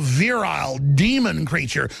opposite of virile demon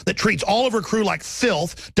creature that treats all of her crew like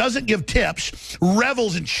filth, doesn't give tips,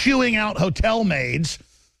 revels in chewing out hotel maids,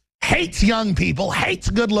 hates young people, hates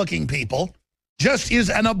good-looking people, just is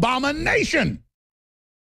an abomination.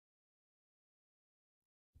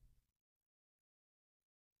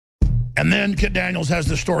 And then Kit Daniels has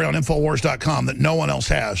this story on Infowars.com that no one else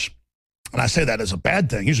has. And I say that as a bad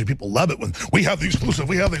thing. Usually people love it when we have the exclusive,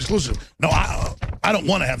 we have the exclusive. No, I don't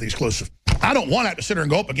want to have the exclusive. I don't want to have to sit her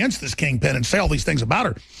and go up against this kingpin and say all these things about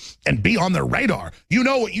her and be on their radar. You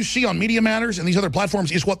know what you see on Media Matters and these other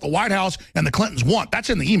platforms is what the White House and the Clintons want. That's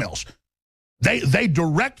in the emails. They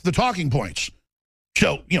direct the talking points.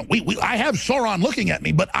 So, you know, I have Sauron looking at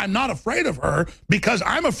me, but I'm not afraid of her because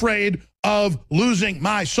I'm afraid of losing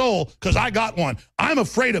my soul because I got one. I'm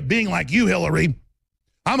afraid of being like you, Hillary.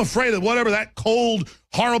 I'm afraid of whatever that cold,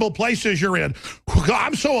 horrible place is you're in.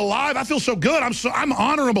 I'm so alive. I feel so good. I'm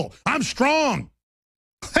honorable. I'm strong.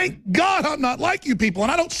 Thank God I'm not like you people.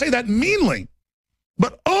 And I don't say that meanly.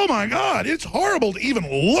 But, oh, my God, it's horrible to even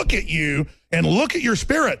look at you and look at your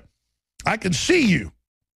spirit. I can see you.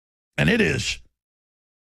 And it is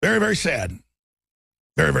very, very sad.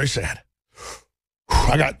 Very, very sad.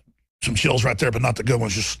 I got some chills right there, but not the good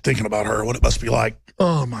ones, just thinking about her, what it must be like.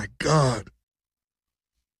 Oh, my God.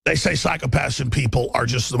 They say psychopaths and people are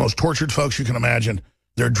just the most tortured folks you can imagine.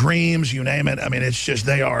 Their dreams, you name it. I mean, it's just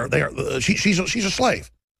she's a slave.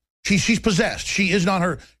 She's possessed. She is not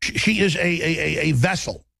her. She is a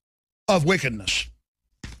vessel of wickedness.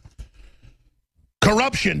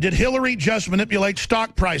 Corruption. Did Hillary just manipulate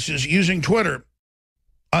stock prices using Twitter?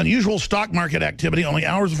 Unusual stock market activity only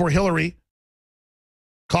hours before Hillary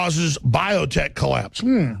causes biotech collapse.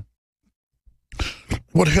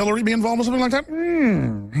 Would Hillary be involved with something like that?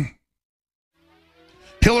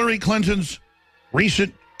 Hillary Clinton's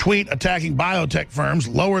recent tweet attacking biotech firms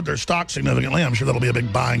lowered their stock significantly. I'm sure that'll be a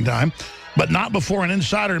big buying time. But not before an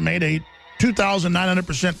insider made a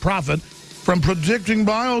 2,900% profit from predicting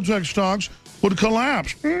biotech stocks would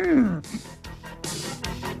collapse.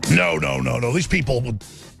 No. These people with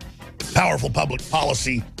powerful public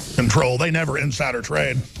policy control, they never insider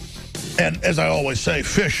trade. And as I always say,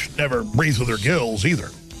 fish never breathe with their gills either.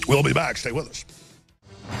 We'll be back. Stay with us.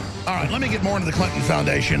 All right, let me get more into the Clinton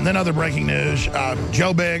Foundation. Then other breaking news.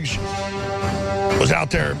 Joe Biggs was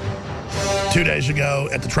out there 2 days ago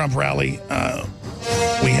at the Trump rally.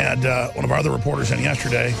 We had one of our other reporters in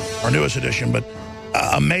yesterday, our newest edition, but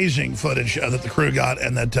amazing footage that the crew got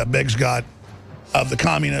and that Biggs got of the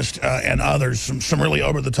communists and others. Some really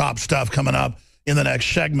over-the-top stuff coming up in the next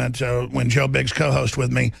segment when Joe Biggs co-hosts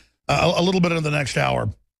with me. A little bit in the next hour,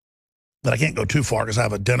 but I can't go too far because I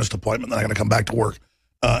have a dentist appointment, then I got to come back to work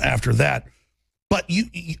after that. But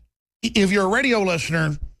if you're a radio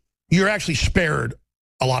listener, you're actually spared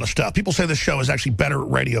a lot of stuff. People say this show is actually better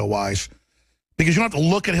radio-wise because you don't have to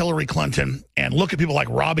look at Hillary Clinton and look at people like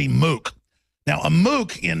Robbie Mook. Now, a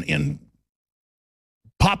Mook in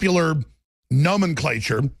popular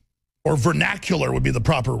nomenclature, or vernacular would be the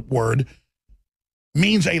proper word,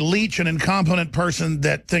 means a leech, an incompetent person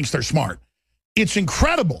that thinks they're smart. It's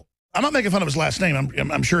incredible. I'm not making fun of his last name.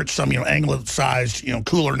 I'm sure it's some anglicized,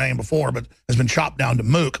 cooler name before, but has been chopped down to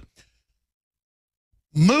Mook.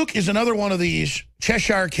 Mook is another one of these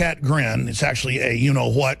Cheshire Cat grin. It's actually a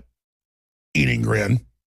you-know-what eating grin,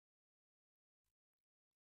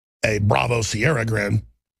 a Bravo Sierra grin.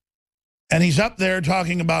 And he's up there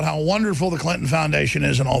talking about how wonderful the Clinton Foundation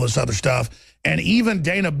is and all this other stuff. And even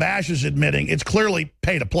Dana Bash is admitting it's clearly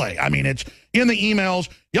pay to play. I mean, it's in the emails.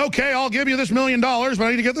 Okay, I'll give you this $1 million, but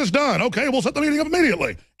I need to get this done. Okay, we'll set the meeting up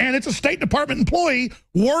immediately. And it's a State Department employee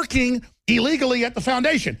working illegally at the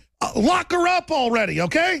foundation. Lock her up already,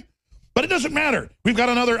 okay? But it doesn't matter. We've got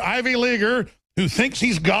another Ivy Leaguer who thinks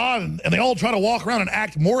he's God, and they all try to walk around and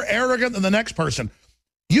act more arrogant than the next person.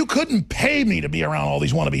 You couldn't pay me to be around all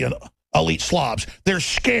these wannabe elite slobs. They're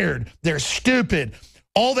scared. They're stupid.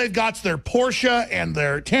 All they've got's their Porsche and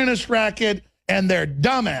their tennis racket and their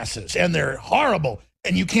dumbasses, and they're horrible,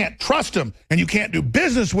 and you can't trust them, and you can't do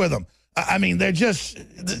business with them. I mean, they're just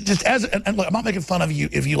as, and look, I'm not making fun of you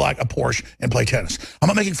if you like a Porsche and play tennis. I'm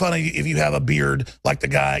not making fun of you if you have a beard like the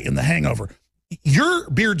guy in The Hangover. Your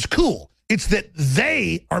beard's cool. It's that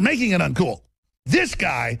they are making it uncool. This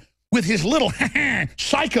guy with his little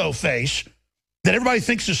psycho face that everybody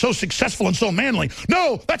thinks is so successful and so manly.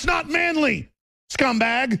 No, that's not manly,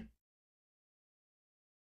 scumbag.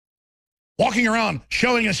 Walking around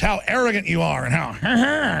showing us how arrogant you are and how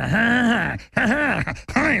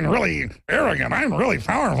I'm really arrogant, I'm really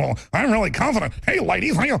powerful, I'm really confident. Hey,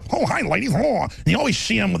 ladies, oh, hi, ladies. Oh. And you always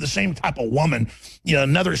see them with the same type of woman, you know,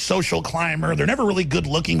 another social climber. They're never really good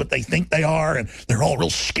looking, but they think they are, and they're all real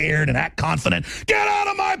scared and act confident. Get out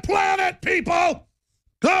of my planet, people!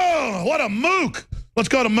 Oh, what a mook. Let's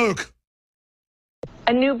go to Mook.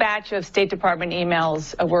 A new batch of State Department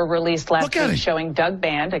emails were released last week showing Doug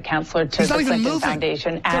Band, a counselor to the Clinton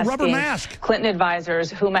Foundation, asking Clinton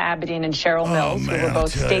advisors Huma Abedin and Cheryl Mills, who were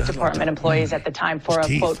both State Department employees at the time, for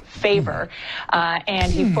a, quote, favor.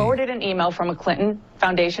 And he forwarded an email from a Clinton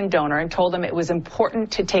Foundation donor and told them it was important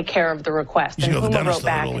to take care of the request. And Huma wrote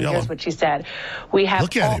back, and here's what she said.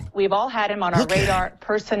 We've all had him on our radar.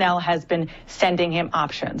 Personnel has been sending him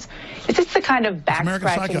options. Is this the kind of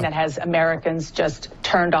back-scratching that has Americans just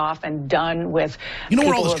turned off and done with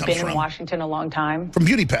people who have been in Washington a long time? From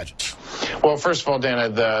beauty pageants. Well, first of all, Dana,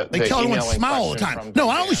 they tell everyone to smile all the time. No,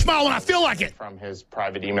 I only smile when I feel like it. From his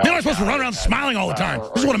private email. They're not supposed to run around smiling all the time.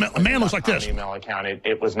 This is what a man looks like this. Email account.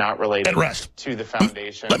 It was not related to the foundation.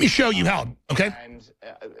 Let me show you how, okay?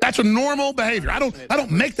 That's a normal behavior. I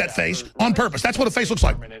don't make that face on purpose. That's what a face looks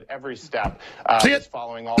like. At every step, was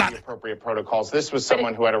following all the appropriate protocols. This was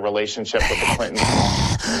someone who had a relationship with the Clintons.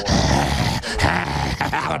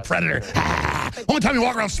 A predator. Only time you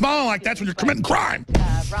walk around smiling like that's when you're committing crime.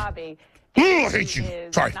 Robbie, I hate you.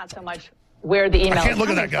 Sorry. Not so much where the email is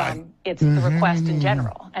coming from, it's the request in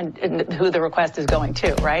general and who the request is going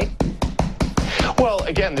to, right? Well,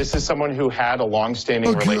 again, this is someone who had a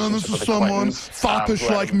long-standing relationship with the Clintons. Foppish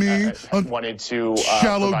like me, wanted to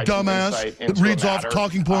shallow dumbass that reads off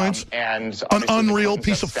talking points, and an unreal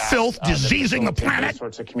piece of filth, diseasing the planet.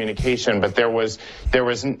 Sorts of communication, but there was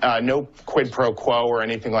no quid pro quo or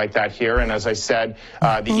anything like that here. And as I said,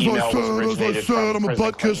 the email was originated from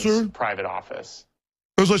President Clinton's private office.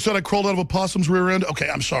 As I said, I crawled out of a possum's rear end. Okay,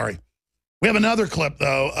 I'm sorry. We have another clip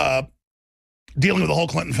though, dealing with the whole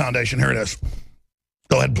Clinton Foundation. Here it is.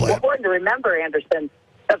 Go ahead and play. It's important to remember, Anderson,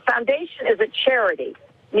 the foundation is a charity.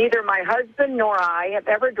 Neither my husband nor I have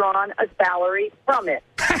ever drawn a salary from it.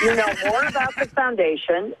 You know more about the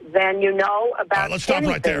foundation than you know about let's stop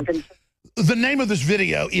right there. The name of this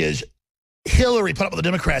video is Hillary put up with the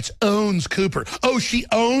Democrats owns Cooper. Oh, she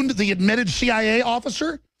owned the admitted CIA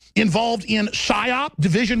officer involved in PSYOP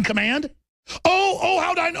Division Command?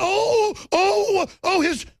 How did I know?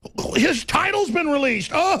 His title's been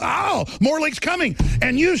released. More leaks coming.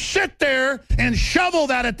 And you sit there and shovel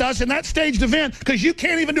that at us in that staged event because you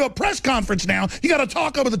can't even do a press conference now. You got to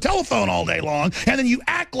talk over the telephone all day long. And then you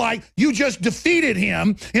act like you just defeated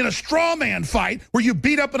him in a straw man fight where you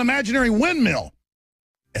beat up an imaginary windmill.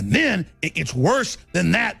 And then it gets worse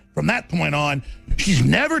than that from that point on. She's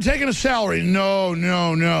never taken a salary.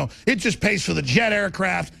 No. It just pays for the jet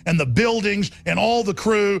aircraft and the buildings and all the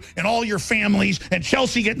crew and all your families and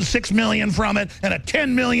Chelsea getting $6 million from it and a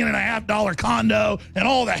 $10.5 million condo and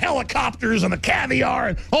all the helicopters and the caviar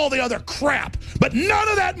and all the other crap. But none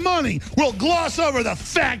of that money will gloss over the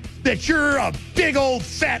fact that you're a big old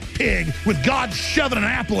fat pig with God shoving an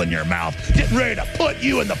apple in your mouth, getting ready to put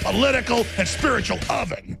you in the political and spiritual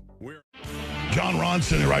oven. John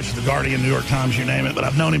Ronson, who writes for The Guardian, New York Times, you name it, but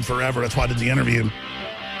I've known him forever. That's why I did the interview.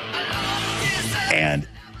 And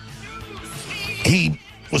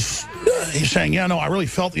he's saying, I really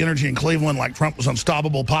felt the energy in Cleveland, like Trump was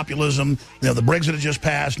unstoppable, populism, the Brexit had just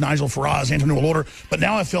passed, Nigel Farage, Anthony Order, but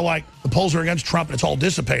now I feel like the polls are against Trump and it's all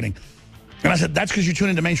dissipating. And I said, that's because you tune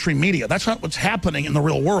into mainstream media. That's not what's happening in the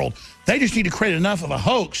real world. They just need to create enough of a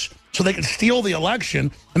hoax so they can steal the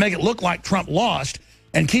election and make it look like Trump lost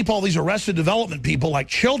and keep all these Arrested Development people like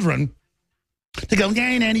children to go,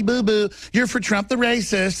 hey, Nanny Boo-Boo, you're for Trump the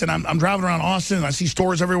racist. And I'm driving around Austin and I see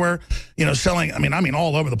stores everywhere, you know, selling, I mean,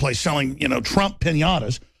 all over the place selling, you know, Trump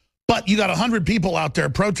piñatas. But you got 100 people out there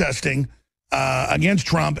protesting against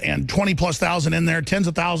Trump and 20+ thousand in there. Tens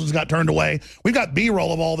of thousands got turned away. We've got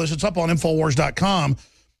B-roll of all this. It's up on Infowars.com.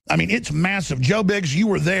 I mean, it's massive. Joe Biggs, you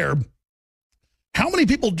were there. How many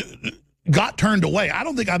people got turned away? I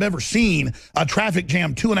don't think I've ever seen a traffic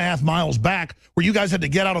jam 2.5 miles back where you guys had to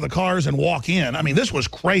get out of the cars and walk in. I mean, this was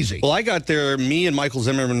crazy. Well, I got there. Me and Michael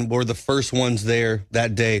Zimmerman were the first ones there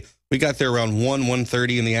that day. We got there around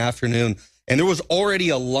 1:30 in the afternoon, and there was already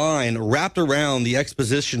a line wrapped around the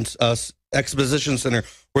exposition center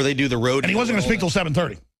where they do the road. And he wasn't going to speak till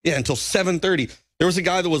 7:30. Yeah, until 7:30. There was a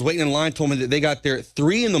guy that was waiting in line, told me that they got there at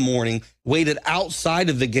 3 in the morning, waited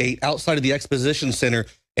outside of the gate, outside of the exposition center,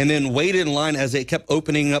 and then waited in line as they kept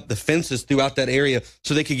opening up the fences throughout that area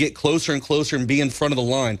so they could get closer and closer and be in front of the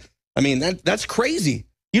line. I mean, that's crazy.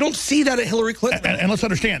 You don't see that at Hillary Clinton. And let's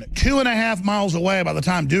understand, 2.5 miles away by the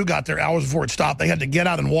time Dew got there, hours before it stopped, they had to get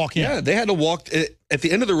out and walk in. Yeah, they had to walk. At the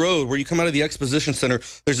end of the road where you come out of the exposition center,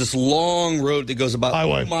 there's this long road that goes about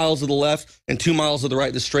 2 miles to the left and 2 miles to the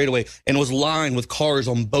right, the straightaway, and was lined with cars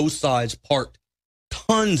on both sides parked.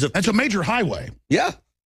 Tons of... It's a major highway. Yeah.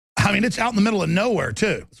 I mean, it's out in the middle of nowhere,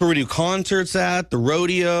 too. That's where we do concerts at, the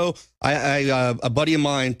rodeo. A buddy of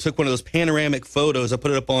mine took one of those panoramic photos. I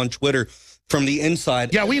put it up on Twitter from the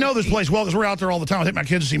inside. Yeah, we know this place well because we're out there all the time. I take my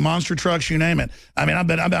kids to see monster trucks, you name it. I mean, I've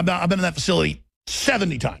been in that facility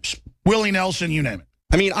 70 times. Willie Nelson, you name it.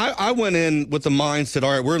 I mean, I went in with the mindset,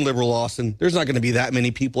 all right, we're in liberal Austin. There's not going to be that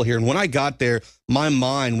many people here. And when I got there, my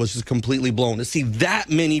mind was just completely blown. To see that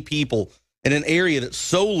many people in an area that's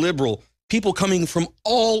so liberal, people coming from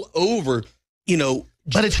all over, you know.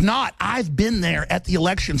 But it's not. I've been there at the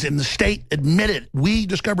elections, and the state admitted we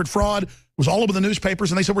discovered fraud. It was all over the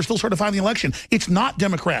newspapers, and they said we're still certifying the election. It's not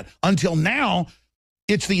Democrat. Until now,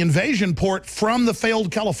 it's the invasion port from the failed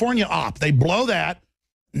California op. They blow that.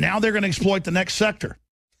 Now they're going to exploit the next sector.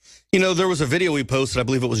 You know, there was a video we posted, I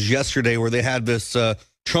believe it was yesterday, where they had this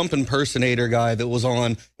Trump impersonator guy that was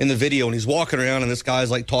on in the video, and he's walking around, and this guy's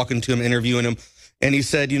like talking to him, interviewing him. And he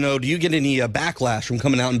said, you know, do you get any backlash from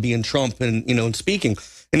coming out and being Trump and, you know, and speaking?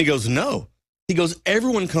 And he goes, no. He goes,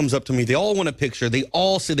 everyone comes up to me. They all want a picture. They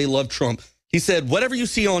all say they love Trump. He said, whatever you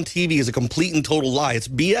see on TV is a complete and total lie. It's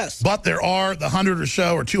BS. But there are the 100 or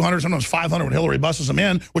so, or 200, sometimes 500 when Hillary buses them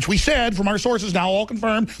in, which we said from our sources now all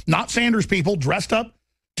confirmed, not Sanders people dressed up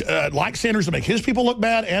like Sanders to make his people look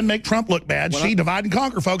bad and make Trump look bad. She divide and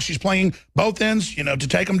conquer, folks. She's playing both ends, you know, to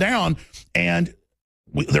take them down. And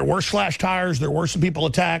there were slash tires. There were some people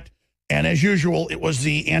attacked. And as usual, it was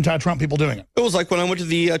the anti-Trump people doing it. It was like when I went to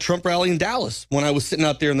the Trump rally in Dallas, when I was sitting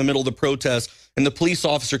out there in the middle of the protest, and the police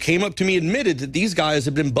officer came up to me, admitted that these guys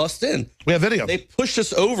had been bussed in. We have video. They pushed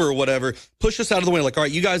us over or whatever, pushed us out of the way. Like, all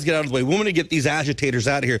right, you guys get out of the way. We want to get these agitators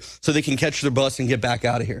out of here so they can catch their bus and get back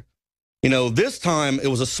out of here. You know, this time it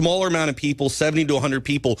was a smaller amount of people, 70 to 100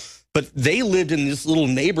 people, but they lived in this little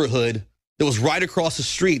neighborhood that was right across the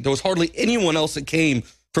street. There was hardly anyone else that came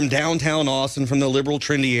from downtown Austin, from the liberal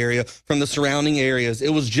trendy area, from the surrounding areas. It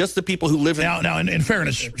was just the people who live in... Now, in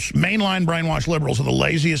fairness, mainline brainwashed liberals are the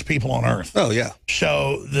laziest people on earth. Oh, yeah.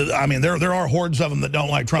 So, I mean, there are hordes of them that don't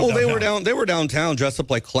like Trump. Well, they were downtown dressed up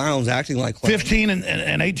like clowns, acting like clowns. 15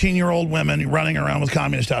 and 18-year-old women running around with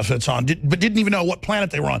communist outfits on, but didn't even know what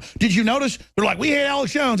planet they were on. Did you notice? They're like, we hate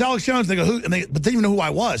Alex Jones, Alex Jones. They go, who? But they didn't even know who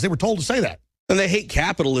I was. They were told to say that. And they hate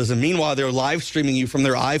capitalism. Meanwhile, they're live streaming you from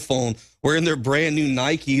their iPhone, wearing their brand new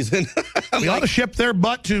Nikes. And we ought to ship their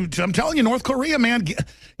butt to, I'm telling you, North Korea, man.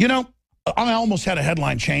 You know, I almost had a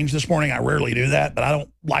headline change this morning. I rarely do that, but I don't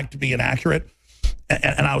like to be inaccurate.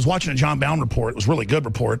 And I was watching a John Bowne report. It was a really good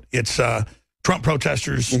report. It's Trump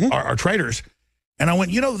protesters are traitors. And I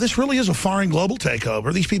went, you know, this really is a foreign global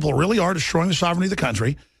takeover. These people really are destroying the sovereignty of the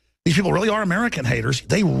country. These people really are American haters.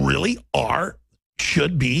 They really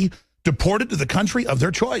should be deported to the country of their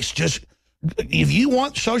choice. Just, if you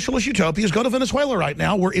want socialist utopias, go to Venezuela right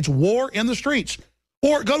now where it's war in the streets.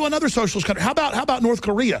 Or go to another socialist country. How about North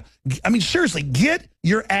Korea? I mean, seriously, get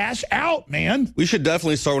your ass out, man. We should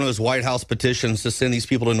definitely start one of those White House petitions to send these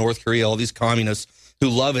people to North Korea, all these communists who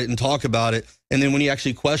love it and talk about it. And then when you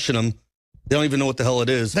actually question them, they don't even know what the hell it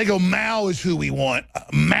is. They go, Mao is who we want.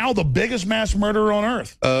 Mao, the biggest mass murderer on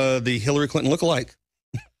earth. The Hillary Clinton lookalike.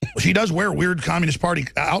 She does wear weird Communist Party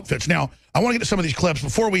outfits. Now, I want to get to some of these clips.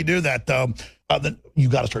 Before we do that, though, then you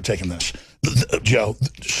got to start taking this. Joe,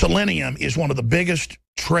 selenium is one of the biggest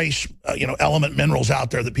trace element minerals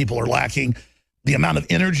out there that people are lacking. The amount of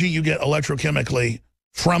energy you get electrochemically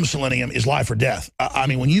from selenium is life or death. I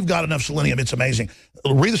mean, when you've got enough selenium, it's amazing.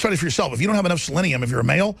 Read the study for yourself. If you don't have enough selenium, if you're a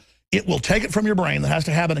male, it will take it from your brain that has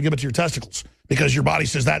to have it and give it to your testicles because your body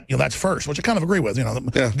says that that's first, which I kind of agree with.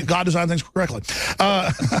 God designed things correctly.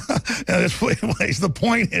 Anyways, the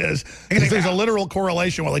point is there's a literal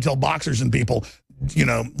correlation where they tell boxers and people,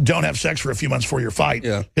 don't have sex for a few months before your fight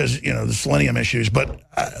because the selenium issues. But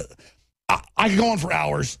I could go on for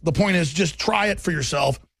hours. The point is just try it for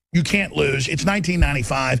yourself. You can't lose. It's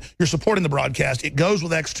 $19.95. You're supporting the broadcast. It goes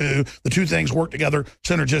with X2. The two things work together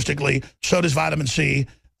synergistically. So does vitamin C.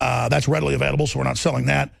 That's readily available, so we're not selling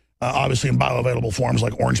that, obviously in bioavailable forms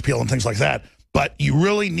like orange peel and things like that. But you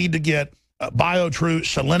really need to get BioTrue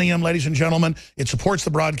Selenium, ladies and gentlemen. It supports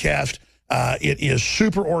the broadcast. It is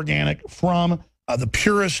super organic from the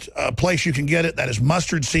purest place you can get it. That is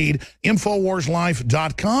mustard seed,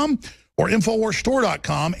 InfoWarsLife.com or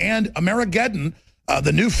InfoWarsStore.com. And Amerigeddon,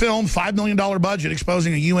 the new film, $5 million budget,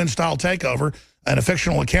 exposing a UN-style takeover and a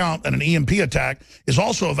fictional account and an EMP attack, is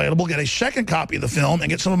also available. Get a second copy of the film and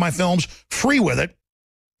get some of my films free with it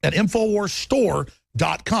at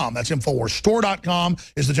InfoWarsStore.com. That's InfoWarsStore.com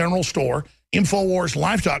is the general store.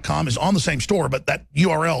 InfoWarsLife.com is on the same store, but that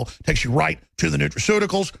URL takes you right to the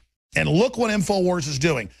nutraceuticals. And look what InfoWars is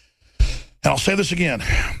doing. And I'll say this again.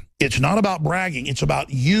 It's not about bragging. It's about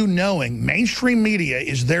you knowing mainstream media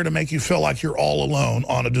is there to make you feel like you're all alone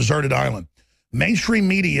on a deserted island. Mainstream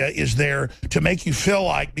media is there to make you feel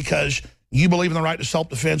like because you believe in the right to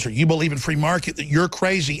self-defense or you believe in free market that you're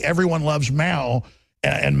crazy. Everyone loves Mao,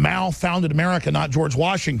 and Mao founded America, not George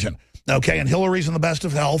Washington. Okay, and Hillary's in the best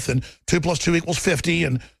of health, and 2 + 2 = 50,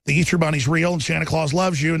 and the Easter Bunny's real, and Santa Claus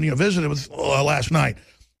loves you, and visited with last night.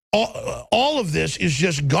 All of this is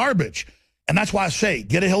just garbage. And that's why I say,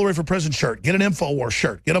 get a Hillary for Prison shirt, get an InfoWars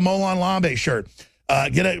shirt, get a Molon Labe shirt,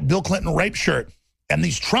 get a Bill Clinton rape shirt. And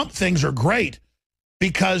these Trump things are great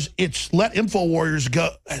because it's let InfoWarriors go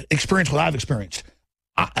experience what I've experienced.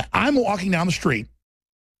 I'm walking down the street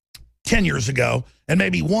 10 years ago, and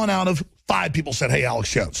maybe 1 out of 5 people said, hey,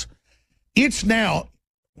 Alex Jones. It's now,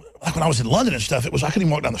 like when I was in London and stuff, I couldn't even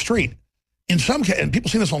walk down the street. In some cases, and people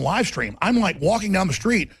see this on live stream, I'm like walking down the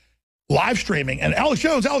street, live streaming, and Alex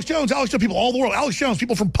Jones, people all over the world, Alex Jones,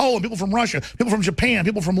 people from Poland, people from Russia, people from Japan,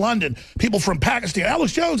 people from London, people from Pakistan,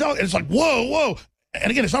 Alex Jones, and it's like, whoa, whoa. And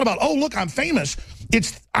again, it's not about, oh, look, I'm famous.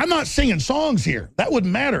 I'm not singing songs here. That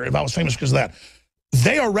wouldn't matter if I was famous because of that.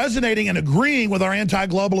 They are resonating and agreeing with our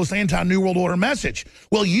anti-globalist, anti-New World Order message.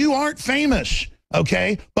 Well, you aren't famous,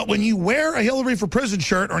 okay? But when you wear a Hillary for Prison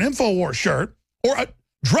shirt or an InfoWars shirt, or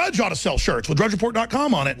Drudge ought to sell shirts with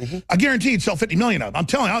DrudgeReport.com on it. I guarantee he'd sell 50 million of them. I'm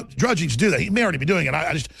telling you, Drudge needs to do that. He may already be doing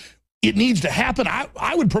it. It needs to happen.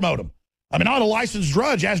 I would promote him. I mean, I ought to license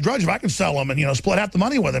Drudge. Ask Drudge if I can sell them and, split half the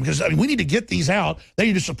money with him. Because, we need to get these out. They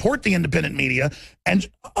need to support the independent media. And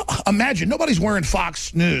imagine, nobody's wearing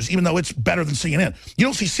Fox News, even though it's better than CNN. You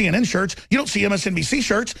don't see CNN shirts. You don't see MSNBC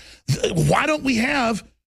shirts. Why don't we have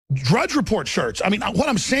Drudge Report shirts? I mean, what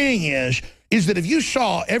I'm saying is that if you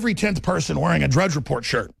saw every 10th person wearing a Drudge Report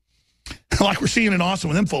shirt, like we're seeing in Austin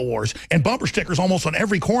with InfoWars, and bumper stickers almost on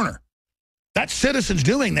every corner, that's citizens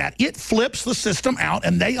doing that. It flips the system out,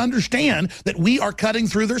 and they understand that we are cutting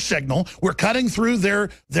through their signal. We're cutting through their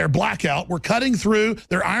blackout. We're cutting through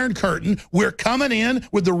their Iron Curtain. We're coming in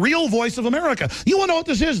with the real voice of America. You want to know what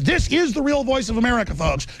this is? This is the real voice of America,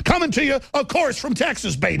 folks. Coming to you, of course, from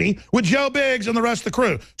Texas, baby, with Joe Biggs and the rest of the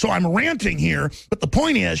crew. So I'm ranting here, but the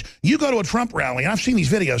point is, you go to a Trump rally, and I've seen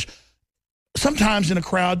these videos. Sometimes in a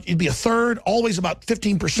crowd, it'd be a third, always about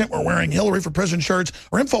 15% were wearing Hillary for Prison shirts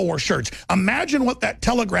or InfoWars shirts. Imagine what that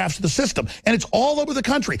telegraphs to the system. And it's all over the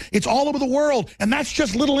country. It's all over the world. And that's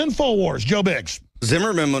just little InfoWars. Joe Biggs.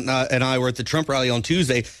 Zimmerman and I were at the Trump rally on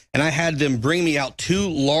Tuesday, and I had them bring me out 2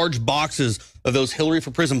 large boxes of those Hillary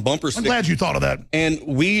for Prison bumper stickers. I'm glad you thought of that. And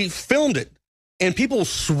we filmed it. And people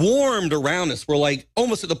swarmed around us. We're like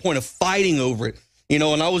almost at the point of fighting over it.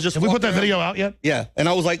 And I was just... Have we put that video out yet? Yeah. And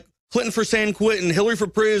I was like, Clinton for San Quentin, Hillary for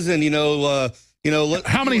prison,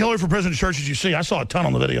 How many Hillary for Prison shirts did you see? I saw a ton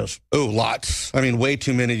on the videos. Oh, lots. I mean, way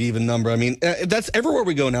too many to even number. I mean, that's everywhere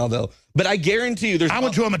we go now, though. But I guarantee you I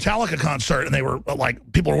went to a Metallica concert, and they were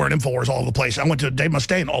like, people were wearing InfoWars all over the place. I went to Dave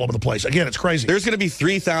Mustaine all over the place. Again, it's crazy. There's going to be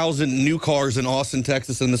 3,000 new cars in Austin,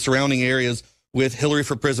 Texas, and the surrounding areas with Hillary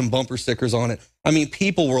for Prison bumper stickers on it. I mean,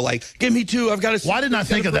 people were like, give me 2. I've got to... Why didn't I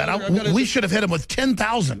think of that? We should have hit them with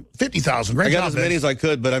 10,000, 50,000. I got as many as I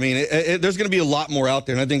could, but I mean, there's going to be a lot more out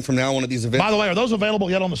there. And I think from now on at these events... By the way, are those available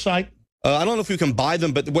yet on the site? I don't know if you can buy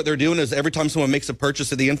them, but what they're doing is every time someone makes a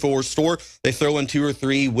purchase at the InfoWars store, they throw in 2 or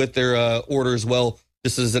 3 with their order as well.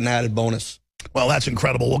 This is an added bonus. Well, that's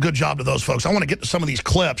incredible. Well, good job to those folks. I want to get to some of these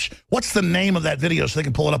clips. What's the name of that video so they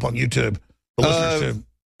can pull it up on YouTube? The listeners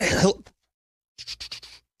too.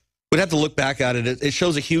 We'd have to look back at it. It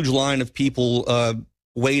shows a huge line of people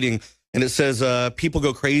waiting, and it says people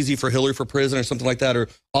go crazy for Hillary for prison or something like that, or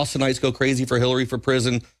Austinites go crazy for Hillary for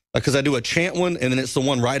prison, because I do a chant one, and then it's the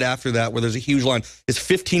one right after that where there's a huge line. It's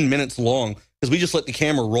 15 minutes long because we just let the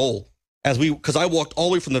camera roll. Because I walked all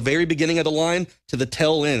the way from the very beginning of the line to the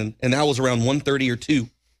tail end, and that was around 1:30 or 2.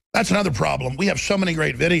 That's another problem. We have so many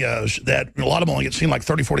great videos that a lot of them only get seen like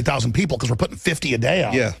 30, 40,000 people because we're putting 50 a day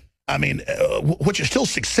out. Yeah. I mean, which is still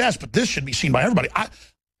success, but this should be seen by everybody.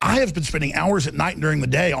 I have been spending hours at night and during the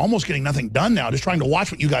day almost getting nothing done now, just trying to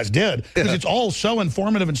watch what you guys did, because it's all so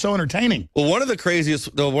informative and so entertaining. Well, one of the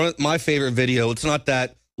craziest, one of my favorite video, it's not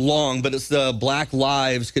that long, but it's the Black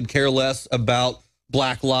Lives Could Care Less About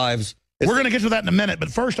Black Lives. We're going to get to that in a minute,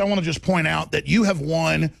 but first I want to just point out that you have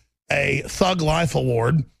won a Thug Life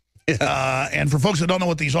Award. And for folks that don't know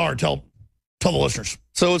what these are, tell the listeners.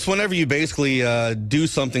 So it's whenever you basically do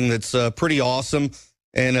something that's pretty awesome,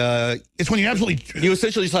 and it's when you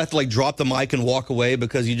essentially just have to like drop the mic and walk away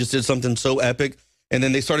because you just did something so epic. And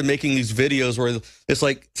then they started making these videos where it's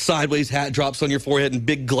like sideways hat drops on your forehead and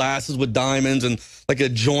big glasses with diamonds and like a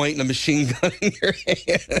joint and a machine gun in your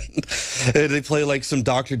hand. And they play like some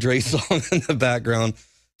Dr. Dre song in the background.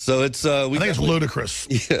 So it's I think it's ludicrous.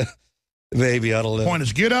 Yeah, maybe, I don't know. The point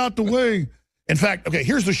is, get out the way. In fact, okay,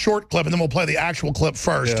 here's the short clip, and then we'll play the actual clip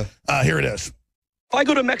first. Yeah. Here it is. If I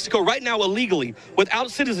go to Mexico right now illegally without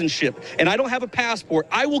citizenship and I don't have a passport,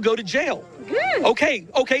 I will go to jail. Good. Okay.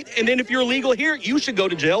 And then if you're illegal here, you should go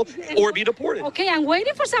to jail or be deported. Okay, I'm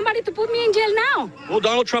waiting for somebody to put me in jail now. Well,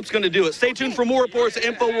 Donald Trump's going to do it. Stay tuned for more reports at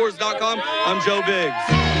Infowars.com. I'm Joe Biggs.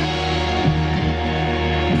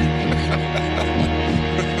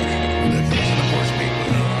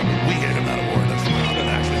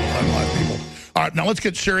 All right, now let's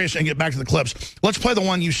get serious and get back to the clips. Let's play the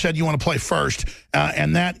one you said you want to play first,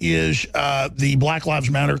 and that is the Black Lives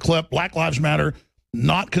Matter clip. Black Lives Matter,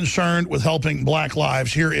 not concerned with helping black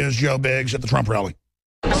lives. Here is Joe Biggs at the Trump rally.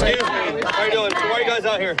 Excuse me. How are you doing? Why are you guys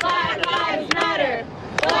out here? Black Lives Matter.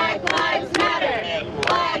 Black Lives Matter.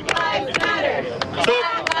 Black Lives Matter. So,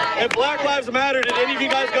 if Black Lives Matter, did any of you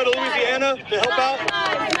guys go to Louisiana to help out?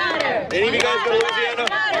 Black Lives Matter. Any of you guys go to Louisiana?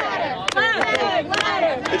 Black Lives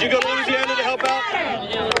Matter. Did you go to Louisiana to help out?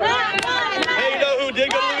 Black Lives Matter. Hey, you know who did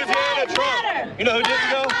go to Louisiana? Trump. You know who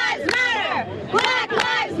didn't go? Black Lives Matter. Black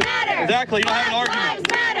Lives Matter. Exactly. You don't have an argument. Black Lives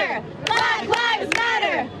Matter. Black Lives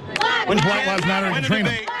Matter. When's Black Lives Matter in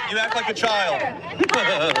Katrina? You act like a child.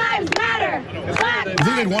 Black Lives Matter. I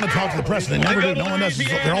think they'd want to talk to the press. They never do. No one does.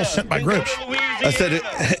 They're all sent by groups. I said it,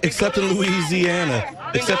 except in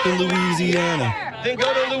Louisiana. Except in Louisiana. Then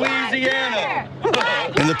go to Louisiana.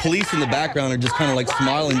 And the police in the background are just kind of like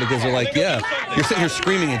smiling because they're like, yeah, you're sitting here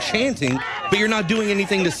screaming and chanting, but you're not doing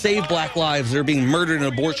anything to save black lives. They're being murdered in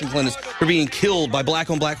abortion clinics. They're being killed by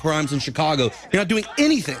black-on-black crimes in Chicago. You're not doing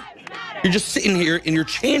anything. You're just sitting here and you're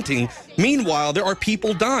chanting. Meanwhile, there are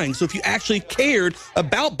people dying. So if you actually cared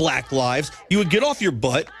about black lives, you would get off your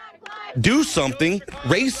butt, do something,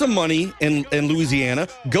 raise some money in Louisiana,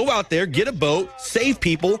 go out there, get a boat, save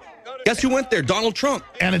people. Guess who went there? Donald Trump.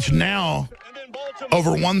 And it's now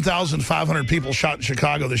over 1,500 people shot in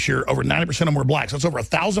Chicago this year. Over 90% of them were blacks. That's over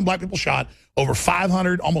 1,000 black people shot, over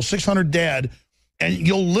 500, almost 600 dead. And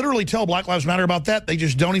you'll literally tell Black Lives Matter about that. They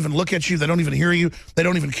just don't even look at you. They don't even hear you. They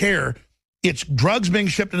don't even care. It's drugs being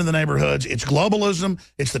shipped into the neighborhoods. It's globalism.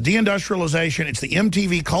 It's the deindustrialization. It's the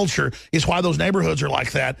MTV culture. It's why those neighborhoods are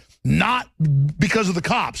like that, not because of the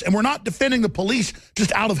cops. And we're not defending the police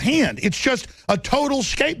just out of hand. It's just a total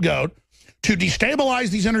scapegoat to destabilize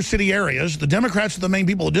these inner city areas. The Democrats are the main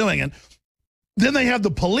people doing it. Then they have the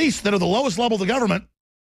police that are the lowest level of the government,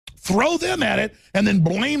 throw them at it, and then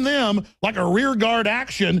blame them like a rear guard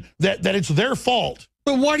action that it's their fault.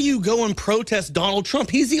 But why do you go and protest Donald Trump?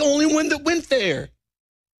 He's the only one that went there.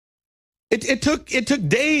 It took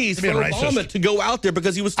days for Obama to go out there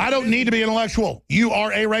because he was. I don't need to be intellectual. You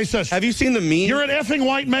are a racist. Have you seen the meme? You're an effing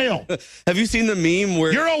white male. Have you seen the meme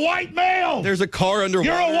where you're a white male? There's a car underwater.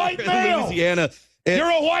 You're a white male. In Louisiana. You're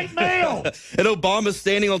a white male. And Obama's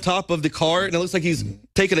standing on top of the car, and it looks like he's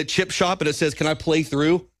taking a chip shop, and it says, "Can I play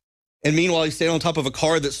through?" And meanwhile, he's standing on top of a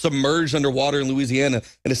car that's submerged underwater in Louisiana,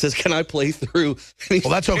 and it says, "Can I play through?" Well,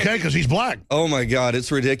 that's okay, because he's black. Oh, my God,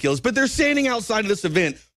 it's ridiculous. But they're standing outside of this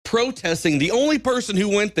event protesting. The only person who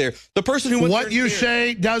went there, the person who went there. What you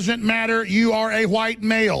say doesn't matter. You are a white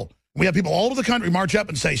male. We have people all over the country march up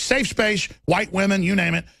and say, safe space, white women, you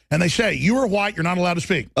name it. And they say, you are white, you're not allowed to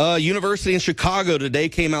speak. University in Chicago today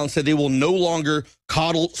came out and said they will no longer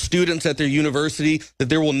coddle students at their university, that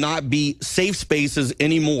there will not be safe spaces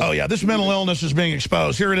anymore. Oh, yeah, this mental illness is being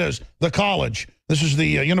exposed. Here it is, the college. This is the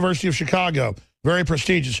University of Chicago, very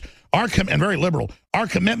prestigious and very liberal. Our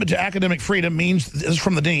commitment to academic freedom means, this is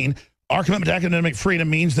from the dean, our commitment to academic freedom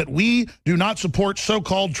means that we do not support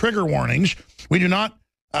so-called trigger warnings. We do not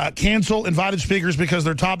cancel invited speakers because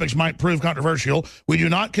their topics might prove controversial. We do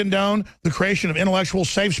not condone the creation of intellectual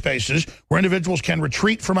safe spaces where individuals can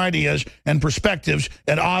retreat from ideas and perspectives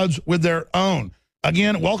at odds with their own.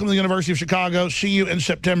 Again, welcome to the University of Chicago. See you in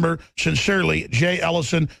September. Sincerely, Jay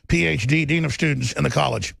Ellison, PhD, Dean of Students in the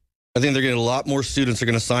college. I think they're getting a lot more students are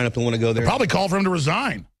going to sign up and want to go there. They'll probably call for him to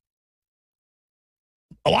resign.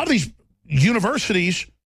 A lot of these universities,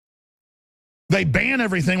 they ban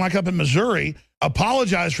everything, like up in Missouri,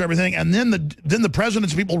 apologize for everything, and then the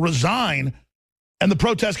president's people resign, and the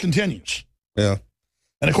protest continues. Yeah.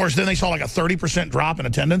 And, of course, then they saw like a 30% drop in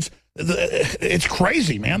attendance. It's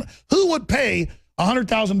crazy, man. Who would pay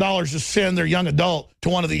 $100,000 to send their young adult to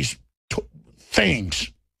one of these things?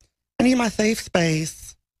 I need my safe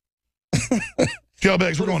space. Joe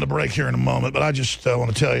Biggs, we're going to break here in a moment, but I just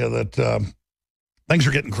want to tell you that things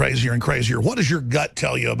are getting crazier and crazier. What does your gut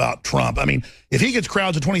tell you about Trump? I mean, if he gets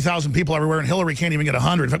crowds of 20,000 people everywhere and Hillary can't even get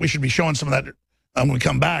 100, in fact, we should be showing some of that when we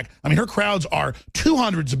come back. I mean, her crowds are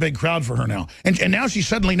 200's a big crowd for her now. And now she's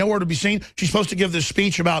suddenly nowhere to be seen. She's supposed to give this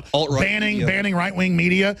speech about banning right-wing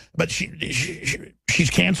media, but she's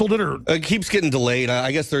canceled it, or it keeps getting delayed.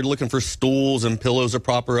 I guess they're looking for stools and pillows to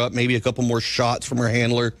prop her up, maybe a couple more shots from her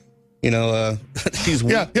handler. You know, she's you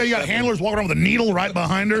got handlers walking around with a needle right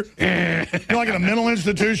behind her. Like in a mental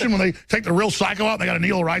institution when they take the real psycho out, and they got a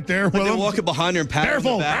needle right there. Like they're walking behind her and pat her on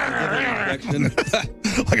the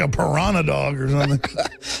back. Like a piranha dog or something.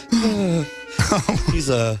 He's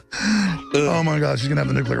oh my gosh, she's gonna have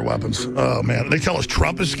the nuclear weapons. Oh man, they tell us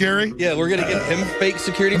Trump is scary. Yeah, we're gonna get him fake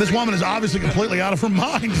security. This woman is obviously completely out of her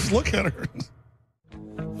mind. Just look at her.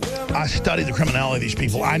 I study the criminality of these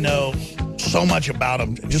people. I know so much about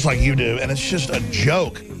them, just like you do, and it's just a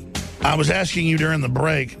joke. I was asking you during the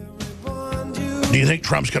break, do you think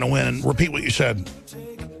Trump's going to win? And repeat what you said.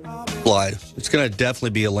 Slide. It's going to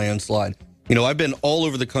definitely be a landslide. You know, I've been all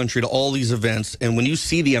over the country to all these events, and when you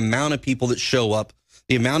see the amount of people that show up,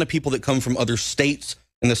 the amount of people that come from other states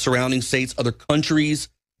and the surrounding states, other countries,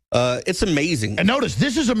 it's amazing. And notice,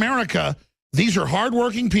 this is America. These are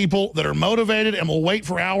hardworking people that are motivated and will wait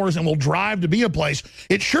for hours and will drive to be a place.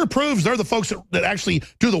 It sure proves they're the folks that actually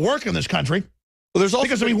do the work in this country. Well, there's also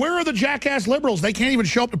because, I mean, where are the jackass liberals? They can't even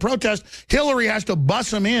show up to protest. Hillary has to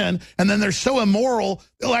bus them in, and then they're so immoral,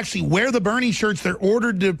 they'll actually wear the Bernie shirts they're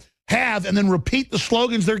ordered to have and then repeat the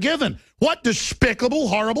slogans they're given. What despicable,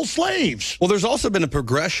 horrible slaves. Well, there's also been a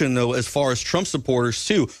progression, though, as far as Trump supporters,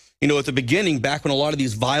 too. You know, at the beginning, back when a lot of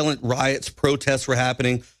these violent riots, protests were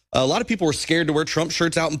happening, a lot of people were scared to wear Trump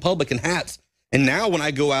shirts out in public and hats. And now when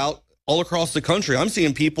I go out all across the country, I'm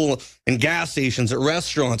seeing people in gas stations, at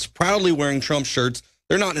restaurants, proudly wearing Trump shirts.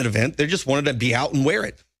 They're not an event. They just wanted to be out and wear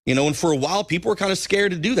it. You know, and for a while, people were kind of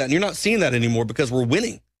scared to do that. And you're not seeing that anymore because we're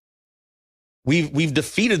winning. We've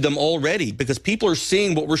defeated them already because people are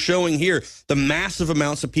seeing what we're showing here, the massive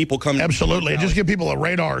amounts of people coming. Absolutely. Just give people a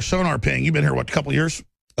radar, sonar ping. You've been here, what, a couple of years?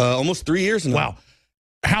 Almost 3 years now. Wow.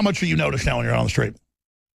 How much do you notice now when you're on the street?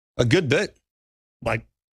 A good bit. Like,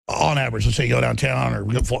 on average, let's say you go downtown or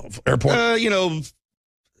airport. You know,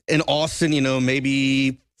 in Austin, you know,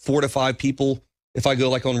 maybe 4 to 5 people if I go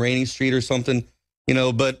like on Rainey Street or something, you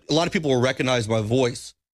know, but a lot of people will recognize my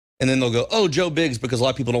voice and then they'll go, oh, Joe Biggs, because a lot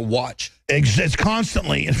of people don't watch. It's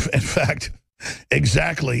constantly, in fact,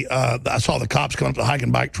 exactly. I saw the cops coming up the hike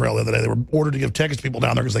and bike trail the other day. They were ordered to give tickets to people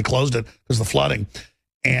down there because they closed it because of the flooding.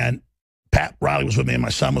 And Pat Riley was with me and my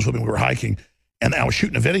son was with me. We were hiking. And I was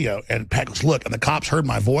shooting a video, and Pat goes, look, and the cops heard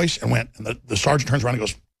my voice and went, and the sergeant turns around and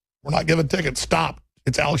goes, we're not giving tickets, stop.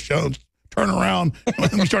 It's Alex Jones, turn around.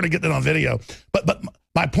 And we started getting it on video. But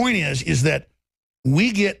my point is that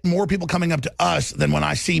we get more people coming up to us than when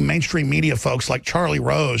I see mainstream media folks like Charlie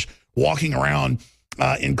Rose walking around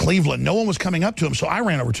in Cleveland. No one was coming up to him, so I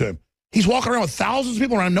ran over to him. He's walking around with thousands of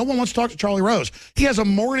people around him. No one wants to talk to Charlie Rose. He has a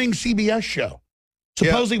morning CBS show.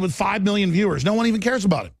 Supposedly with 5 million viewers. No one even cares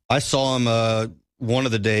about it. I saw him one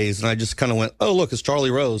of the days, and I just kind of went, oh, look, it's Charlie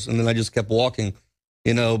Rose. And then I just kept walking,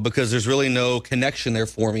 you know, because there's really no connection there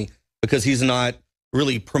for me because he's not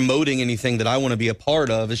really promoting anything that I want to be a part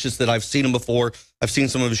of. It's just that I've seen him before. I've seen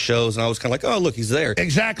some of his shows, and I was kind of like, oh, look, he's there.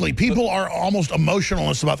 Exactly. People are almost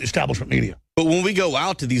emotionalists about the establishment media. But when we go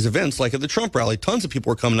out to these events, like at the Trump rally, tons of people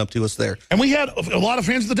were coming up to us there. And we had a lot of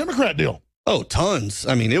fans of the Democrat deal. Oh, tons.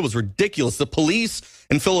 I mean, it was ridiculous. The police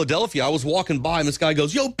in Philadelphia, I was walking by, and this guy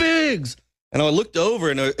goes, "Yo, Biggs!" And I looked over,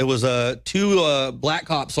 and it was two black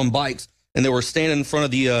cops on bikes, and they were standing in front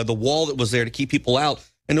of the wall that was there to keep people out.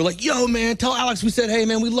 And they're like, "Yo, man, tell Alex we said, hey,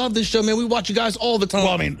 man, we love this show, man. We watch you guys all the time."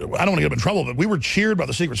 Well, I mean, I don't want to get him in trouble, but we were cheered by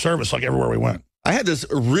the Secret Service like everywhere we went. I had this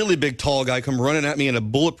really big, tall guy come running at me in a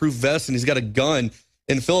bulletproof vest, and he's got a gun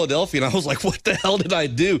in Philadelphia. And I was like, what the hell did I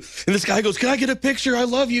do? And this guy goes, "Can I get a picture? I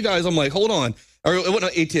love you guys." I'm like, hold on. Or it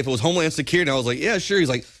wasn't ATF, it was Homeland Security. And I was like, yeah, sure. He's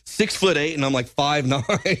like 6'8", and I'm like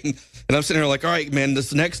 5'9". And I'm sitting there like, all right, man,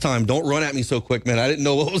 this next time, don't run at me so quick, man. I didn't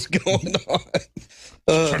know what was going on.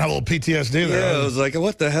 Trying to have a little PTSD there. Yeah, I was like,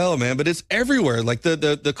 what the hell, man? But it's everywhere. Like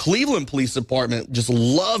the Cleveland Police Department just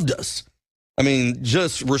loved us. I mean,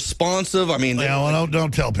 just responsive. I mean, yeah, well,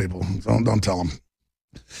 don't tell people. Don't tell them.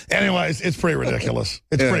 Anyways, it's pretty ridiculous.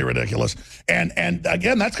 It's pretty ridiculous. And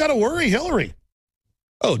again, that's got to worry Hillary.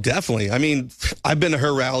 Oh, definitely. I mean, I've been to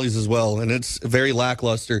her rallies as well, and it's very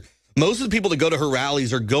lackluster. Most of the people that go to her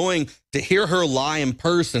rallies are going to hear her lie in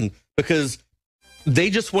person because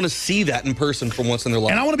they just want to see that in person for once in their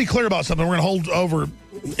life. And I want to be clear about something. We're going to hold over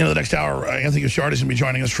into the next hour. Anthony Gucciardi is going to be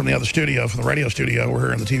joining us from the other studio, from the radio studio. We're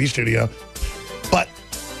here in the TV studio. But,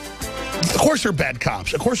 of course, they're bad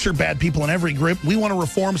cops. Of course, they're bad people in every group. We want to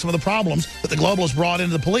reform some of the problems that the globalists brought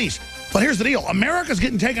into the police. But here's the deal. America's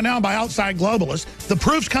getting taken down by outside globalists. The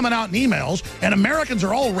proof's coming out in emails, and Americans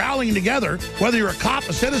are all rallying together, whether you're a cop,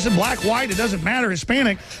 a citizen, black, white, it doesn't matter,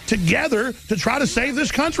 Hispanic, together to try to save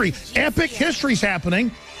this country. Epic history's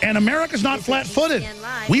happening, and America's not flat-footed.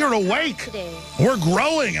 We are awake. We're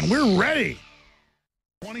growing, and we're ready.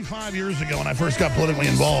 25 years ago, when I first got politically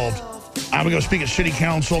involved, I would go speak at city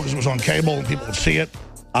council because it was on cable and people would see it.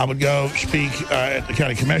 I would go speak at the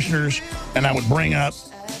county commissioners, and I would bring up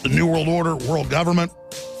the New World Order, world government.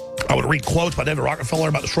 I would read quotes by David Rockefeller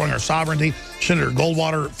about destroying our sovereignty, Senator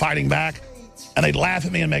Goldwater fighting back, and they'd laugh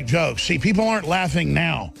at me and make jokes. See, people aren't laughing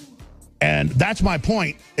now, and that's my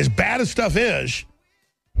point. As bad as stuff is,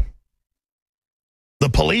 the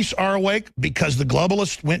police are awake because the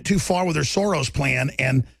globalists went too far with their Soros plan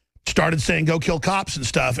and started saying, go kill cops and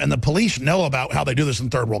stuff. And the police know about how they do this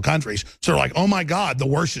in third world countries. So they're like, oh, my God, the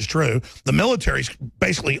worst is true. The military's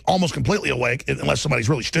basically almost completely awake, unless somebody's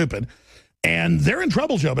really stupid. And they're in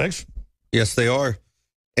trouble, Joe Biggs. Yes, they are.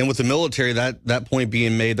 And with the military, that point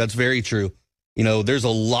being made, that's very true. You know, there's a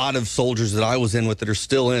lot of soldiers that I was in with that are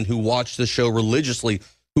still in who watch the show religiously,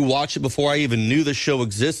 who watched it before I even knew the show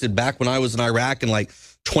existed back when I was in Iraq in like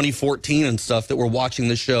 2014 and stuff, that were watching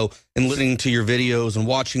the show and listening to your videos and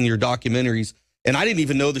watching your documentaries. And I didn't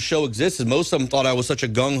even know the show existed. Most of them thought I was such a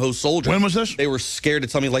gung-ho soldier. When was this? They were scared to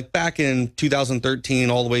tell me, like back in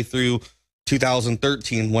 2013 all the way through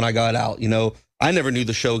 2013 when I got out. You know, I never knew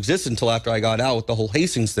the show existed until after I got out with the whole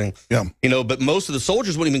Hastings thing. Yeah. You know, but most of the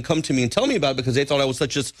soldiers wouldn't even come to me and tell me about it because they thought I was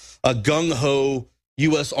such a gung-ho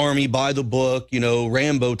U.S. Army by the book, you know,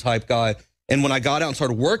 Rambo type guy. And when I got out and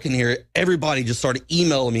started working here, everybody just started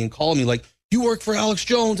emailing me and calling me like, you work for Alex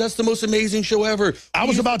Jones. That's the most amazing show ever. I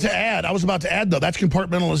was about to add, though, that's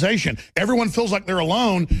compartmentalization. Everyone feels like they're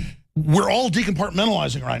alone. We're all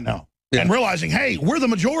decompartmentalizing right now and realizing, hey, we're the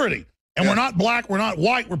majority. And we're not black, we're not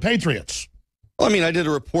white, we're patriots. Well, I mean, I did a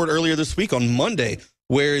report earlier this week on Monday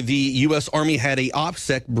where the U.S. Army had a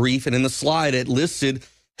OPSEC brief, and in the slide it listed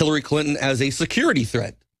Hillary Clinton as a security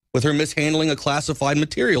threat with her mishandling of classified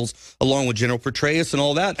materials, along with General Petraeus and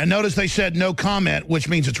all that. And notice they said no comment, which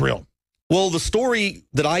means it's real. Well, the story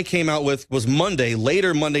that I came out with was Monday.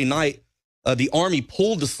 Later Monday night, the Army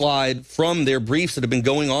pulled the slide from their briefs that had been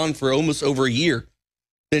going on for almost over a year.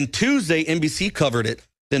 Then Tuesday, NBC covered it.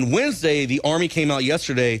 Then Wednesday, the Army came out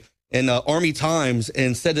yesterday in Army Times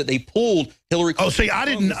and said that they pulled Hillary Clinton. Oh, see, I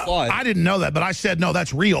didn't know that, but I said, no,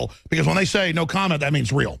 that's real. Because when they say no comment, that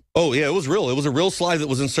means real. Oh, yeah, it was real. It was a real slide that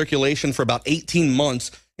was in circulation for about 18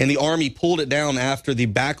 months, and the Army pulled it down after the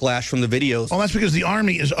backlash from the videos. Well, that's because the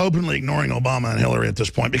Army is openly ignoring Obama and Hillary at this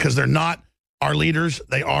point because they're not our leaders.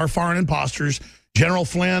 They are foreign imposters. General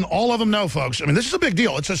Flynn, all of them know, folks. I mean, this is a big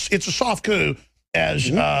deal. It's a soft coup as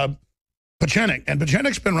Pachenik. And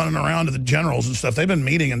Pachenik's been running around to the generals and stuff. They've been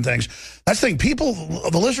meeting and things. That's the thing. People,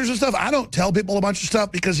 the listeners and stuff, I don't tell people a bunch of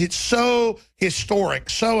stuff because it's so historic,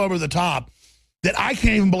 so over the top, that I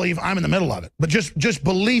can't even believe I'm in the middle of it. But just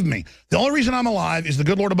believe me. The only reason I'm alive is the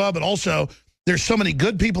good Lord above, but also there's so many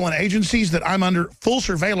good people in agencies that I'm under full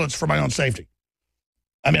surveillance for my own safety.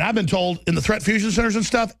 I mean, I've been told in the threat fusion centers and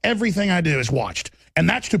stuff, everything I do is watched. And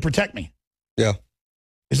that's to protect me. Yeah.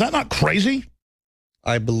 Is that not crazy?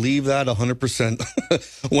 I believe that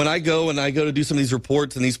 100%. When I go to do some of these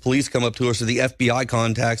reports and these police come up to us or the FBI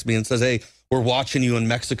contacts me and says, hey, we're watching you in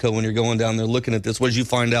Mexico when you're going down there looking at this. What did you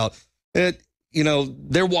find out?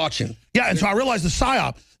 They're watching. Yeah, and so I realized the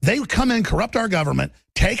PSYOP, they would come in, corrupt our government,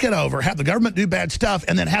 take it over, have the government do bad stuff,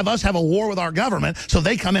 and then have us have a war with our government so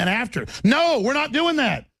they come in after. No, we're not doing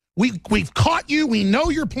that. We've caught you. We know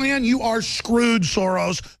your plan. You are screwed,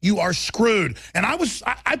 Soros. You are screwed. And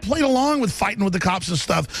I played along with fighting with the cops and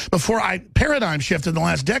stuff before I paradigm shifted in the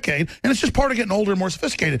last decade, and it's just part of getting older and more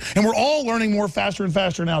sophisticated. And we're all learning more faster and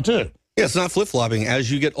faster now, too. Yeah, it's not flip-flopping.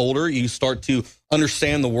 As you get older, you start to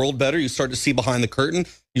understand the world better. You start to see behind the curtain.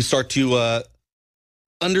 You start to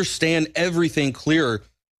understand everything clearer.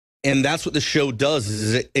 And that's what the show does,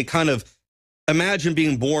 is it kind of, imagine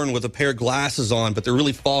being born with a pair of glasses on, but they're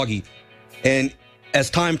really foggy. And as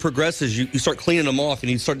time progresses, you start cleaning them off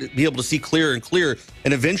and you start to be able to see clearer and clearer.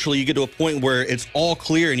 And eventually you get to a point where it's all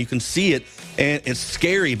clear and you can see it, and it's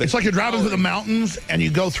scary. But it's like you're driving through the mountains and you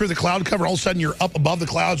go through the cloud cover. All of a sudden you're up above the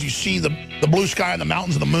clouds. You see the blue sky and the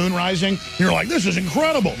mountains and the moon rising. And you're like, this is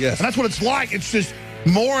incredible. Yes. And that's what it's like. It's just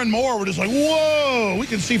more and more. We're just like, whoa, we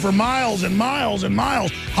can see for miles and miles and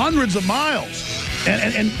miles, hundreds of miles.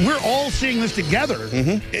 And we're all seeing this together.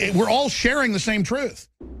 We're all sharing the same truth.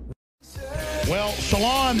 Well,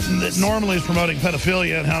 Salon that normally is promoting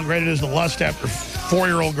pedophilia and how great it is to lust after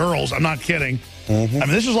 4-year-old girls. I'm not kidding. I mean,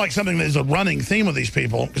 this is like something that is a running theme with these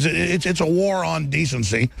people, because it's a war on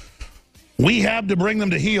decency. We have to bring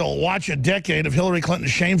them to heel. Watch a decade of Hillary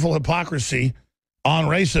Clinton's shameful hypocrisy on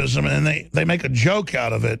racism, and they make a joke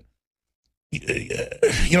out of it.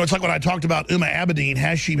 It's like when I talked about Huma Abedin.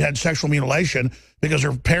 Has she had sexual mutilation because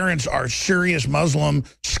her parents are serious Muslim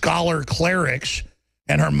scholar clerics,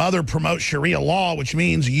 and her mother promotes Sharia law, which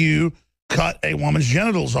means you cut a woman's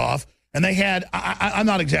genitals off. And they had, I'm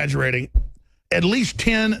not exaggerating, at least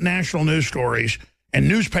 10 national news stories and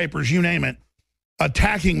newspapers, you name it,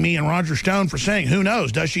 attacking me and Roger Stone for saying, who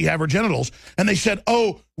knows, does she have her genitals? And they said,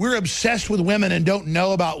 oh, we're obsessed with women and don't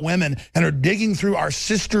know about women and are digging through our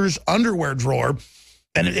sister's underwear drawer.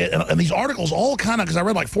 And these articles all kind of, because I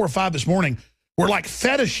read like 4 or 5 this morning, were like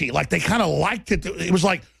fetishy, like they kind of liked it. It was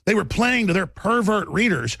like they were playing to their pervert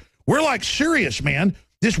readers. We're like, serious, man.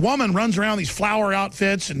 This woman runs around these flower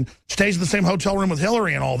outfits and stays in the same hotel room with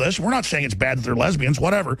Hillary and all this. We're not saying it's bad that they're lesbians,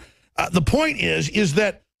 whatever. The point is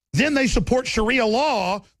that then they support Sharia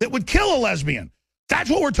law that would kill a lesbian. That's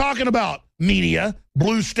what we're talking about, media,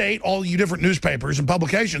 Blue State, all you different newspapers and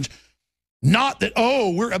publications. Not that,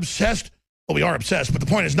 oh, we're obsessed. Well, we are obsessed, but the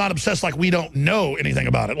point is not obsessed like we don't know anything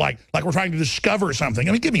about it, like we're trying to discover something.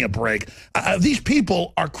 I mean, give me a break. These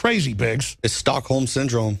people are crazy, Biggs. It's Stockholm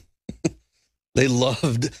Syndrome. They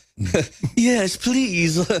loved, yes,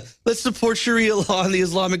 please, let's support Sharia law and the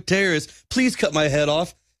Islamic terrorists. Please cut my head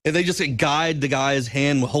off. And they just guide the guy's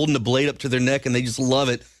hand holding the blade up to their neck, and they just love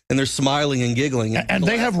it. And they're smiling and giggling. And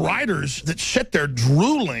they have writers that sit there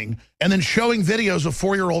drooling and then showing videos of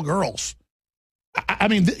 4-year-old girls. I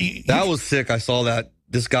mean, that was sick. I saw that.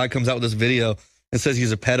 This guy comes out with this video and says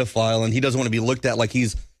he's a pedophile and he doesn't want to be looked at like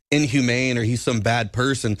he's inhumane or he's some bad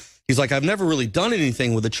person. He's like, I've never really done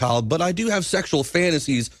anything with a child, but I do have sexual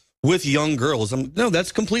fantasies with young girls. No,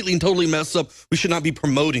 that's completely and totally messed up. We should not be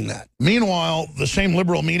promoting that. Meanwhile, the same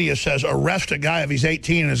liberal media says arrest a guy if he's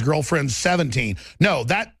 18 and his girlfriend's 17. No,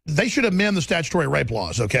 that they should amend the statutory rape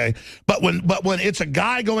laws, okay? But when it's a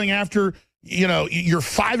guy going after, your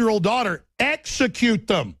 5-year-old daughter, execute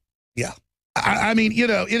them. Yeah. I mean,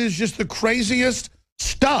 it is just the craziest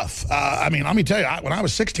stuff. I mean, let me tell you, when I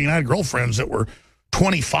was 16, I had girlfriends that were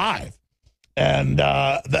 25. And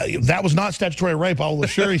that was not statutory rape, I will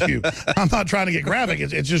assure you. I'm not trying to get graphic.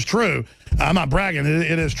 It's just true. I'm not bragging.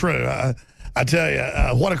 It is true. I tell you,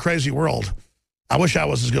 what a crazy world. I wish I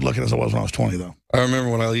was as good looking as I was when I was 20, though. I remember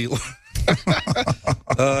when I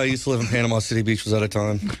used to live in Panama City Beach. Was at a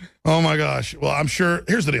time. Oh, my gosh. Well, I'm sure.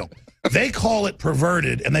 Here's the deal. They call it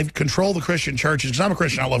perverted, and they control the Christian churches. Because I'm a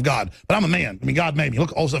Christian. I love God. But I'm a man. I mean, God made me.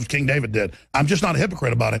 Look at all the stuff King David did. I'm just not a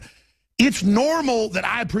hypocrite about it. It's normal that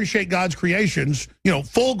I appreciate God's creations,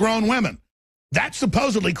 full-grown women. That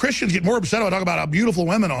supposedly Christians get more upset about talking about how beautiful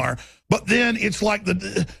women are, but then it's like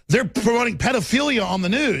they're promoting pedophilia on the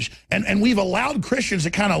news. And we've allowed Christians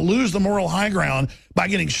to kind of lose the moral high ground by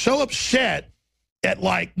getting so upset at,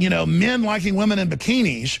 like, you know, men liking women in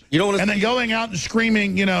bikinis, and then going out and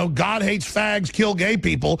screaming, you know, God hates fags, kill gay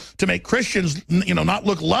people, to make Christians, you know, not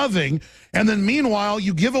look loving. And then meanwhile,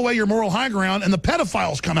 you give away your moral high ground and the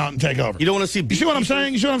pedophiles come out and take over. You don't want to see You see what I'm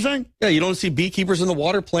saying? You see what I'm saying? Yeah, you don't want to see beekeepers in the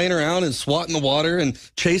water playing around and swatting the water and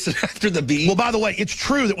chasing after the bee. Well, by the way, it's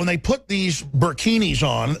true that when they put these burkinis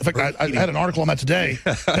on, in fact, I had an article on that today.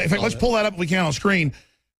 In fact, let's pull that up if we can on screen.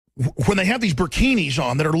 When they have these burkinis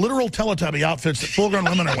on that are literal Teletubby outfits that full-grown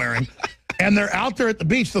women are wearing, and they're out there at the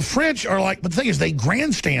beach, the French are like, but the thing is, they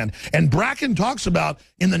grandstand. And Bracken talks about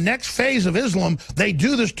in the next phase of Islam, they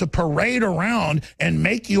do this to parade around and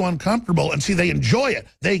make you uncomfortable. And see, they enjoy it.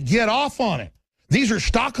 They get off on it. These are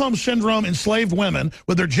Stockholm Syndrome enslaved women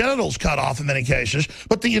with their genitals cut off in many cases.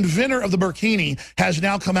 But the inventor of the burkini has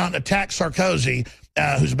now come out and attacked Sarkozy,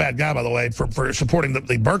 who's a bad guy, by the way, for supporting the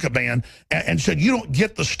burqa ban, and said, you don't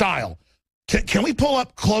get the style. Can we pull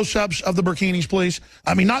up close-ups of the burkinis, please?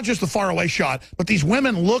 I mean, not just the faraway shot, but these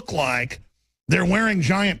women look like they're wearing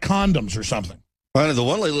giant condoms or something. I know, the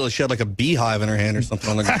one lady, she had like a beehive in her hand or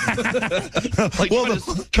something. Like, well,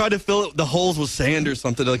 tried to fill the holes with sand or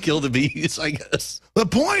something to kill the bees, I guess. The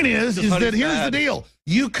point is that here's the deal.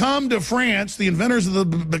 You come to France, the inventors of the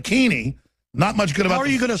bikini, not much good about How are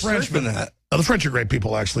you going to French search for that? No, the French are great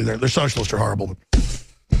people, actually. Their socialists are horrible.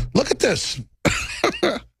 Look at this.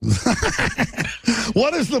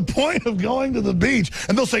 What is the point of going to the beach?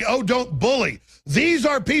 And they'll say, oh, don't bully. These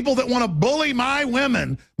are people that want to bully my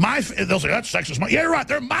women. They'll say, that's sexist. Yeah, you're right.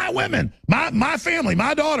 They're my women. My family,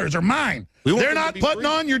 my daughters are mine. They're not putting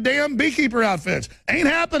on your damn beekeeper outfits. Ain't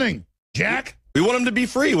happening, Jack. We want them to be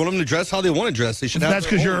free. We want them to dress how they want to dress. They should have. That's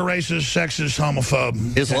because you're a racist, sexist, homophobe.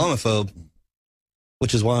 Islamophobe.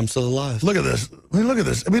 Which is why I'm still alive. Look at this. I mean, look at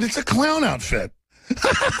this. I mean, it's a clown outfit.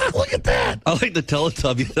 Look at that. I like the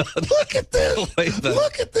Teletubby. Look at this.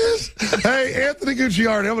 Look at this. Hey, Anthony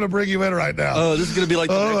Gucciardi, I'm going to bring you in right now. Oh, this is going to be like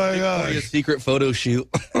the secret photo shoot.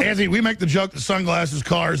 Anthony, we make the joke that sunglasses,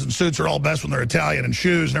 cars, and suits are all best when they're Italian, and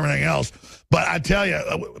shoes and everything else. But I tell you,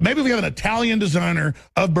 maybe if we have an Italian designer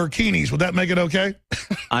of burkinis, would that make it okay?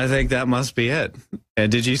 I think that must be it. And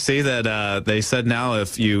did you see that they said now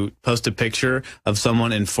if you post a picture of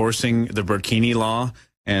someone enforcing the burkini law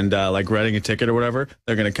and like writing a ticket or whatever,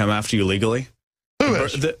 they're going to come after you legally? Who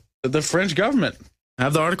is? The French government. I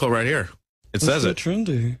have the article right here. It says it.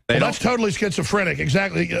 Trendy. Well, that's totally schizophrenic.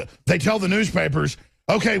 Exactly. They tell the newspapers,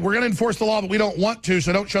 okay, we're going to enforce the law, but we don't want to,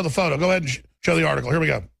 so don't show the photo. Go ahead and show the article. Here we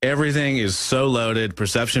go. Everything is so loaded.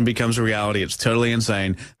 Perception becomes reality. It's totally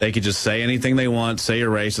insane. They could just say anything they want, say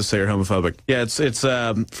you're racist, say you're homophobic. Yeah, it's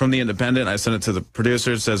from The Independent. I sent it to the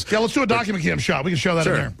producer. It says... Yeah, let's do a document cam shot. We can show that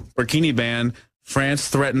in there. Burkini ban. France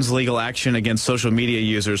threatens legal action against social media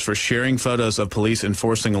users for sharing photos of police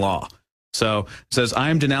enforcing law. So it says, I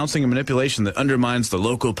am denouncing a manipulation that undermines the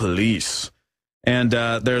local police. And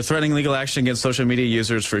they're threatening legal action against social media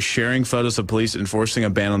users for sharing photos of police enforcing a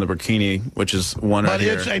ban on the burkini, which is one right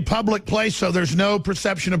here. But it's a public place, so there's no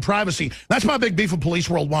perception of privacy. That's my big beef with police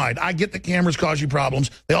worldwide. I get that cameras cause you problems.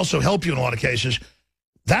 They also help you in a lot of cases.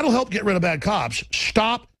 That'll help get rid of bad cops.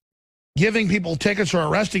 Stop giving people tickets or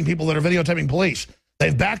arresting people that are videotaping police.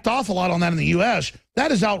 They've backed off a lot on that in the U.S.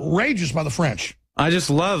 That is outrageous by the French. I just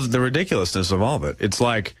love the ridiculousness of all of it. It's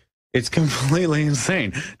like, it's completely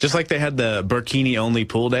insane. Just like they had the burkini-only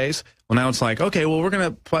pool days. Well, now it's like, okay, well, we're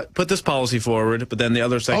going to put this policy forward, but then the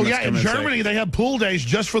other segments come in Germany, they have pool days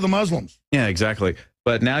just for the Muslims. Yeah, exactly.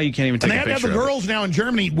 But now you can't even take a picture of it. And they have the girls now in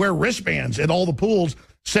Germany wear wristbands at all the pools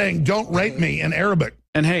saying, don't rape me in Arabic.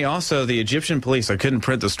 And hey, also the Egyptian police, I couldn't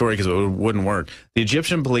print the story because it wouldn't work. The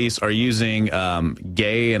Egyptian police are using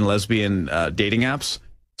gay and lesbian dating apps,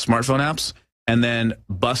 smartphone apps, and then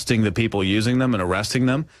busting the people using them and arresting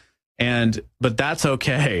them. But that's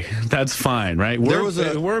okay. That's fine, right?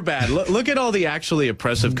 We're bad. Look at all the actually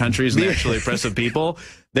oppressive countries and the actually oppressive people.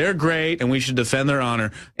 They're great, and we should defend their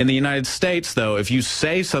honor. In the United States, though, if you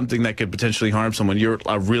say something that could potentially harm someone, you're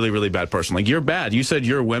a really, really bad person. Like, you're bad. You said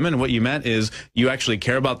you're women, and what you meant is you actually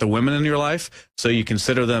care about the women in your life, so you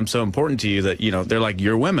consider them so important to you that, you know, they're like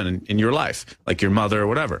your women in your life, like your mother or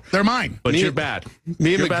whatever. They're mine. But you're bad.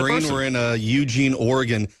 Me and McGreen were in Eugene,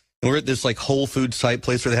 Oregon, and we're at this like Whole Foods type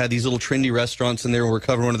place where they had these little trendy restaurants in there, and we're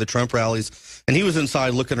covering one of the Trump rallies. And he was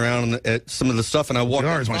inside looking around at some of the stuff, and I walked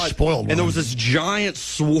outside, spoiled and there was this giant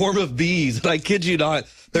swarm of bees, and I kid you not,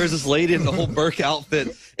 there's this lady in the whole burqa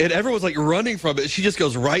outfit, and everyone's like running from it. She just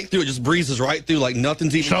goes right through it, just breezes right through like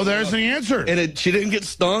nothing's even. So there's the answer. And she didn't get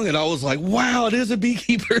stung, and I was like, wow, it is a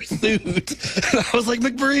beekeeper suit. And I was like,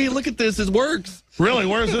 McBree, look at this, it works. Really?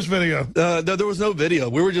 Where's this video? No, there was no video.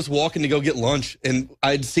 We were just walking to go get lunch, and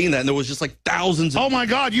I'd seen that, and there was just like thousands of... Oh, my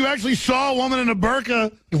God. You actually saw a woman in a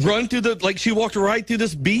burqa run through the... Like, she walked right through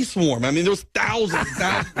this bee swarm. I mean, there was thousands.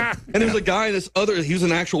 And there was a guy in this other... He was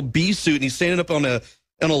in an actual bee suit, and he's standing up on a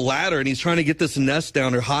ladder, and he's trying to get this nest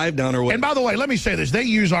down or hive down or what. And by the way, let me say this. They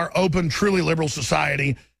use our open, truly liberal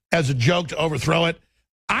society as a joke to overthrow it.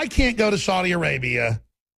 I can't go to Saudi Arabia,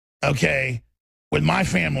 okay, with my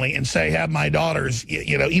family and say, have my daughters,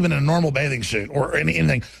 you know, even in a normal bathing suit or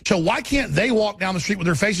anything. So why can't they walk down the street with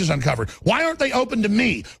their faces uncovered? Why aren't they open to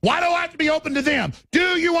me? Why do I have to be open to them?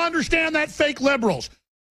 Do you understand that, fake liberals?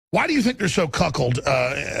 Why do you think they're so cuckold,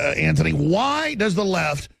 Anthony? Why does the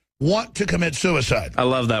left want to commit suicide? I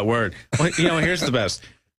love that word. Well, you know, here's the best.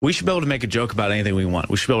 We should be able to make a joke about anything we want.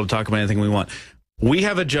 We should be able to talk about anything we want. We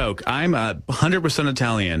have a joke. I'm 100%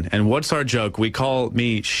 Italian, and what's our joke? We call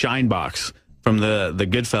me Shinebox from the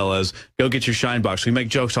Goodfellas. Go get your Shinebox. We make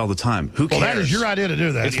jokes all the time. Who cares? Well, that is your idea to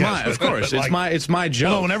do that. It's mine, of course. It's my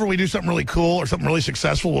joke. Well, whenever we do something really cool or something really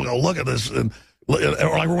successful, we'll go, look at this. Or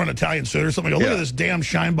like we're in an Italian suit or something. Go, look at this damn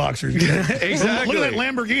shine boxers. Exactly. Look at that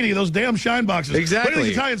Lamborghini, those damn shine boxes. Exactly. Look at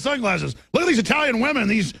these Italian sunglasses. Look at these Italian women,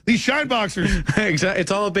 these shine boxers. Exactly.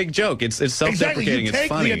 It's all a big joke. It's self-deprecating.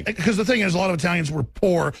 Exactly. It's funny. Because the thing is, a lot of Italians were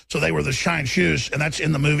poor, so they were the shine shoes, and that's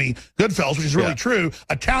in the movie Goodfellas, which is really true.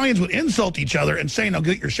 Italians would insult each other and say, no,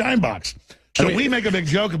 get your shine box. So we make a big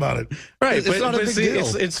joke about it. Right, it's not a big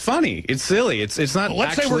deal. It's funny. It's silly. It's not. Well,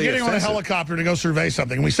 let's say we're getting offensive. on a helicopter to go survey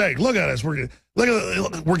something, and we say, "Look at us. We're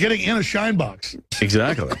getting in a shine box."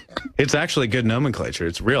 Exactly. It's actually good nomenclature.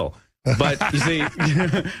 It's real. But you see,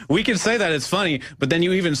 we can say that it's funny, but then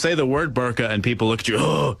you even say the word burqa, and people look at you,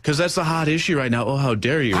 oh, because that's a hot issue right now. Oh, how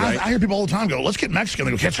dare you? Right? I hear people all the time go, "Let's get Mexican."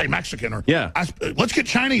 They go, "Can't say Mexican," or let's get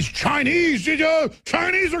Chinese. Chinese,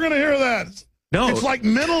 Chinese are going to hear that. No, it's like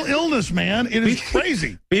mental illness, man. It is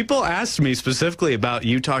crazy. People asked me specifically about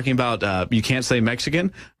you talking about you can't say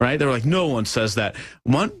Mexican, right? They were like, no one says that.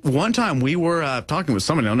 One time we were talking with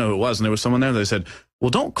someone, I don't know who it was, and there was someone there. They said, well,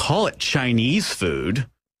 don't call it Chinese food.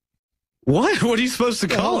 What? What are you supposed to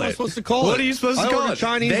call it? What am I supposed to call it? What are you supposed to call it?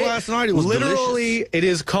 Chinese last night. It was literally delicious. It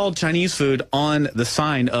is called Chinese food on the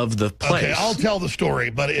sign of the place. Okay, I'll tell the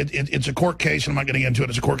story, but it's a court case, and I'm not getting into it.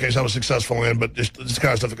 It's a court case I was successful in, but just this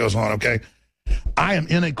kind of stuff that goes on. Okay. I am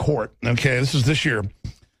in a court, okay, this is this year,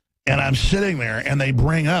 and I'm sitting there, and they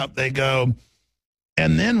bring up, they go,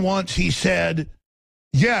 and then once he said,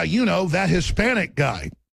 yeah, you know, that Hispanic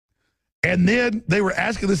guy. And then they were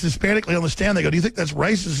asking this Hispanic lady on the stand, they go, do you think that's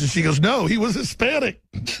racist? And she goes, no, he was Hispanic.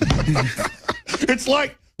 It's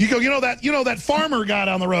like, you go, you know that farmer guy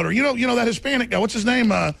down the road, or you know that Hispanic guy. What's his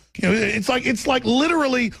name? It's like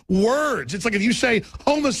literally words. It's like if you say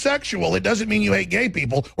homosexual, it doesn't mean you hate gay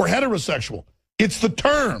people, or heterosexual. It's the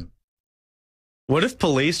term. What if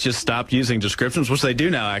police just stopped using descriptions, which they do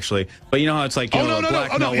now, actually? But you know how it's like, no.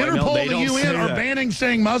 Interpol, the UN are banning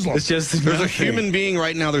saying Muslim. It's just there's a human being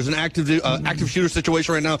right now. There's an active shooter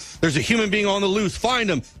situation right now. There's a human being on the loose. Find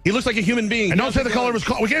him. He looks like a human being. And don't say the color of his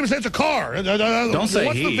car. We can't even say it's a car. Don't say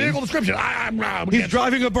what's the vehicle description? He's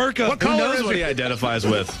driving a burqa. What color knows what he identifies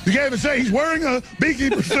with? You can't even say he's wearing a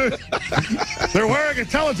beekeeper suit. They're wearing a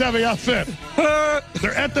Teletubby outfit.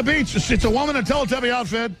 They're at the beach. It's a woman in a Teletubby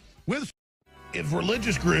outfit with. If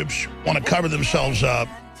religious groups want to cover themselves up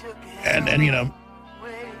and you know,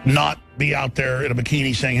 not be out there in a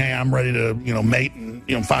bikini saying, hey, I'm ready to, you know, mate and,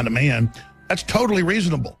 you know, find a man, that's totally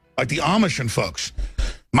reasonable. Like the Amish and folks.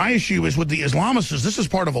 My issue is with the Islamists. This is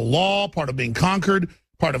part of a law, part of being conquered,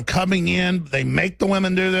 part of coming in. They make the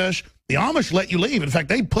women do this. The Amish let you leave. In fact,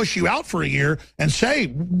 they push you out for a year and say,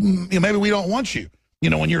 you know, maybe we don't want you.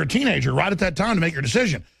 You know, when you're a teenager, right at that time to make your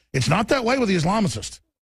decision. It's not that way with the Islamicists.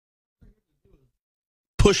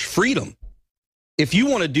 Push freedom. If you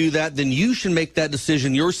want to do that, then you should make that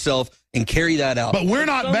decision yourself and carry that out. But we're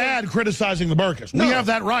not bad criticizing the burqas. We have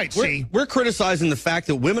that right, see? We're criticizing the fact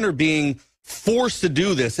that women are being forced to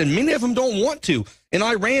do this, and many of them don't want to. In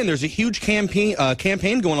Iran, there's a huge campaign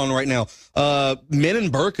going on right now. Men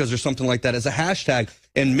in burqas or something like that as a hashtag.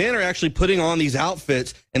 And men are actually putting on these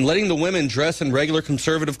outfits and letting the women dress in regular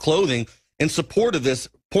conservative clothing in support of this,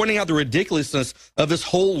 pointing out the ridiculousness of this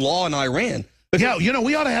whole law in Iran. Yeah, you know,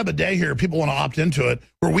 we ought to have a day here, people want to opt into it,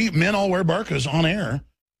 where men all wear burqas on air,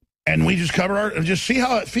 And we just cover and just see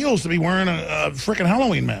how it feels to be wearing a freaking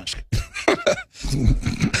Halloween mask.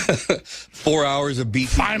 4 hours of beat.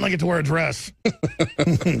 Finally get to wear a dress.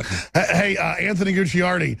 Hey, Anthony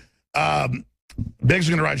Gucciardi. Biggs is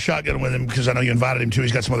going to ride shotgun with him because I know you invited him to.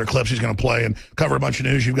 He's got some other clips he's going to play and cover a bunch of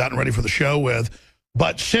news you've gotten ready for the show with.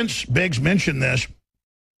 But since Biggs mentioned this,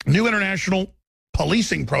 new international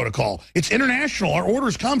policing protocol. It's international. Our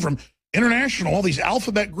orders come from international, all these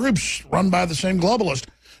alphabet groups run by the same globalist.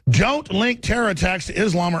 Don't link terror attacks to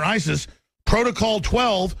Islam or ISIS. Protocol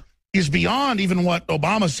 12 is beyond even what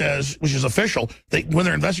Obama says, which is official. When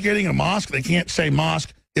they're investigating a mosque, they can't say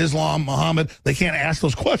mosque, Islam, Muhammad. They can't ask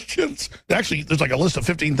those questions. Actually, there's like a list of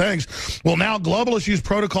 15 things. Well, now globalists use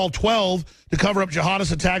Protocol 12 to cover up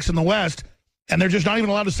jihadist attacks in the West, and they're just not even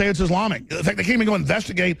allowed to say it's Islamic. In fact, they can't even go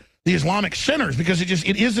investigate the Islamic centers because it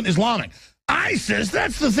isn't Islamic. ISIS,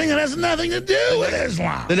 that's the thing that has nothing to do with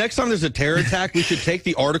Islam. The next time there's a terror attack, we should take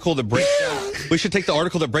the article that breaks down. We should take the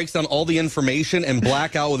article that breaks down all the information and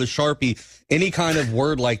black out with a Sharpie any kind of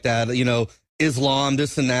word like that, you know, Islam,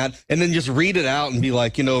 this and that, and then just read it out and be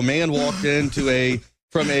like, you know, a man walked into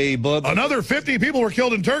another 50 people were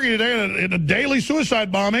killed in Turkey today in a daily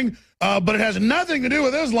suicide bombing, but it has nothing to do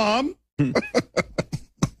with Islam.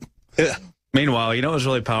 Yeah. Meanwhile, you know what's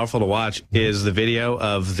really powerful to watch is the video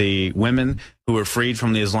of the women who were freed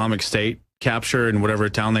from the Islamic State capture in whatever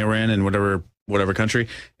town they were in whatever country.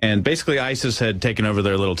 And basically ISIS had taken over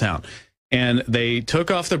their little town. And they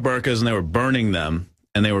took off their burqas and they were burning them.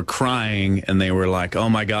 And they were crying and they were like, oh,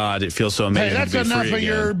 my God, it feels so amazing. Hey, that's to be enough free of again.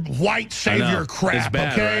 your white savior crap, it's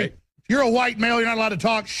bad, okay? Right? You're a white male. You're not allowed to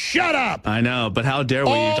talk. Shut up. I know, but how dare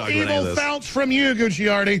we talk about any of this? All evil founts from you,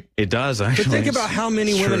 Gucciardi. It does, actually. But think about how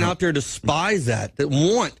many women out there despise that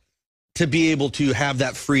want to be able to have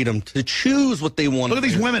that freedom to choose what they want. Look at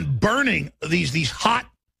these women burning these hot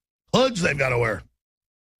hoods they've got to wear.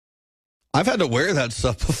 I've had to wear that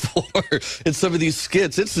stuff before in some of these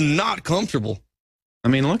skits. It's not comfortable. I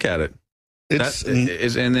mean, look at it. And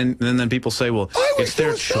then people say, well, it's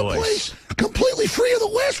their choice. Completely free of the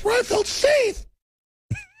West where I felt safe.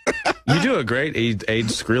 You do a great Aid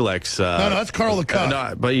Skrillex. No, that's Carl the Cuck.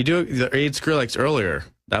 No, but you do the Aid Skrillex earlier.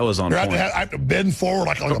 That was on point. I have to bend forward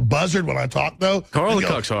like a buzzard when I talk, though. Carl the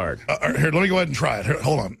Cuck's hard. Here, let me go ahead and try it. Here,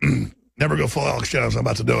 hold on. Never go full Alex Jones. I'm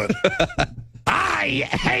about to do it. I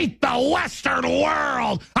hate the Western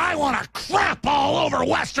world. I want to crap all over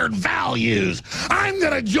Western values. I'm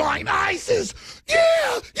going to join ISIS.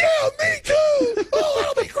 Yeah, me too. Oh,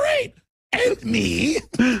 that'll be great. And me.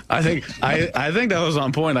 I think that was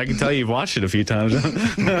on point. I can tell you've watched it a few times.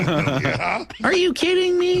 Yeah. Are you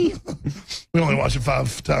kidding me? We only watch it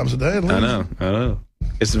 5 times a day. I know.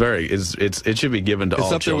 It should be given to all children.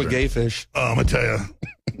 It's up there with Gay Fish. I'm going to tell you.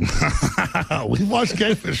 We've watched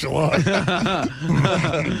Gay Fish a lot.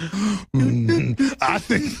 I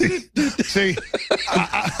think,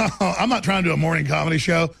 I'm not trying to do a morning comedy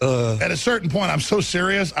show. At a certain point, I'm so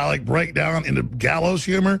serious, I break down into gallows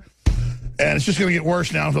humor. And it's just going to get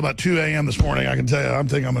worse now until about 2 a.m. this morning. I can tell you, I'm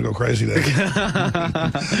thinking I'm going to go crazy today.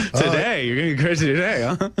 Today? You're going to get crazy today,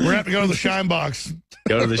 huh? We're going to have to go to the Shine Box.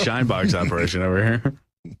 Go to the Shine Box operation over here.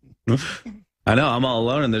 I know, I'm all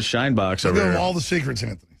alone in this Shine Box over here. All the secrets,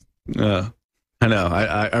 Anthony. I know.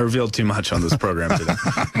 I revealed too much on this program today.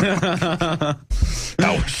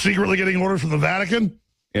 Now, secretly getting orders from the Vatican?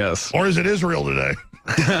 Yes. Or is it Israel today?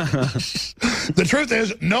 The truth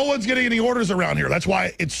is, no one's getting any orders around here. That's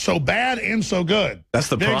why it's so bad and so good. That's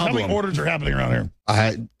the problem. How many orders are happening around here?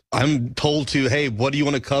 I'm told to, hey, what do you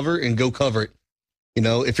want to cover? And go cover it. You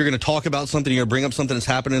know, if you're going to talk about something, you're going to bring up something that's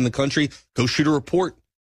happening in the country, go shoot a report.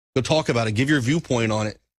 Go talk about it. Give your viewpoint on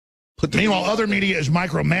it. Meanwhile, other media is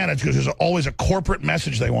micromanaged because there's always a corporate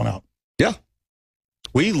message they want out. Yeah.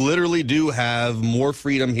 We literally do have more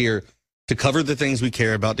freedom here to cover the things we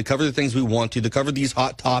care about, to cover the things we want to cover these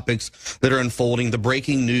hot topics that are unfolding, the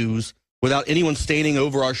breaking news, without anyone standing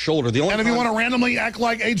over our shoulder. And if you want to randomly act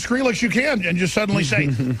like Aid Skrillex, you can, and just suddenly say,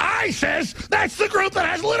 ISIS, that's the group that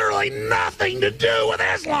has literally nothing to do with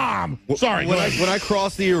Islam. Sorry. When I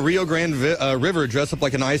cross the Rio Grande River dressed up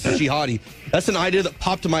like an ISIS jihadi, that's an idea that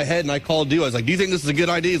popped in my head, and I called Dew. I was like, do you think this is a good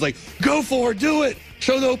idea? He's like, go for it, do it.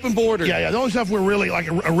 Show the open border. Yeah, the only stuff we're really, like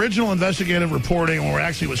original investigative reporting, when we're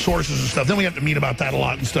actually with sources and stuff, then we have to meet about that a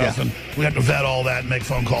lot and stuff, and we have to vet all that and make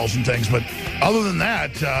phone calls and things. But other than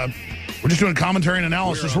that, we're just doing commentary and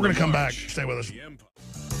analysis. We're going to come back. Stay with us.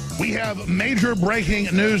 We have major breaking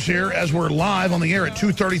news here as we're live on the air at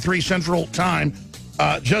 2:33 Central Time.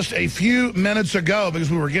 Just a few minutes ago, because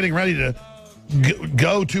we were getting ready to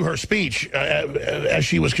go to her speech as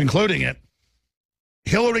she was concluding it,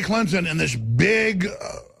 Hillary Clinton in this big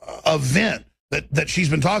event that she's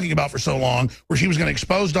been talking about for so long, where she was going to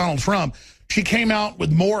expose Donald Trump, she came out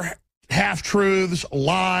with more half-truths,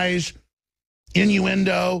 lies,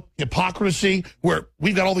 innuendo, hypocrisy, where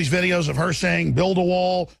we've got all these videos of her saying, build a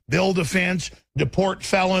wall, build a fence, deport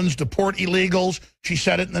felons, deport illegals. She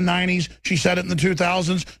said it in the 90s. She said it in the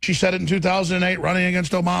 2000s. She said it in 2008 running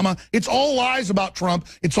against Obama. It's all lies about Trump.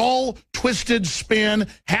 It's all twisted spin,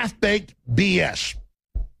 half-baked BS.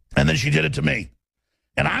 And then she did it to me.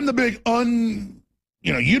 And I'm the big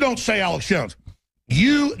you don't say Alex Jones.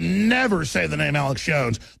 You never say the name Alex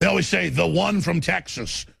Jones. They always say the one from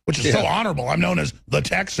Texas, which is so honorable. I'm known as the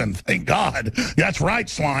Texan, thank God. That's right,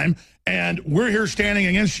 Slime. And we're here standing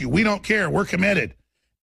against you. We don't care. We're committed.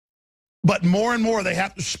 But more and more, they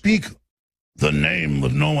have to speak the name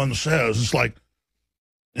that no one says. It's like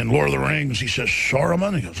in Lord of the Rings, he says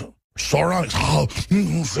Saruman. He goes, Sauron.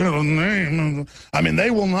 Say the name. I mean, they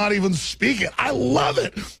will not even speak it. I love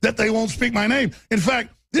it that they won't speak my name. In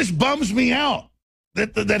fact, this bums me out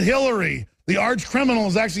that Hillary, the arch criminal,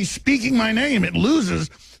 is actually speaking my name. It loses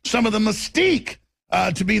some of the mystique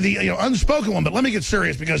to be the unspoken one. But let me get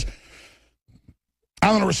serious, because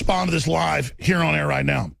I'm going to respond to this live here on air right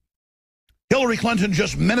now. Hillary Clinton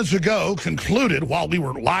just minutes ago concluded, while we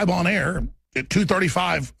were live on air at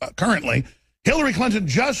 2:35 currently, Hillary Clinton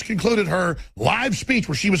just concluded her live speech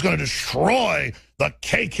where she was going to destroy the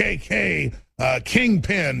KKK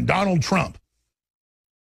kingpin, Donald Trump.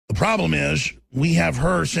 The problem is we have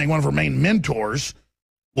her saying one of her main mentors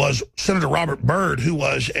was Senator Robert Byrd, who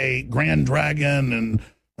was a Grand Dragon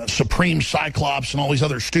and Supreme Cyclops and all these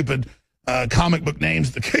other stupid comic book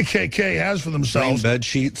names the KKK has for themselves. Green bed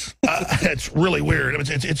sheets. It's really weird.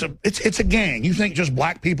 It's a gang. You think just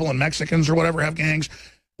black people and Mexicans or whatever have gangs?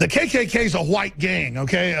 The KKK is a white gang,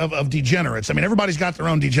 okay, of degenerates. I mean, everybody's got their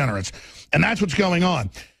own degenerates, and that's what's going on.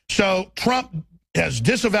 So Trump has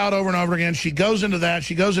disavowed over and over again. She goes into that.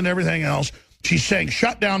 She goes into everything else. She's saying,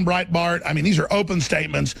 shut down Breitbart. I mean, these are open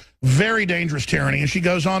statements, very dangerous tyranny. And she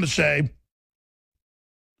goes on to say,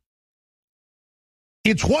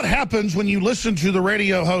 it's what happens when you listen to the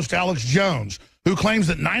radio host Alex Jones, who claims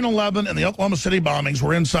that 9/11 and the Oklahoma City bombings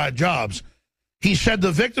were inside jobs. He said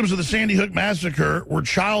the victims of the Sandy Hook massacre were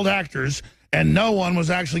child actors and no one was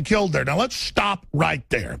actually killed there. Now, let's stop right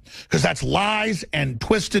there, because that's lies and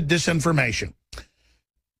twisted disinformation.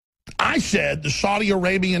 I said the Saudi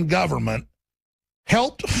Arabian government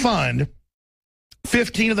helped fund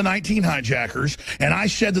 15 of the 19 hijackers, and I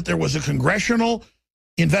said that there was a congressional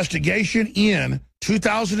investigation in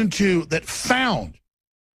 2002 that found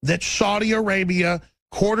that Saudi Arabia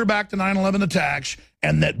quarterbacked the 9/11 attacks,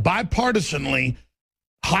 and that bipartisanly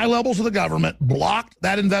high levels of the government blocked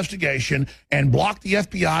that investigation and blocked the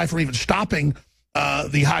FBI from even stopping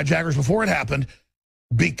the hijackers before it happened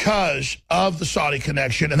because of the Saudi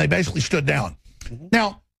connection, and they basically stood down.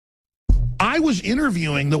 Now, I was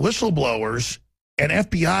interviewing the whistleblowers and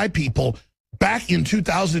FBI people back in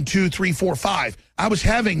 2002, 3, 4, 5. I was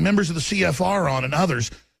having members of the CFR on and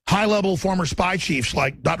others, high-level former spy chiefs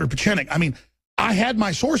like Dr. Pachenik. I mean, I had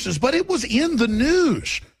my sources, but it was in the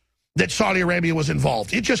news that Saudi Arabia was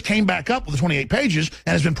involved. It just came back up with the 28 pages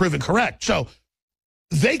and has been proven correct. So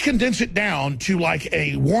they condense it down to like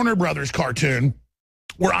a Warner Brothers cartoon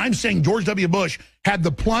where I'm saying George W. Bush had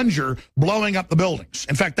the plunger blowing up the buildings.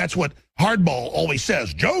 In fact, that's what Hardball always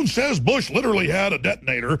says. Jones says Bush literally had a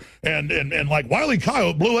detonator and like Wile E.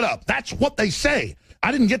 Coyote blew it up. That's what they say.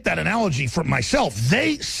 I didn't get that analogy from myself.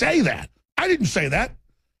 They say that. I didn't say that.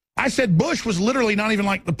 I said Bush was literally not even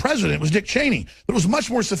like the president. It was Dick Cheney. But it was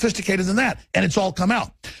much more sophisticated than that, and it's all come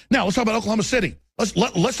out. Now, let's talk about Oklahoma City. Let's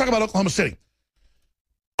talk about Oklahoma City.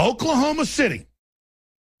 Oklahoma City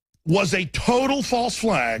was a total false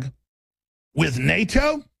flag with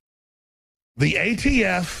NATO, the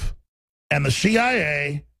ATF, and the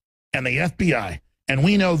CIA, and the FBI. And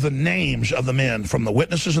we know the names of the men from the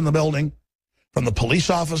witnesses in the building, from the police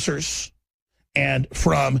officers, and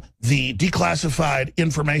from the declassified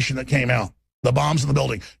information that came out, the bombs in the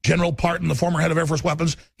building. General Parton, the former head of Air Force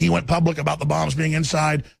Weapons, he went public about the bombs being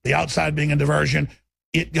inside, the outside being a diversion.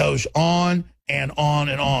 It goes on and on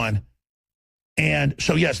and on. And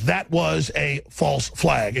so, yes, that was a false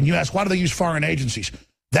flag. And you ask, why do they use foreign agencies?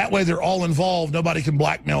 That way they're all involved. Nobody can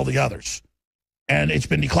blackmail the others. And it's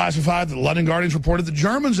been declassified. The London Guardians reported the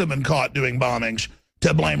Germans have been caught doing bombings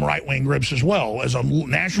to blame right-wing groups as well as a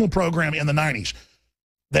national program in the 90s.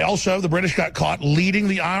 They also, the British got caught leading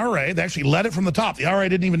the IRA. They actually led it from the top. The IRA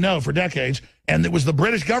didn't even know for decades. And it was the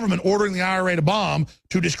British government ordering the IRA to bomb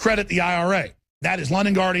to discredit the IRA. That is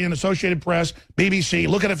London Guardian, Associated Press, BBC.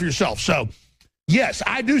 Look at it for yourself. So, yes,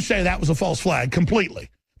 I do say that was a false flag completely.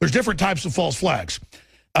 There's different types of false flags.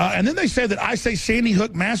 And then they say that I say Sandy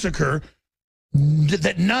Hook massacre,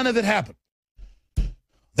 that none of it happened.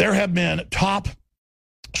 There have been top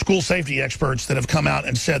school safety experts that have come out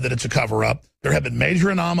and said that it's a cover-up. There have been major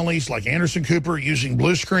anomalies like Anderson Cooper using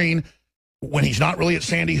blue screen when he's not really at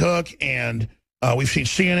Sandy Hook, and we've seen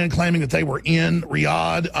CNN claiming that they were in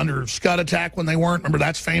Riyadh under Scud attack when they weren't. Remember,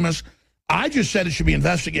 that's famous. I just said it should be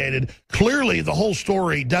investigated. Clearly, the whole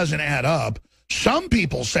story doesn't add up. Some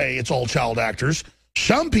people say it's all child actors.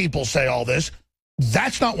 Some people say all this.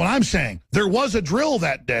 That's not what I'm saying. There was a drill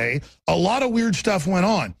that day. A lot of weird stuff went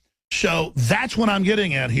on. So that's what I'm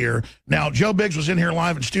getting at here. Now, Joe Biggs was in here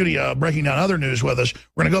live in studio breaking down other news with us.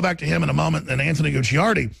 We're going to go back to him in a moment, and Anthony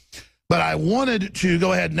Gucciardi. But I wanted to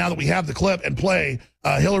go ahead, now that we have the clip, and play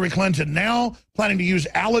Hillary Clinton now planning to use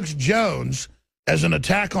Alex Jones as an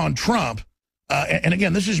attack on Trump. And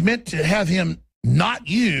again, this is meant to have him not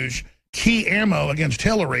use key ammo against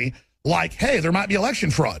Hillary, like, hey, there might be election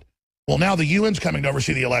fraud. Well, now the UN's coming to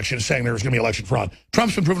oversee the election, saying there's going to be election fraud.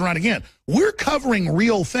 Trump's been proven right again. We're covering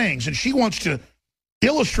real things, and she wants to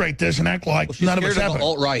illustrate this and act like none of it's happening.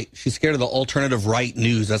 Alt-right. She's scared of the alternative right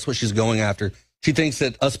news. That's what she's going after. She thinks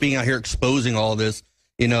that us being out here exposing all this,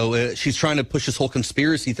 you know, she's trying to push this whole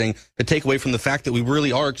conspiracy thing to take away from the fact that we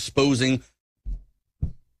really are exposing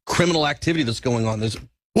criminal activity that's going on.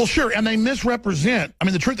 Well, sure, and they misrepresent. I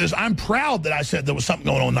mean, the truth is, I'm proud that I said there was something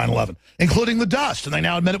going on 9/11, including the dust, and they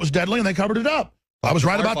now admit it was deadly, and they covered it up. I was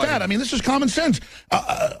right about that. I mean, this is common sense.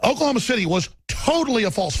 Oklahoma City was totally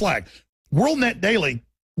a false flag. WorldNet Daily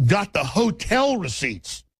got the hotel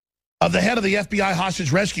receipts of the head of the FBI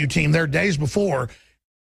hostage rescue team there days before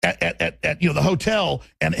at the hotel,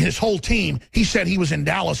 and his whole team. He said he was in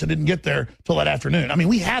Dallas and didn't get there till that afternoon. I mean,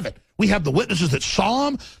 we have it. We have the witnesses that saw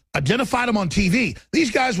him, identified him on TV. These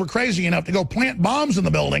guys were crazy enough to go plant bombs in the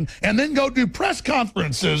building and then go do press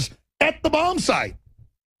conferences at the bomb site.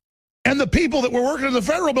 And the people that were working in the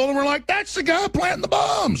federal building were like, that's the guy planting the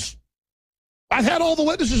bombs. I've had all the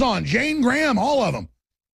witnesses on, Jane Graham, all of them.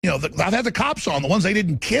 You know, I've had the cops on, the ones they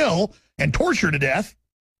didn't kill and torture to death.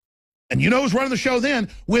 And you know who's running the show then?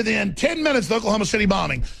 Within 10 minutes of the Oklahoma City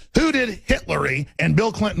bombing, who did Hillary and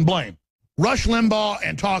Bill Clinton blame? Rush Limbaugh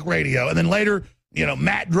and talk radio. And then later, you know,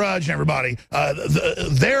 Matt Drudge and everybody.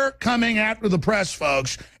 They're coming after the press,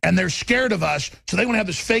 folks, and they're scared of us, so they want to have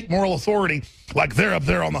this fake moral authority, like they're up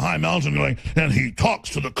there on the high mountain going, and he talks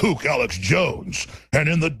to the kook, Alex Jones, and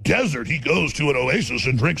in the desert he goes to an oasis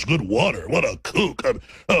and drinks good water. What a kook. I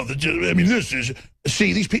mean, this is...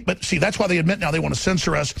 See, these people... But see, that's why they admit now they want to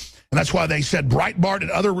censor us, and that's why they said Breitbart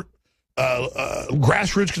and other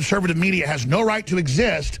grassroots conservative media has no right to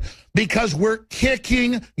exist, because we're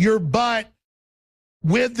kicking your butt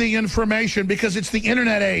with the information, because it's the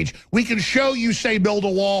internet age. We can show you say build a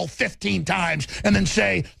wall 15 times and then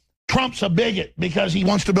say Trump's a bigot because he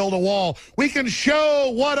wants to build a wall. We can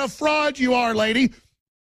show what a fraud you are, lady.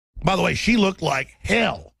 By the way, she looked like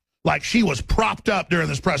hell, like she was propped up during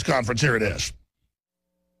this press conference. Here it is.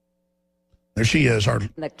 There she is, our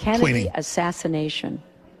the Kennedy Queenie. Assassination.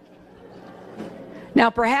 Now,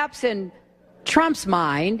 perhaps in Trump's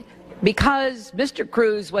mind, because Mr.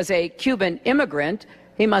 Cruz was a Cuban immigrant,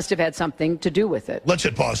 he must have had something to do with it. Let's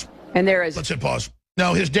hit pause. And there is... Let's hit pause.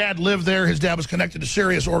 No, his dad lived there. His dad was connected to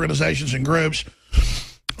serious organizations and groups.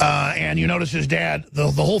 And you notice his dad, the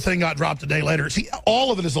whole thing got dropped a day later. See,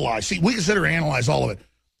 all of it is a lie. See, we consider and analyze all of it.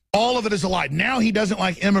 All of it is a lie. Now he doesn't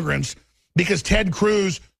like immigrants because Ted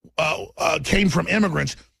Cruz came from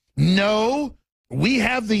immigrants. No, we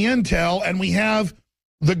have the intel, and we have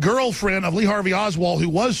the girlfriend of Lee Harvey Oswald, who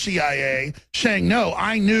was CIA, saying, no,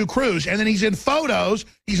 I knew Cruz. And then he's in photos.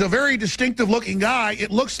 He's a very distinctive-looking guy.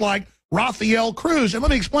 It looks like Rafael Cruz. And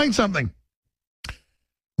let me explain something.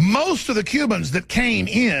 Most of the Cubans that came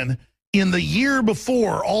in the year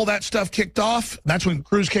before all that stuff kicked off, that's when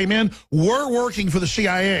Cruz came in, were working for the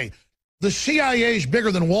CIA. The CIA is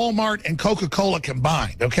bigger than Walmart and Coca-Cola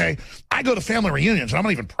combined, okay? I go to family reunions, and I'm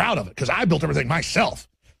not even proud of it because I built everything myself.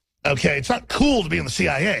 Okay, it's not cool to be in the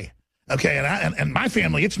CIA. Okay, and my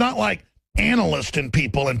family, it's not like analyst and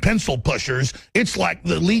people and pencil pushers. It's like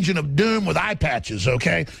the Legion of Doom with eye patches,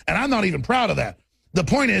 okay? And I'm not even proud of that. The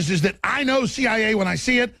point is that I know CIA when I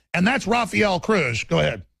see it, and that's Rafael Cruz. Go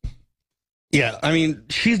ahead. Yeah, I mean,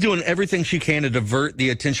 she's doing everything she can to divert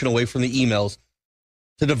the attention away from the emails,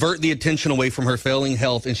 to divert the attention away from her failing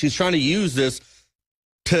health, and she's trying to use this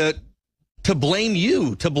to blame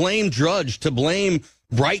you, to blame Drudge, to blame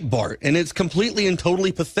Breitbart, and it's completely and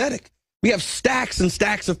totally pathetic. We have stacks and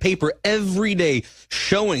stacks of paper every day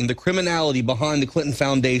showing the criminality behind the Clinton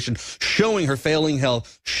Foundation, showing her failing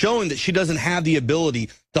health, showing that she doesn't have the ability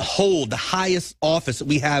to hold the highest office that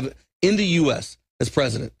we have in the U.S., as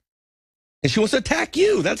president. And she wants to attack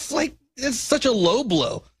you. That's like, it's such a low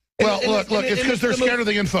blow. Well, look, it's because they're scared of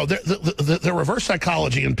the info. The reverse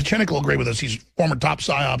psychology, and Pachenik will agree with us, he's former top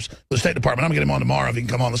psyops of the State Department. I'm going to get him on tomorrow if he can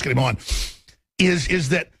come on. Let's get him on. Is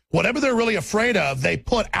that whatever they're really afraid of, they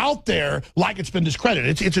put out there like it's been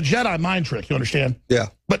discredited. It's a Jedi mind trick, you understand? Yeah.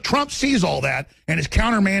 But Trump sees all that and is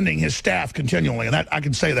countermanding his staff continually, and that I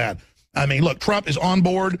can say that. I mean, look, Trump is on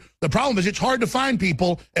board. The problem is it's hard to find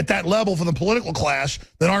people at that level for the political class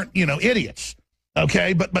that aren't, idiots.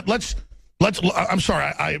 Okay? But let's I'm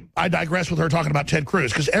sorry, I digress with her talking about Ted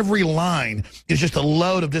Cruz, because every line is just a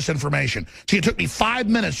load of disinformation. See, it took me 5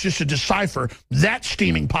 minutes just to decipher that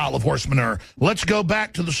steaming pile of horse manure. Let's go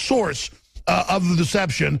back to the source of the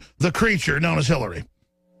deception, the creature known as Hillary.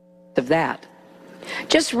 Of that.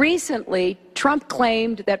 Just recently, Trump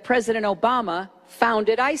claimed that President Obama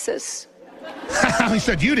founded ISIS. He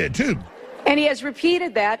said you did, too. And he has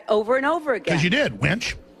repeated that over and over again. Because you did,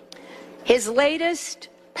 wench. His latest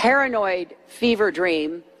paranoid fever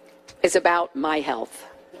dream is about my health.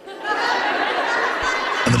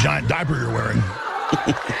 And the giant diaper you're wearing.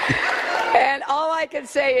 And all I can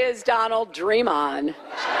say is, Donald, dream on. Dream on.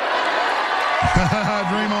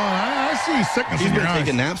 I see sickness in your eyes. He's been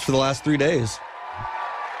taking naps for the last 3 days.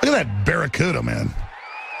 Look at that barracuda, man.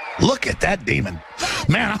 Look at that demon.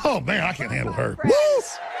 Man, oh, man, I can't handle her. Woo!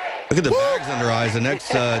 Look at the bags under her eyes. The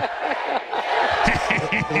next...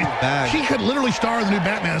 She could literally star in the new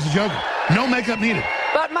Batman as a Joker. No makeup needed.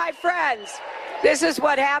 But my friends, this is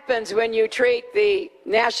what happens when you treat the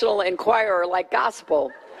National Enquirer like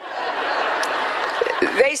gospel.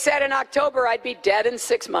 They said in October I'd be dead in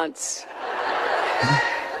 6 months.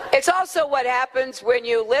 It's also what happens when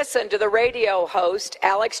you listen to the radio host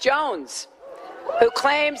Alex Jones, who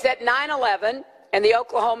claims that 9/11 and the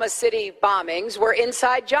Oklahoma City bombings were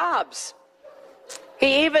inside jobs.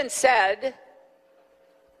 He even said,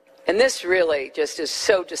 and this really just is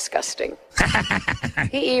so disgusting,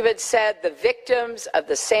 he even said the victims of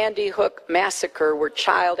the Sandy Hook massacre were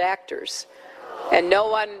child actors and no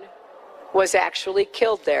one was actually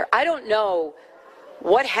killed there. I don't know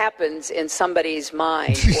what happens in somebody's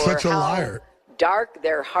mind or how dark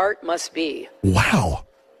their heart must be. Wow.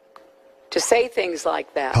 To say things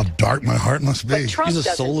like that. How dark my heart must be. But Trump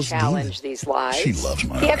doesn't challenge these lies. She loves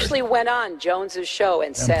my heart. He actually went on Jones's show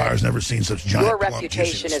and said, Empire's never seen such giant your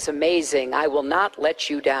reputation is amazing. I will not let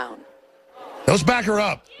you down. Let's back her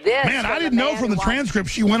up. Man, I didn't know from the transcript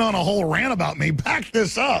she went on a whole rant about me. Back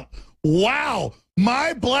this up. Wow.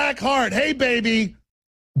 My black heart. Hey, baby.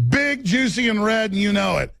 Big, juicy, and red, and you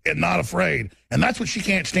know it. And not afraid. And that's what she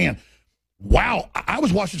can't stand. Wow, I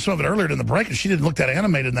was watching some of it earlier in the break, and she didn't look that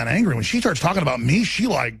animated and that angry. When she starts talking about me, she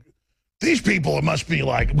like, these people must be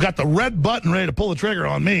like, got the red button ready to pull the trigger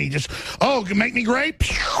on me. Just, oh, can make me great?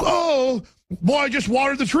 Oh, boy, I just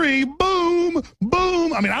watered the tree. Boom,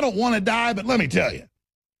 boom. I mean, I don't want to die, but let me tell you.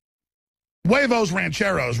 Huevos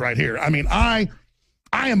rancheros right here. I mean, I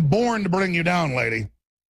am born to bring you down, lady.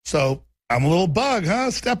 So I'm a little bug, huh?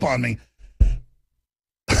 Step on me.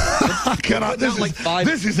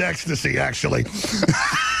 This is ecstasy, actually.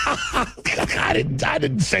 I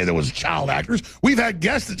didn't say there was child actors. We've had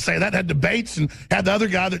guests that say that, had debates, and had the other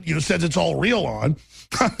guy that says it's all real on.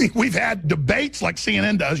 I mean, we've had debates like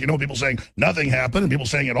CNN does. People saying nothing happened and people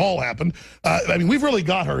saying it all happened. I mean, we've really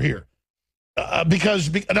got her here. Because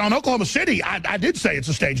now in Oklahoma City, I did say it's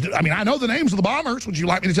a stage. I mean, I know the names of the bombers. Would you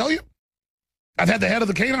like me to tell you? I've had the head of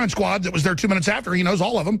the K-9 squad that was there 2 minutes after. He knows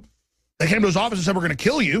all of them. They came to his office and said, we're going to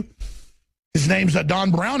kill you. His name's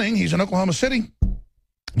Don Browning. He's in Oklahoma City.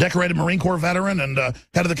 Decorated Marine Corps veteran and head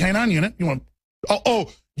of the K-9 unit.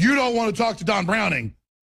 You don't want to talk to Don Browning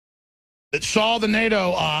that saw the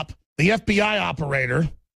NATO op, the FBI operator,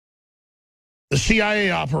 the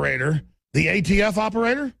CIA operator, the ATF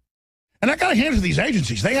operator? And I got to hand it to these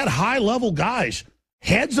agencies. They had high-level guys,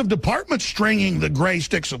 heads of departments stringing the gray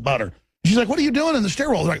sticks of butter. She's like, what are you doing in the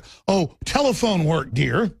stairwell? They're like, oh, telephone work,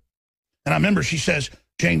 dear. And I remember she says,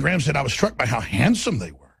 Jane Graham said, I was struck by how handsome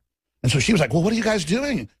they were. And so she was like, well, what are you guys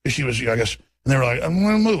doing? And she was, I guess, and they were like, I'm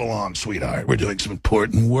going to move along, sweetheart. We're doing some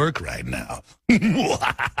important work right now.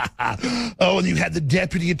 Oh, and you had the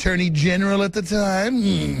Deputy Attorney General at the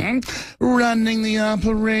time running the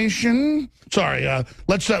operation. Sorry,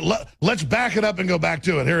 let's back it up and go back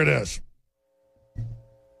to it. Here it is.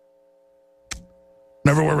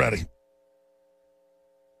 Whenever we're ready.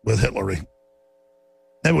 With Hillary.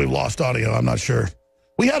 Maybe we've lost audio, I'm not sure.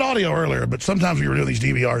 We had audio earlier, but sometimes when we were doing these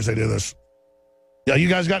DVRs, they do this. Yeah, you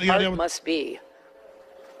guys got the audio? It must be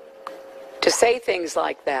to say things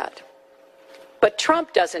like that. But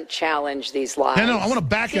Trump doesn't challenge these lies. No, I want to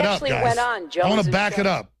back it up, guys. Went on I want to back it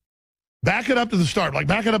up. Back it up to the start. Like,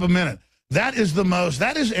 back it up a minute. That is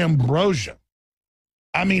Ambrosia.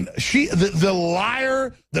 I mean, the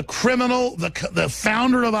liar, the criminal, the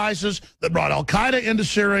founder of ISIS that brought al-Qaeda into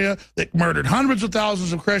Syria, that murdered hundreds of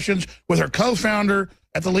thousands of Christians with her co-founder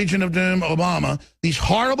at the Legion of Doom, Obama, these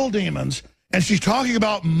horrible demons, and she's talking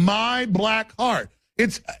about my black heart.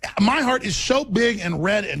 My heart is so big and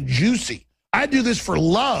red and juicy. I do this for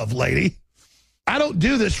love, lady. I don't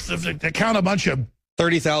do this to count a bunch of...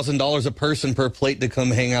 $30,000 a person per plate to come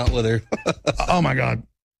hang out with her. Oh, my God.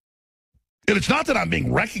 And it's not that I'm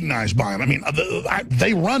being recognized by them. I mean,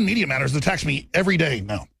 they run Media Matters. They text me every day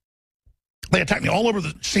now. They attack me all over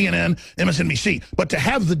the CNN, MSNBC. But to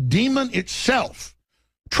have the demon itself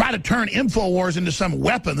try to turn InfoWars into some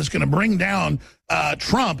weapon that's going to bring down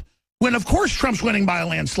Trump, when, of course, Trump's winning by a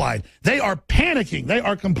landslide. They are panicking. They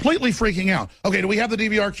are completely freaking out. Okay, do we have the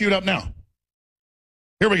DVR queued up now?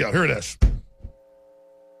 Here we go. Here it is.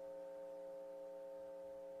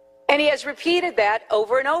 And he has repeated that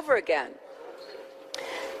over and over again.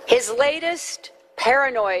 His latest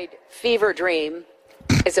paranoid fever dream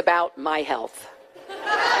is about my health.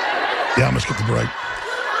 Yeah, I must get the break.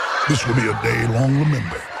 This will be a day long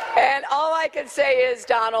remember. And all I can say is,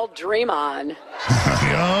 Donald, dream on.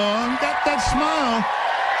 Got that smile.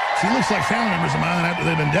 She looks like family members of mine after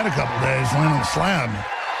they've been dead a couple days, laying on the slab.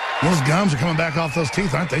 Those gums are coming back off those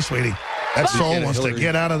teeth, aren't they, sweetie? That soul wants to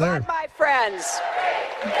get out of there. My friends.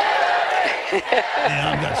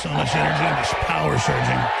 Yeah, I've got so much energy. I'm just power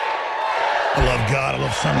surging. I love God. I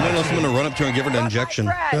love sunlight. I know someone to run up to her and give her an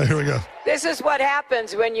injection. Here we go. This is what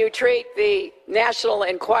happens when you treat the National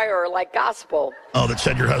Enquirer like gospel. Oh, that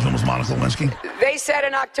said your husband was Monica Lewinsky? They said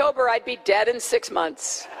in October I'd be dead in 6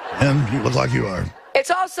 months. And you look like you are.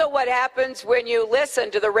 It's also what happens when you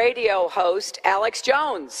listen to the radio host, Alex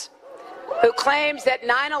Jones, who claims that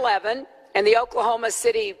 9/11 and the Oklahoma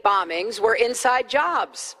City bombings were inside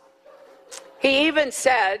jobs. He even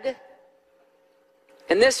said,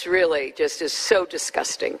 and this really just is so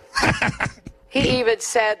disgusting, he even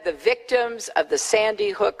said the victims of the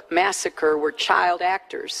Sandy Hook massacre were child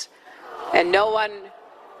actors, and no one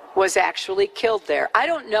was actually killed there. I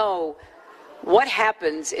don't know what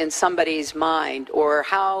happens in somebody's mind or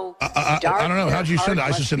how dark I don't know. How'd you send it?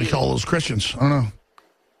 I just didn't call those Christians. I don't know.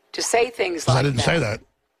 To say things like that. I didn't say that.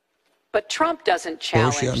 But Trump doesn't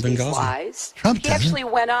challenge these lies. He actually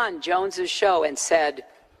went on Jones's show and said,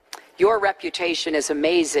 "Your reputation is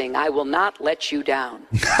amazing. I will not let you down."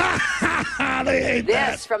 They hate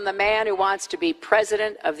this from the man who wants to be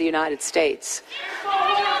president of the United States.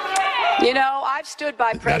 You know, I've stood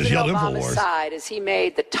by President Obama's side as he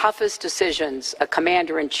made the toughest decisions a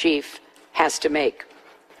commander-in-chief has to make.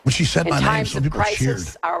 When she said my name, some people cheered. In times of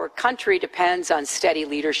crisis, our country depends on steady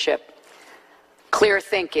leadership, clear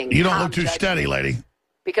thinking. You don't look too steady, lady.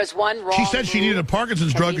 Because one wrong She said she needed a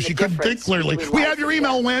Parkinson's drug because she couldn't think clearly. We have your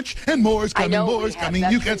email, wench, and more is coming, more is coming.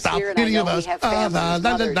 You can't stop any of us.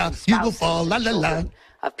 You will fall, la la la.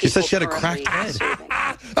 She said she had a cracked head.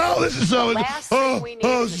 Oh, this is so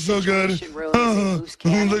this is so good.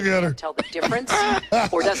 Look at her. Tell the difference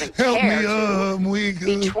or doesn't care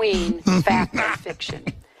between fact and fiction.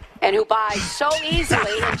 And who buys so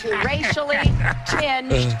easily into racially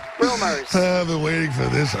tinged rumors. I've been waiting for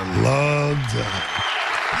this a long time.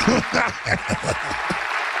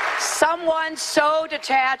 Someone so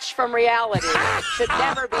detached from reality should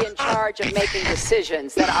never be in charge of making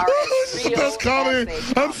decisions that are as real as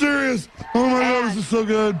they I'm serious. Oh my God, this is so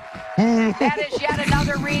good. That is yet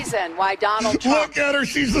another reason why Donald Trump look at her,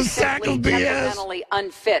 she's a sack of BS. Fundamentally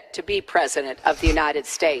unfit to be president of the United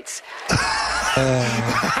States.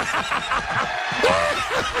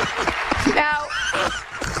 Now,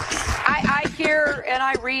 I hear and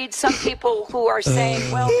I read some people who are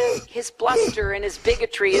saying, well, his bluster and his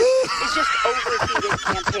bigotry is just overheated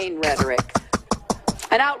campaign rhetoric.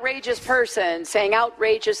 An outrageous person saying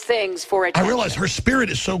outrageous things for attention. I realize her spirit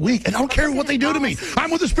is so weak, and I don't care what they do to me.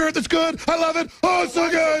 I'm with the spirit that's good. I love it. Oh, it's so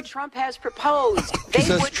good. Trump has proposed. She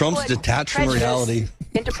says Trump's detached from reality.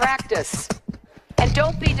 Into practice. And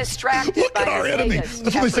don't be distracted. Look at our enemy. That's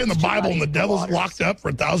what they say in the Bible, and the devil's locked up for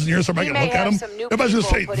 1,000 years. Somebody can look at him. Everybody's going to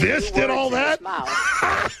say, this did all that?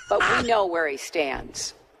 But we know where he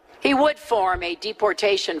stands. He would form a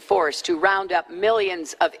deportation force to round up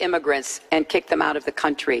millions of immigrants and kick them out of the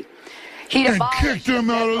country. He'd kick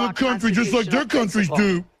them out of the country just like their countries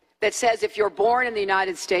do. That says if you're born in the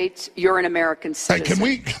United States, you're an American citizen. Hey, can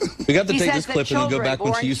we? We got to take this clip and go back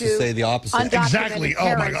when she used to say the opposite. Exactly.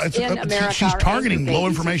 Oh my God, she's targeting low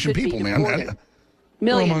information people, man.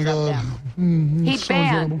 Millions of them. He'd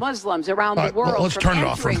ban Muslims around the world let's turn it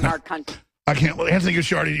off from entering our country. I can't. Anthony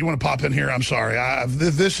Gucciardi, you want to pop in here? I'm sorry.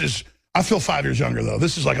 This is. I feel 5 years younger, though.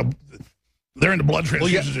 This is like they're into blood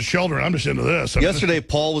transfusions as children. I'm just into this. Yesterday,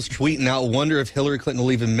 Paul was tweeting out, wonder if Hillary Clinton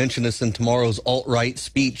will even mention this in tomorrow's alt-right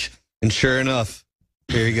speech. And sure enough,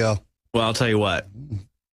 here you go. Well, I'll tell you what.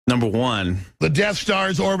 Number one, the Death Star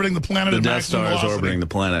is orbiting the planet. The Death Star is orbiting the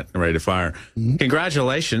planet and ready to fire.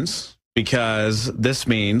 Congratulations, because this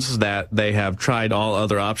means that they have tried all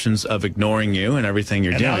other options of ignoring you and everything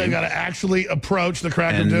you're doing. Now they've got to actually approach the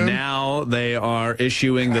crack of doom. And now they are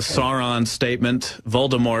issuing the Sauron statement,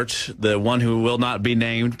 Voldemort, the one who will not be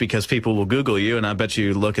named because people will Google you. And I bet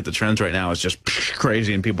you look at the trends right now, it's just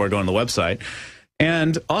crazy and people are going to the website.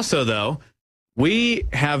 And also, though, we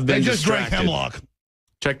have been just distracted. drank hemlock.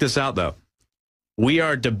 Check this out, though. We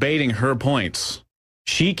are debating her points.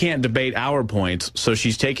 She can't debate our points, so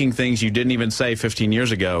she's taking things you didn't even say 15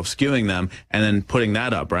 years ago, skewing them, and then putting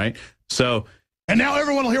that up, right? So, and now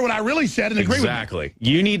everyone will hear what I really said and agree with me. Exactly.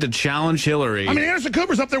 You need to challenge Hillary. I mean, Anderson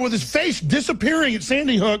Cooper's up there with his face disappearing at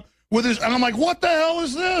Sandy Hook, and I'm like, what the hell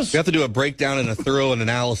is this? We have to do a breakdown and a thorough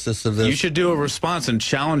analysis of this. You should do a response and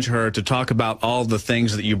challenge her to talk about all the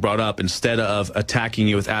things that you brought up instead of attacking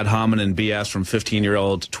you with ad hominem BS from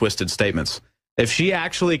 15-year-old twisted statements. If she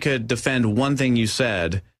actually could defend one thing you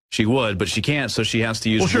said, she would, but she can't, so she has to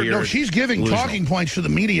use weird. No, she's giving talking points to the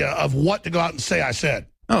media of what to go out and say I said.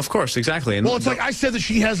 Oh, of course, exactly. And well, it's like I said that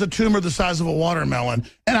she has a tumor the size of a watermelon,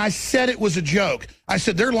 and I said it was a joke. I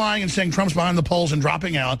said they're lying and saying Trump's behind the polls and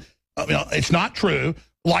dropping out. It's not true.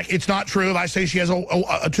 Like, it's not true if I say she has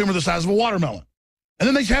a tumor the size of a watermelon. And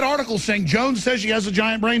then they had articles saying Jones says she has a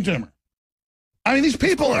giant brain tumor. I mean, these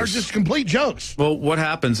people are just complete jokes. Well, what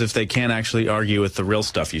happens if they can't actually argue with the real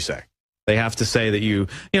stuff you say? They have to say that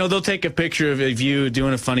they'll take a picture of you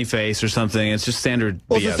doing a funny face or something. It's just standard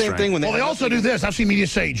BS, it's the same thing when they also do this. I've seen media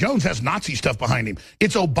say Jones has Nazi stuff behind him.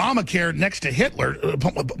 It's Obamacare next to Hitler, a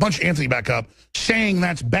bunch of Anthony back up, saying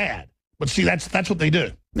that's bad. But see, that's what they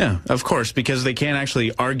do. Yeah, of course, because they can't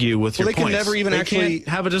actually argue with your points. They can never even can't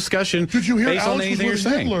have a discussion based on anything you're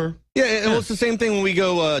saying. Yeah, and well, it's the same thing when we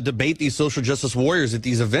go debate these social justice warriors at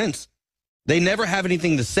these events. They never have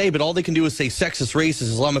anything to say, but all they can do is say sexist,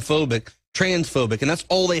 racist, Islamophobic, transphobic, and that's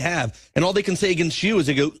all they have. And all they can say against you is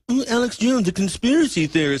they go, "Ooh, Alex Jones, a conspiracy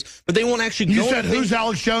theorist," but they won't actually go. You said, who's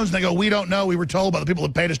Alex Jones? And they go, we don't know. We were told by the people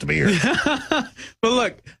that paid us to be here. But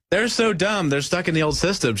look, they're so dumb. They're stuck in the old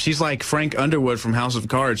system. She's like Frank Underwood from House of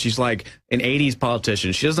Cards. She's like an 80s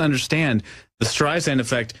politician. She doesn't understand the Streisand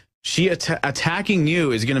effect. She attacking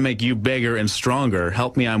you is going to make you bigger and stronger.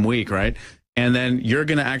 Help me, I'm weak, right? And then you're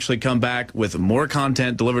going to actually come back with more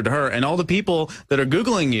content delivered to her. And all the people that are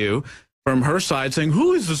Googling you from her side saying,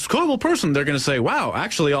 who is this horrible person? They're going to say, wow,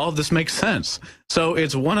 actually, all of this makes sense. So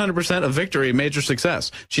it's 100% a victory, major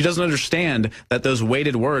success. She doesn't understand that those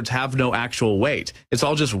weighted words have no actual weight. It's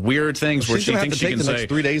all just weird things where she thinks she can say,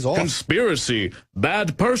 3 days off. Conspiracy,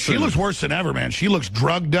 bad person. She looks worse than ever, man. She looks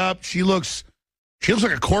drugged up. She looks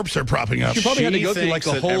like a corpse they're propping up. She probably had to go through like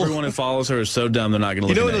a whole. Everyone who follows her is so dumb they're not going to.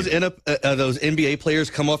 You know when those NBA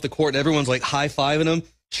players come off the court and everyone's like high-fiving them?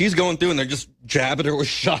 She's going through and they're just jabbing her with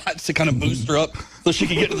shots to kind of boost her up so she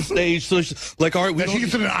can get to the stage. So she's like, all right, she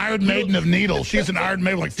gets an Iron Maiden of needles. She gets an Iron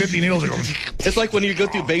Maiden with like 50 needles. It's like when you go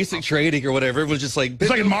through basic training or whatever. Everyone's just like. It's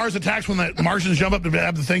like in Mars Attacks when the Martians jump up to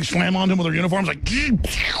have the thing slam onto them with their uniforms. Like she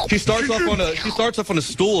starts off on a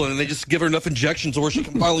stool and they just give her enough injections where she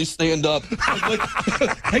can finally stand up. Like,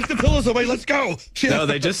 take the pillows away. Let's go. No,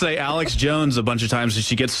 they just say Alex Jones a bunch of times and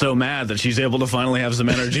she gets so mad that she's able to finally have some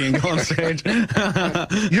energy and go on stage.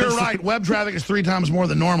 You're right. Web traffic is 3 times more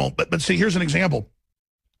than normal. But see, here's an example.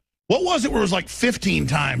 What was it where it was like 15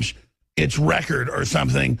 times its record or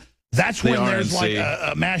something? That's when there's like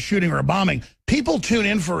a mass shooting or a bombing. People tune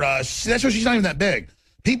in for us. That's why she's not even that big.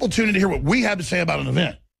 People tune in to hear what we have to say about an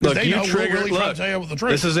event. Look, they know we're really trying to tell you the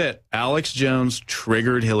truth. This is it. Alex Jones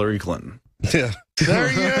triggered Hillary Clinton. Yeah.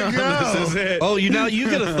 There you go. This is it. Oh, you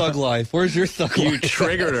get a thug life. Where's your thug life? You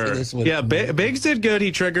triggered her. Yeah, Biggs did good.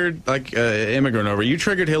 He triggered like immigrant over. You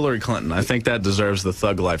triggered Hillary Clinton. I think that deserves the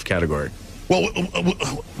thug life category. Well,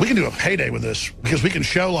 we can do a payday with this because we can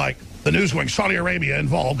show like the news going Saudi Arabia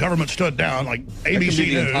involved, government stood down, like ABC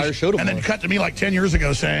News, and then cut to me like 10 years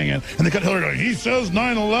ago saying it, and they cut to Hillary going, he says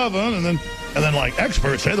 9/11, and then like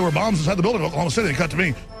experts say there were bombs inside the building in Oklahoma City. They cut to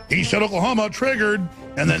me, he said Oklahoma triggered,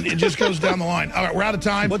 and then it just goes down the line. All right, we're out of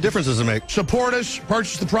time. What difference does it make? Support us,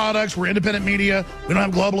 purchase the products. We're independent media. We don't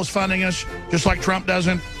have globalists funding us, just like Trump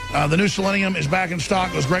doesn't. The new Selenium is back in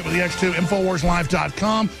stock. It was great with the X2.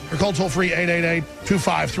 InfoWarsLive.com. Or call toll-free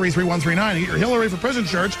 888-253-3139 to get your Hillary for Prison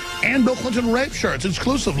shirts and Bill Clinton rape shirts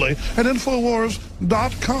exclusively at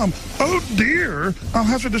InfoWars.com. Oh, dear. I'll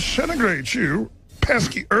have to disintegrate you,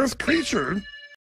 pesky Earth creature.